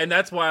 I know, and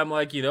that's why I'm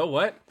like, you know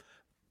what?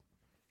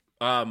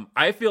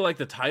 I feel like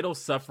the title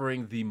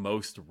suffering the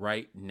most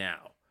right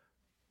now,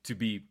 to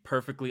be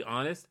perfectly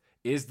honest,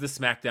 is the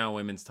SmackDown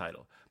Women's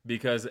title.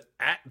 Because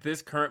at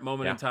this current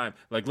moment in time,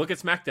 like, look at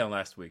SmackDown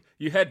last week.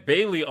 You had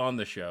Bayley on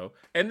the show,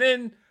 and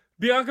then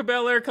Bianca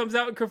Belair comes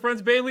out and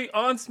confronts Bayley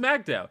on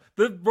SmackDown.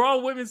 The Raw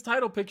Women's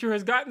title picture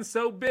has gotten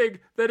so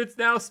big that it's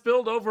now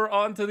spilled over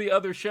onto the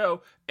other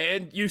show,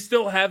 and you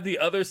still have the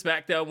other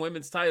SmackDown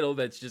Women's title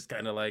that's just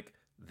kind of like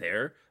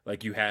there.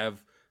 Like, you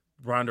have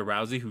Ronda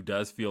Rousey, who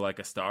does feel like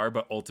a star,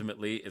 but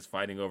ultimately is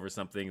fighting over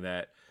something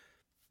that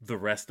the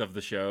rest of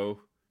the show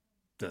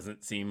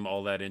doesn't seem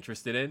all that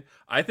interested in.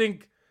 I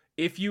think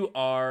if you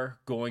are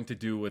going to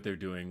do what they're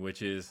doing,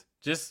 which is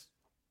just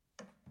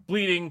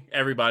bleeding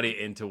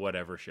everybody into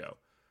whatever show,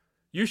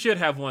 you should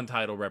have one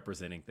title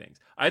representing things.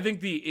 I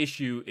think the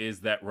issue is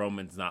that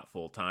Roman's not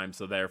full-time,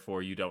 so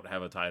therefore you don't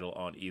have a title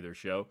on either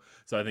show.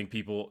 So I think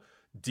people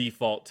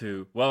default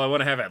to, well, I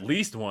want to have at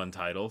least one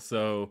title,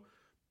 so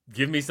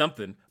give me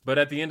something. But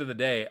at the end of the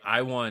day,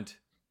 I want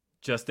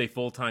just a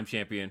full-time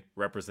champion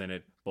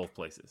represented both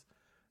places.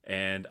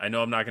 And I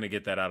know I'm not going to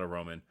get that out of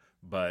Roman,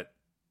 but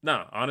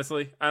no,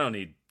 honestly, I don't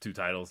need two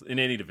titles in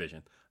any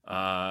division.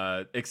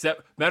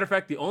 Except, matter of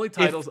fact, the only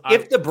titles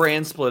if the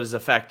brand split is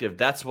effective,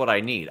 that's what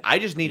I need. I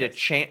just need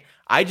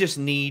I just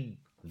need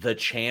the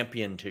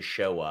champion to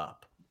show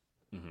up.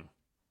 Mm-hmm.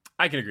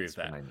 I can agree with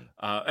that.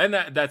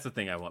 And that's the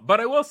thing I want. But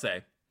I will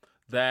say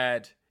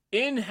that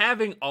in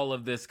having all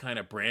of this kind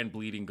of brand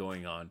bleeding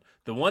going on,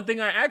 the one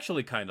thing I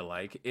actually kind of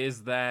like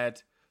is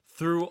that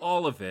through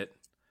all of it,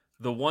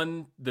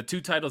 the two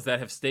titles that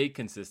have stayed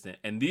consistent,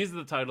 and these are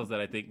the titles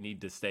that I think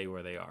need to stay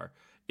where they are,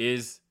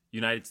 is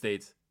United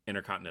States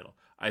Intercontinental.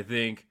 I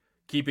think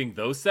keeping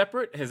those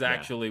separate has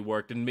actually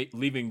worked, and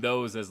leaving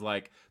those as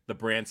like the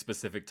brand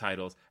specific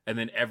titles, and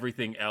then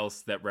everything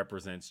else that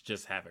represents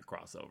just have it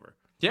crossover.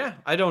 Yeah,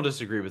 I don't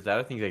disagree with that.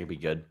 I think they could be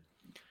good.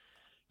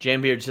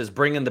 Jambeard says,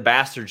 bringing the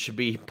bastard should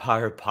be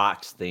Pyro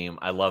Pac's theme.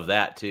 I love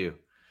that too.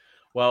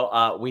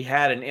 Well, we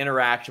had an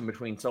interaction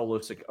between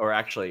or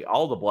actually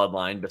all the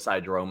Bloodline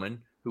besides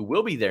Roman, who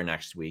will be there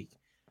next week,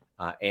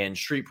 and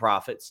Street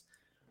Profits.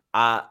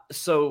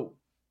 So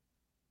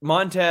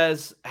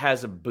Montez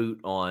has a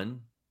boot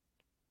on,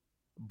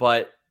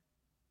 but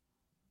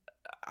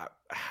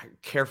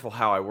careful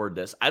how I word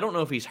this. I don't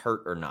know if he's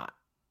hurt or not,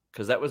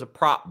 because that was a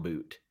prop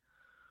boot.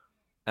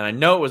 And I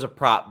know it was a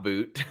prop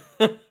boot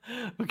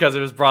because it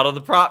was brought on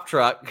the prop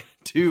truck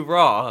to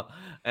Raw.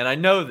 And I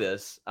know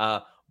this,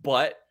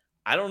 but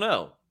I don't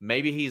know.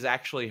 Maybe he's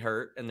actually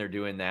hurt and they're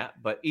doing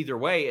that. But either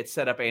way, it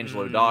set up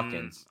Angelo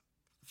Dawkins.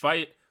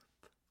 Fight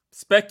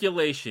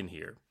speculation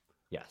here.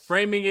 Yes.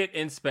 Framing it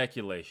in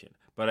speculation.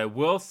 But I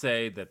will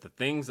say that the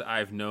things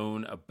I've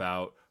known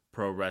about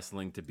pro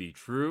wrestling to be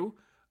true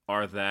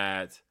are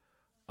that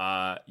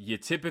you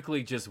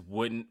typically just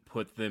wouldn't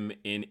put them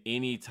in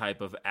any type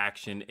of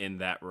action in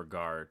that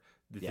regard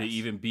to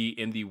even be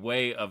in the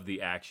way of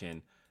the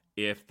action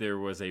if there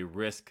was a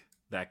risk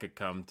that could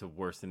come to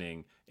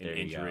worsening an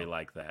injury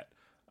like that.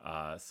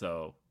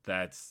 So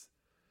that's...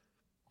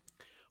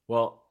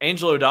 Well,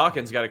 Angelo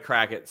Dawkins got a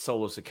crack at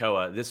Solo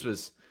Sikoa. This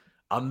was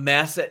a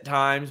mess at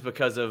times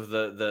because of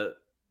the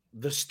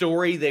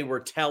story they were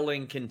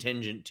telling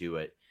contingent to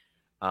it.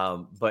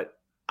 But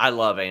I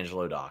love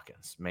Angelo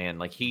Dawkins, man.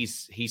 Like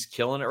he's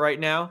killing it right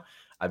now.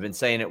 I've been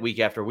saying it week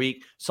after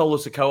week. Solo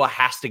Sikoa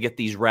has to get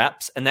these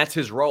reps, and that's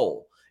his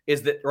role.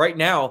 Is that right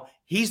now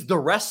he's the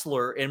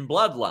wrestler in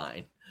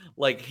Bloodline.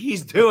 Like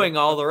he's doing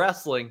all the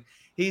wrestling.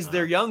 He's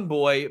their young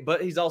boy,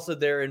 but he's also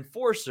their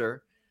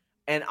enforcer.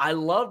 And I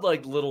love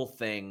like little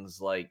things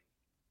like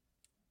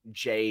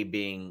Jay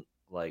being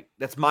like,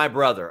 "That's my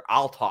brother.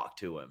 I'll talk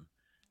to him."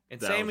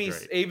 And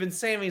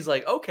Sammy's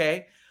like,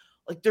 "Okay."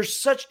 Like there's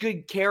such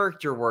good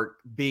character work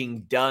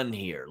being done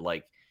here.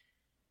 Like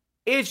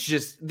it's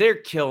just, they're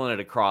killing it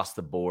across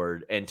the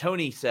board. And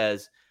Tony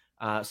says,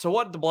 so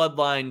what, the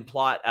Bloodline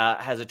plot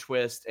has a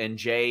twist and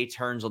Jay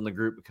turns on the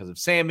group because of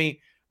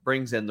Sammy,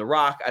 brings in The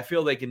Rock. I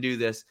feel they can do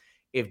this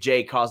if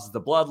Jay causes the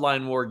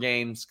Bloodline war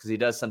games because he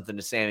does something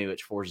to Sammy,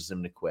 which forces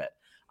him to quit.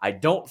 I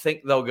don't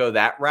think they'll go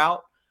that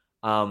route.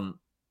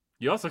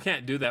 You also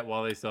can't do that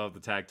while they still have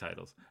the tag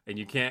titles. And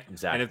you can't.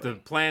 Exactly. And if the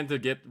plan to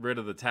get rid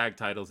of the tag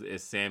titles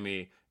is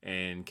Sammy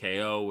and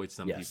KO, which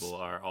some people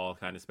are all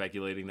kind of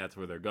speculating that's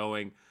where they're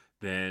going,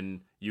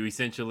 then you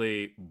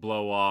essentially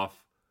blow off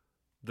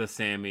the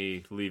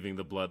Sammy leaving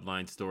the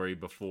Bloodline story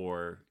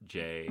before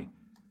Jay.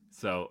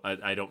 So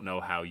I don't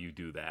know how you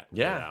do that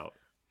without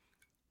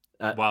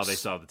while they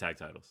still have the tag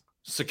titles.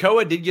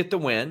 Sikoa did get the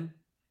win.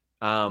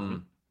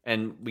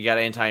 And we got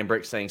Anti and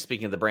Brick saying,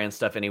 speaking of the brand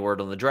stuff, any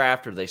word on the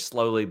draft? Or are they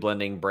slowly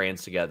blending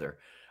brands together?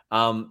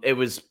 It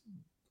was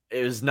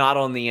not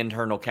on the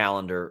internal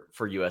calendar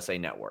for USA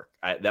Network.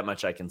 That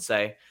much I can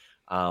say.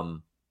 I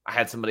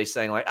had somebody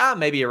saying like,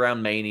 maybe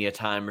around Mania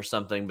time or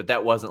something, but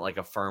that wasn't like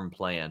a firm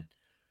plan.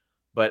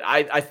 But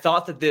I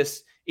thought that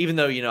this, even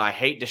though, I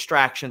hate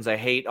distractions, I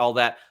hate all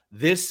that,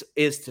 this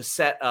is to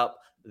set up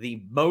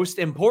the most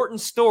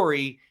important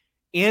story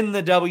in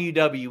the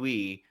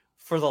WWE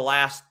for the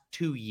last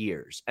 2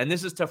 years. And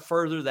this is to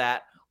further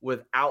that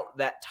without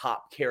that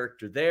top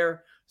character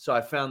there. So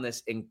I found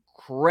this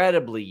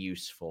incredibly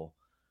useful.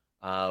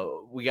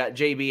 We got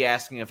JB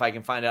asking if I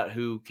can find out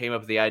who came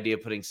up with the idea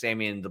of putting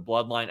Sammy in the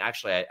Bloodline.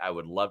 Actually,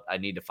 I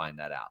need to find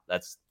that out.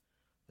 That's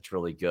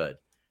really good.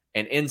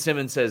 And N.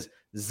 Simmons says,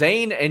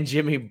 Zayn and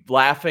Jimmy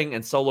laughing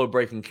and Solo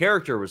breaking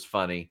character was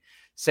funny.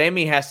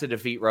 Sammy has to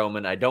defeat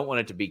Roman. I don't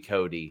want it to be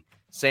Cody.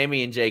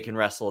 Sammy and Jay can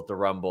wrestle at the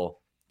Rumble,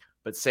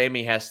 but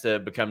Sammy has to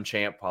become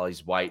champ while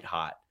he's white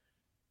hot.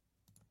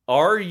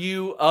 Are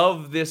you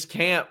of this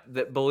camp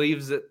that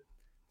believes that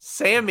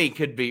Sammy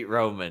could beat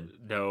Roman?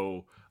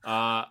 No.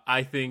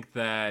 I think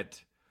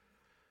that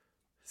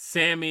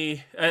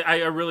Sammy, I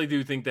really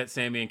do think that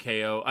Sammy and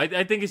KO,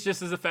 I think it's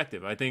just as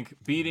effective. I think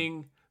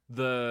beating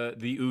the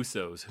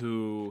Usos,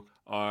 who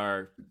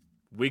are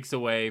weeks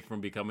away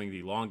from becoming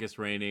the longest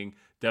reigning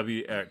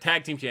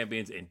tag team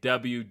champions in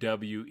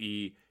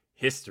WWE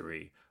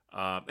history.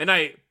 And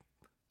I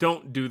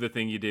don't do the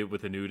thing you did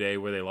with the New Day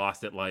where they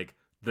lost it like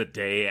the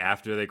day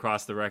after they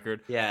crossed the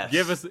record. Yes.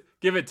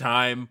 Give it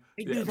time.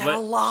 They do that a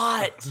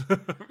lot.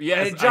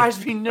 Yes, and it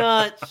drives me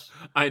nuts.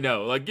 I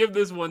know. Like, give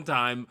this one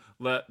time.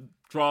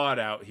 Draw it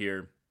out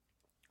here.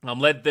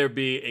 Let there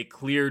be a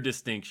clear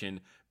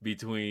distinction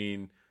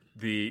between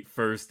the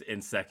first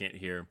and second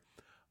here.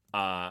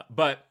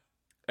 But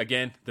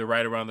again, they're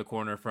right around the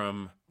corner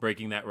from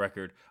breaking that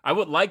record. I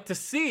would like to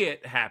see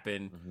it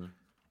happen. Mm-hmm.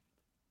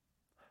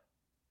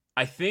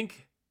 I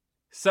think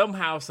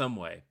somehow, some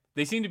way,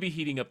 they seem to be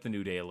heating up the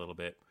New Day a little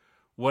bit.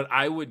 What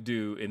I would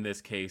do in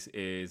this case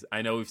is,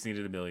 I know we've seen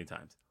it a million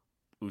times,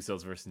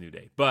 Usos versus New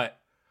Day, but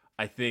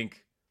I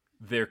think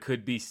there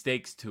could be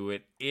stakes to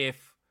it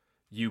if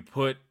you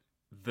put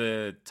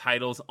the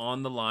titles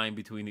on the line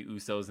between the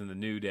Usos and the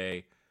New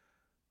Day,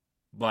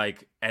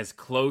 like as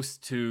close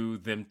to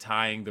them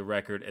tying the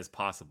record as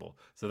possible.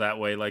 So that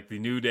way, like, the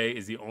New Day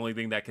is the only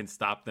thing that can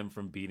stop them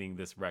from beating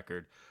this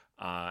record,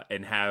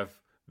 and have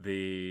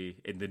the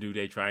New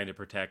Day trying to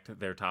protect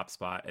their top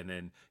spot, and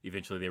then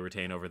eventually they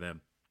retain over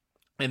them.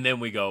 And then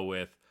we go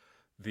with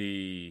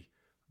the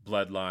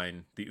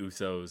Bloodline, the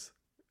Usos,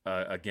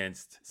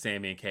 against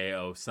Sami and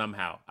KO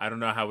somehow. I don't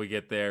know how we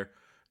get there.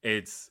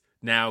 It's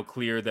now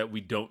clear that we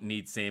don't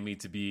need Sami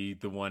to be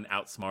the one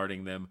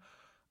outsmarting them.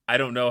 I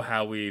don't know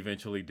how we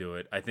eventually do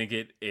it. I think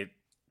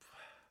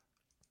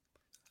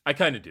I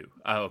kind of do.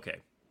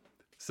 Okay.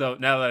 So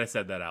now that I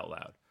said that out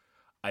loud,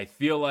 I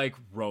feel like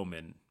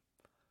Roman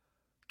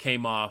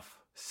came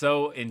off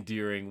so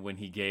endearing when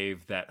he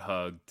gave that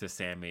hug to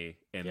Sami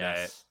in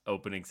that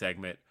opening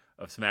segment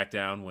of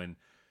SmackDown. When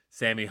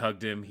Sami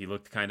hugged him, he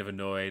looked kind of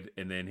annoyed,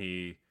 and then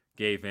he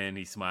gave in,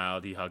 he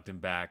smiled, he hugged him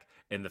back,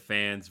 and the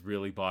fans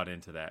really bought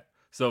into that.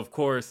 So, of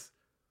course,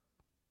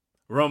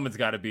 Roman's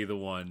got to be the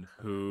one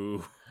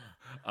who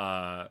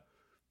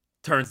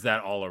turns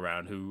that all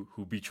around, who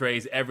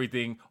betrays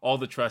everything, all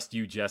the trust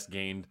you just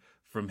gained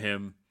from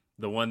him.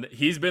 The one that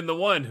he's been the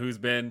one who's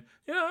been,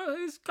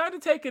 he's kind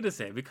of taken to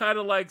Sami. He kind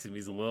of likes him.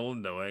 He's a little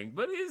annoying,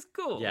 but he's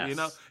cool.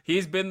 Yes.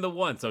 He's been the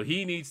one. So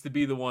he needs to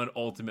be the one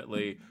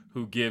ultimately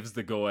who gives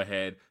the go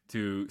ahead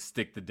to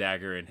stick the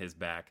dagger in his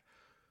back.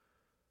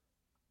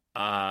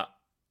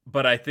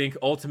 But I think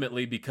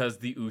ultimately, because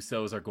the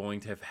Usos are going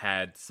to have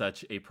had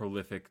such a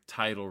prolific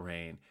title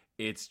reign,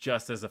 it's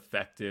just as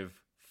effective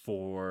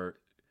for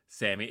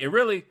Sami.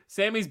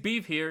 Sami's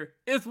beef here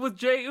is with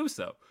Jey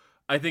Uso.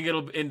 I think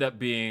it'll end up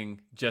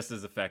being just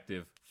as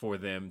effective for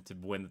them to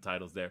win the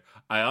titles there.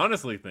 I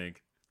honestly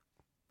think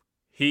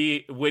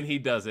when he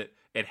does it,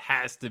 it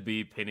has to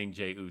be pinning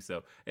Jey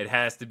Uso. It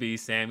has to be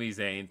Sami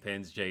Zayn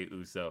pins Jey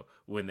Uso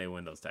when they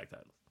win those tag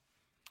titles.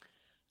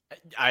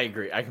 I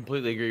agree. I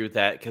completely agree with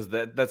that, because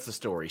that's the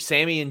story.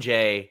 Sami and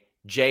Jey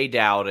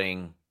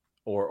doubting,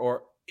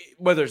 or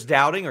whether it's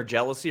doubting or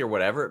jealousy or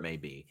whatever it may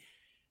be.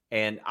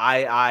 And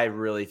I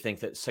really think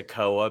that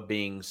Sikoa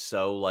being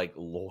so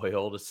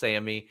loyal to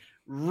Sami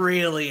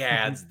really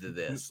adds to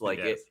this.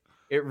 Yes.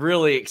 It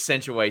really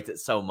accentuates it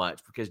so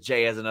much, because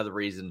Jey has another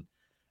reason.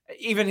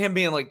 Even him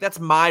being like, that's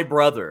my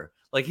brother.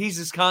 He's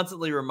just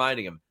constantly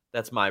reminding him,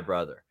 that's my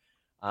brother.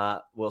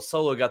 Well,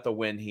 Solo got the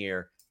win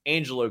here.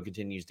 Angelo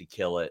continues to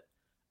kill it.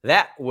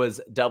 That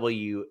was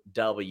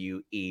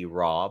WWE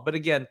Raw. But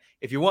again,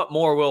 if you want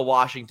more Will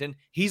Washington,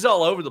 he's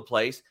all over the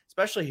place,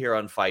 especially here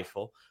on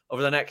Fightful.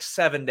 Over the next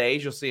 7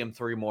 days, you'll see him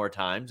 3 more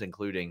times,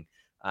 including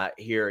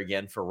here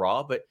again for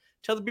Raw. But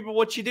tell the people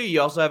what you do.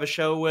 You also have a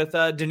show with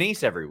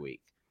Denise every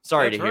week.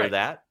 Sorry That's to hear right.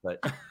 that,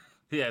 but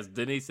yes,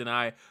 Denise and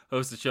I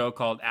host a show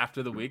called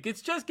After the Week.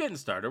 It's just getting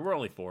started. We're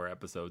only 4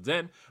 episodes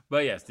in.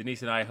 But yes,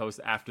 Denise and I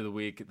host After the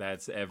Week.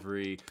 That's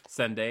every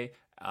Sunday.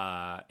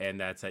 And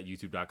that's at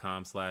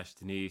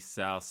youtube.com/Denise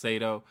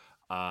Salcedo.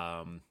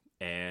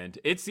 And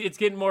it's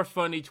getting more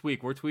fun each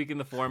week. We're tweaking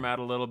the format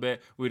a little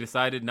bit. We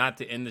decided not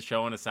to end the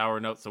show on a sour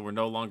note, so we're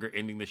no longer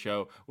ending the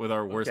show with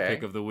our worst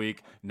pick of the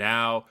week.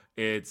 Now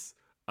it's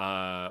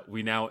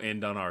we now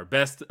end on our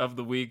best of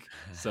the week.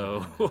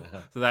 So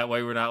that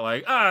way we're not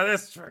like,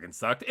 this freaking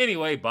sucked.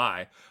 Anyway,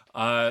 bye.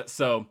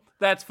 So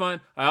that's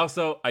fun.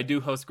 I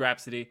do host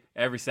Grapsity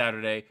every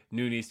Saturday,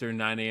 noon Eastern,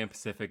 9 a.m.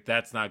 Pacific.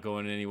 That's not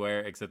going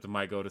anywhere, except it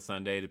might go to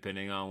Sunday,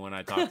 depending on when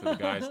I talk to the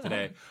guys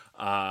today.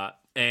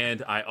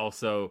 And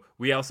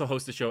we also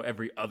host a show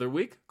every other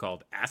week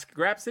called Ask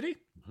Grapsity.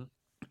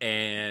 Mm-hmm.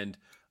 And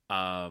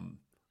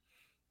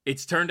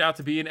it's turned out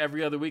to be an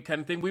every other week kind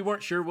of thing. We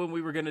weren't sure when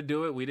we were going to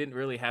do it. We didn't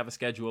really have a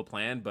schedule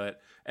planned,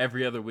 but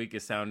every other week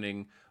is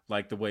sounding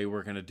like the way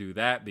we're going to do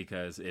that,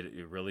 because it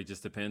really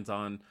just depends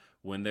on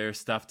when there's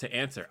stuff to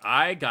answer.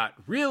 I got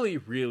really,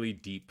 really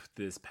deep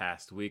this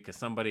past week because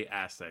somebody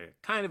asked a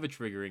kind of a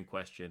triggering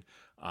question.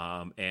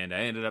 And I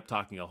ended up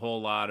talking a whole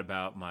lot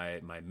about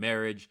my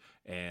marriage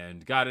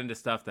and got into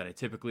stuff that I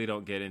typically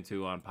don't get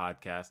into on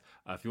podcasts.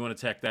 If you want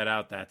to check that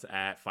out, that's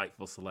at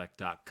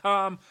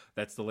FightfulSelect.com.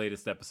 That's the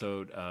latest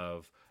episode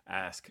of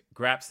Ask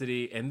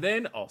Grapsity. And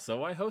then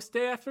also I host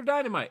Day After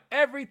Dynamite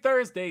every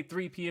Thursday,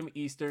 3 p.m.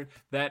 Eastern.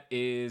 That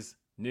is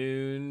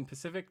noon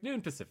Pacific. Yeah.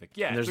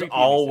 And there's 3 p.m.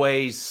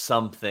 always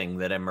something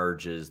that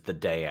emerges the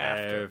day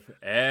after.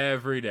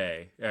 Every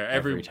day.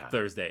 Every time.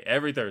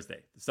 Every Thursday.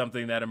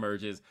 Something that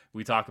emerges.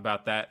 We talk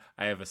about that.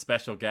 I have a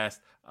special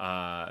guest.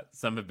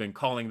 Some have been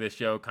calling this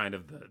show kind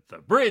of the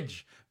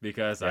bridge,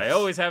 because I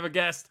always have a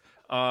guest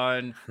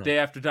on Day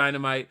After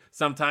Dynamite.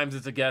 Sometimes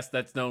it's a guest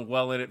that's known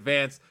well in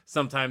advance.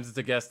 Sometimes it's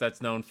a guest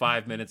that's known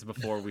 5 minutes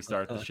before we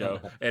start the show.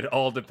 It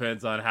all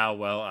depends on how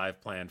well I've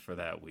planned for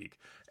that week.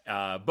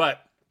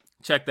 But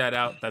check that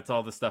out. That's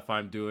all the stuff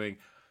I'm doing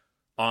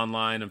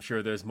online. I'm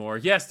sure there's more.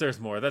 Yes, there's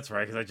more. That's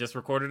right, because I just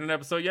recorded an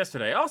episode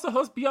yesterday. I also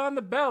host Beyond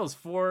the Bells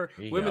for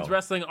Women's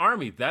Wrestling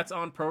Army. That's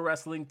on Pro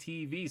Wrestling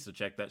TV, so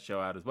check that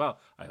show out as well.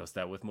 I host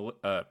that with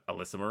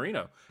Alyssa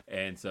Marino.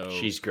 And so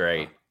she's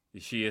great.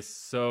 She is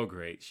so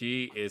great.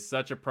 She is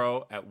such a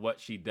pro at what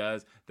she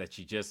does that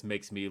she just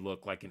makes me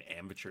look like an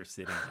amateur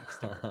sitting next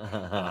to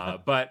her.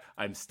 But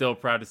I'm still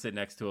proud to sit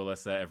next to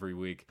Alyssa every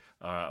week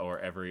or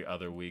every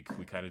other week.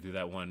 We kind of do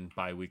that one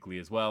bi-weekly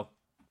as well.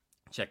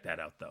 Check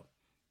that out, though.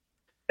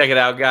 Check it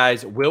out,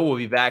 guys. Will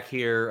be back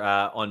here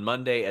on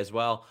Monday as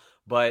well.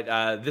 But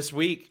this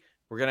week,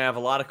 we're going to have a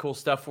lot of cool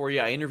stuff for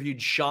you. I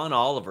interviewed Sean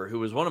Oliver, who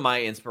was one of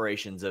my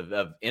inspirations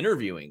of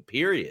interviewing,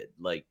 period.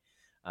 Like,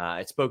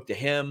 I spoke to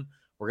him.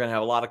 We're going to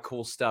have a lot of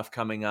cool stuff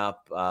coming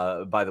up.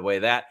 By the way,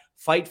 that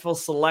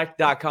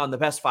FightfulSelect.com, the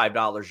best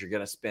 $5 you're going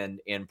to spend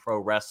in pro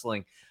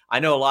wrestling. I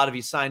know a lot of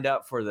you signed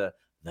up for the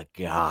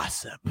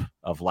gossip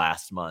of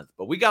last month,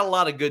 but we got a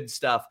lot of good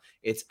stuff.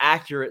 It's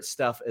accurate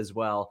stuff as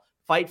well.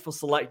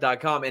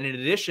 FightfulSelect.com. And in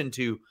addition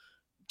to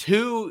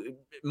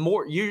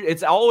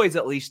it's always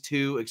at least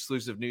 2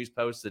 exclusive news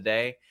posts a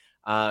day.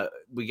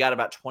 We got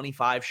about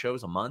 25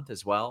 shows a month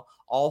as well,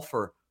 all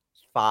for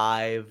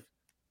 $5.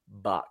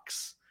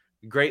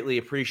 Greatly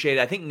appreciate it.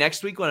 I think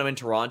next week when I'm in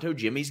Toronto,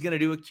 Jimmy's going to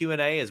do a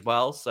Q&A as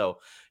well. So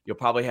you'll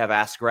probably have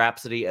Ask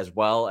Rhapsody as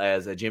well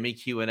as a Jimmy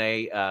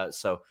Q&A.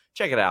 So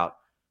check it out.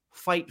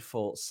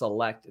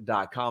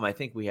 FightfulSelect.com. I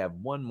think we have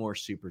one more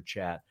super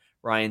chat.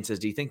 Ryan says,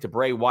 do you think the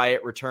Bray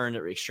Wyatt return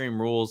to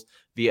Extreme Rules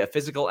via a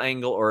physical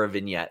angle or a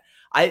vignette?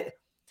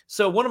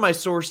 So one of my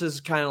sources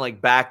kind of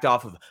like backed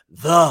off of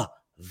the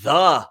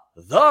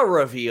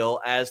reveal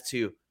as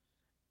to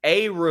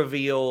a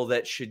reveal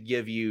that should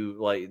give you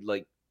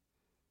like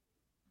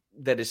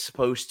that is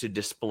supposed to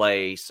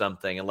display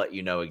something and let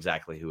you know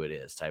exactly who it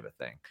is type of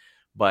thing.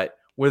 But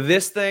with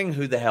this thing,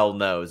 who the hell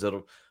knows?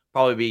 It'll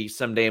probably be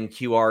some damn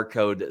QR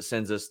code that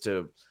sends us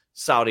to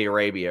Saudi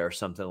Arabia or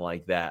something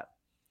like that.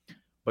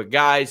 But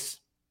guys,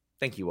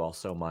 thank you all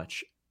so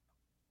much.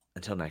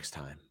 Until next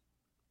time,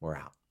 we're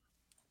out.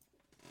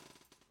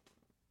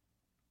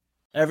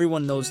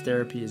 Everyone knows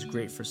therapy is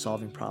great for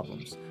solving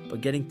problems,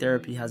 but getting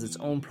therapy has its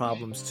own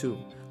problems too,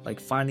 like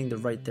finding the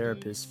right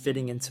therapist,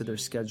 fitting into their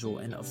schedule,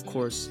 and of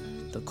course,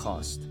 the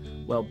cost.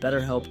 Well,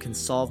 BetterHelp can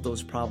solve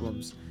those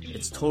problems.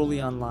 It's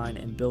totally online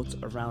and built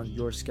around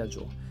your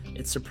schedule.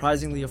 It's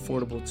surprisingly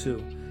affordable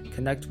too.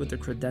 Connect with a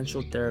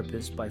credentialed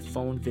therapist by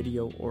phone,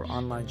 video, or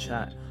online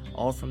chat,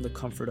 all from the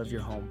comfort of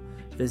your home.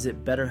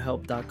 Visit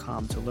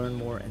BetterHelp.com to learn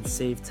more and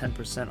save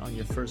 10% on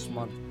your first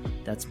month.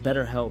 That's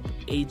BetterHelp,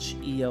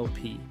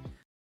 H-E-L-P.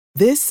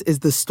 This is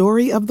the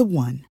story of the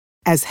one.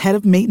 As head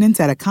of maintenance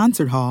at a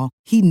concert hall,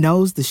 he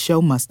knows the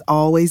show must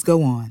always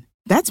go on.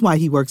 That's why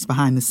he works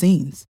behind the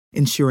scenes,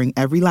 ensuring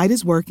every light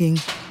is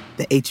working,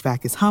 the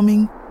HVAC is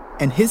humming,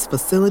 and his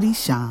facility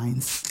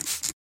shines.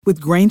 With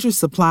Grainger's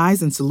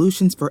supplies and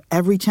solutions for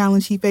every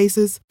challenge he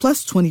faces,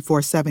 plus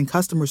 24/7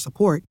 customer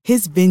support,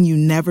 his venue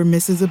never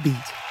misses a beat.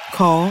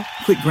 Call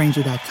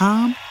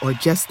quickgrainger.com or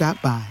just stop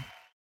by.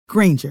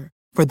 Grainger,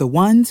 for the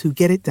ones who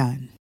get it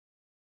done.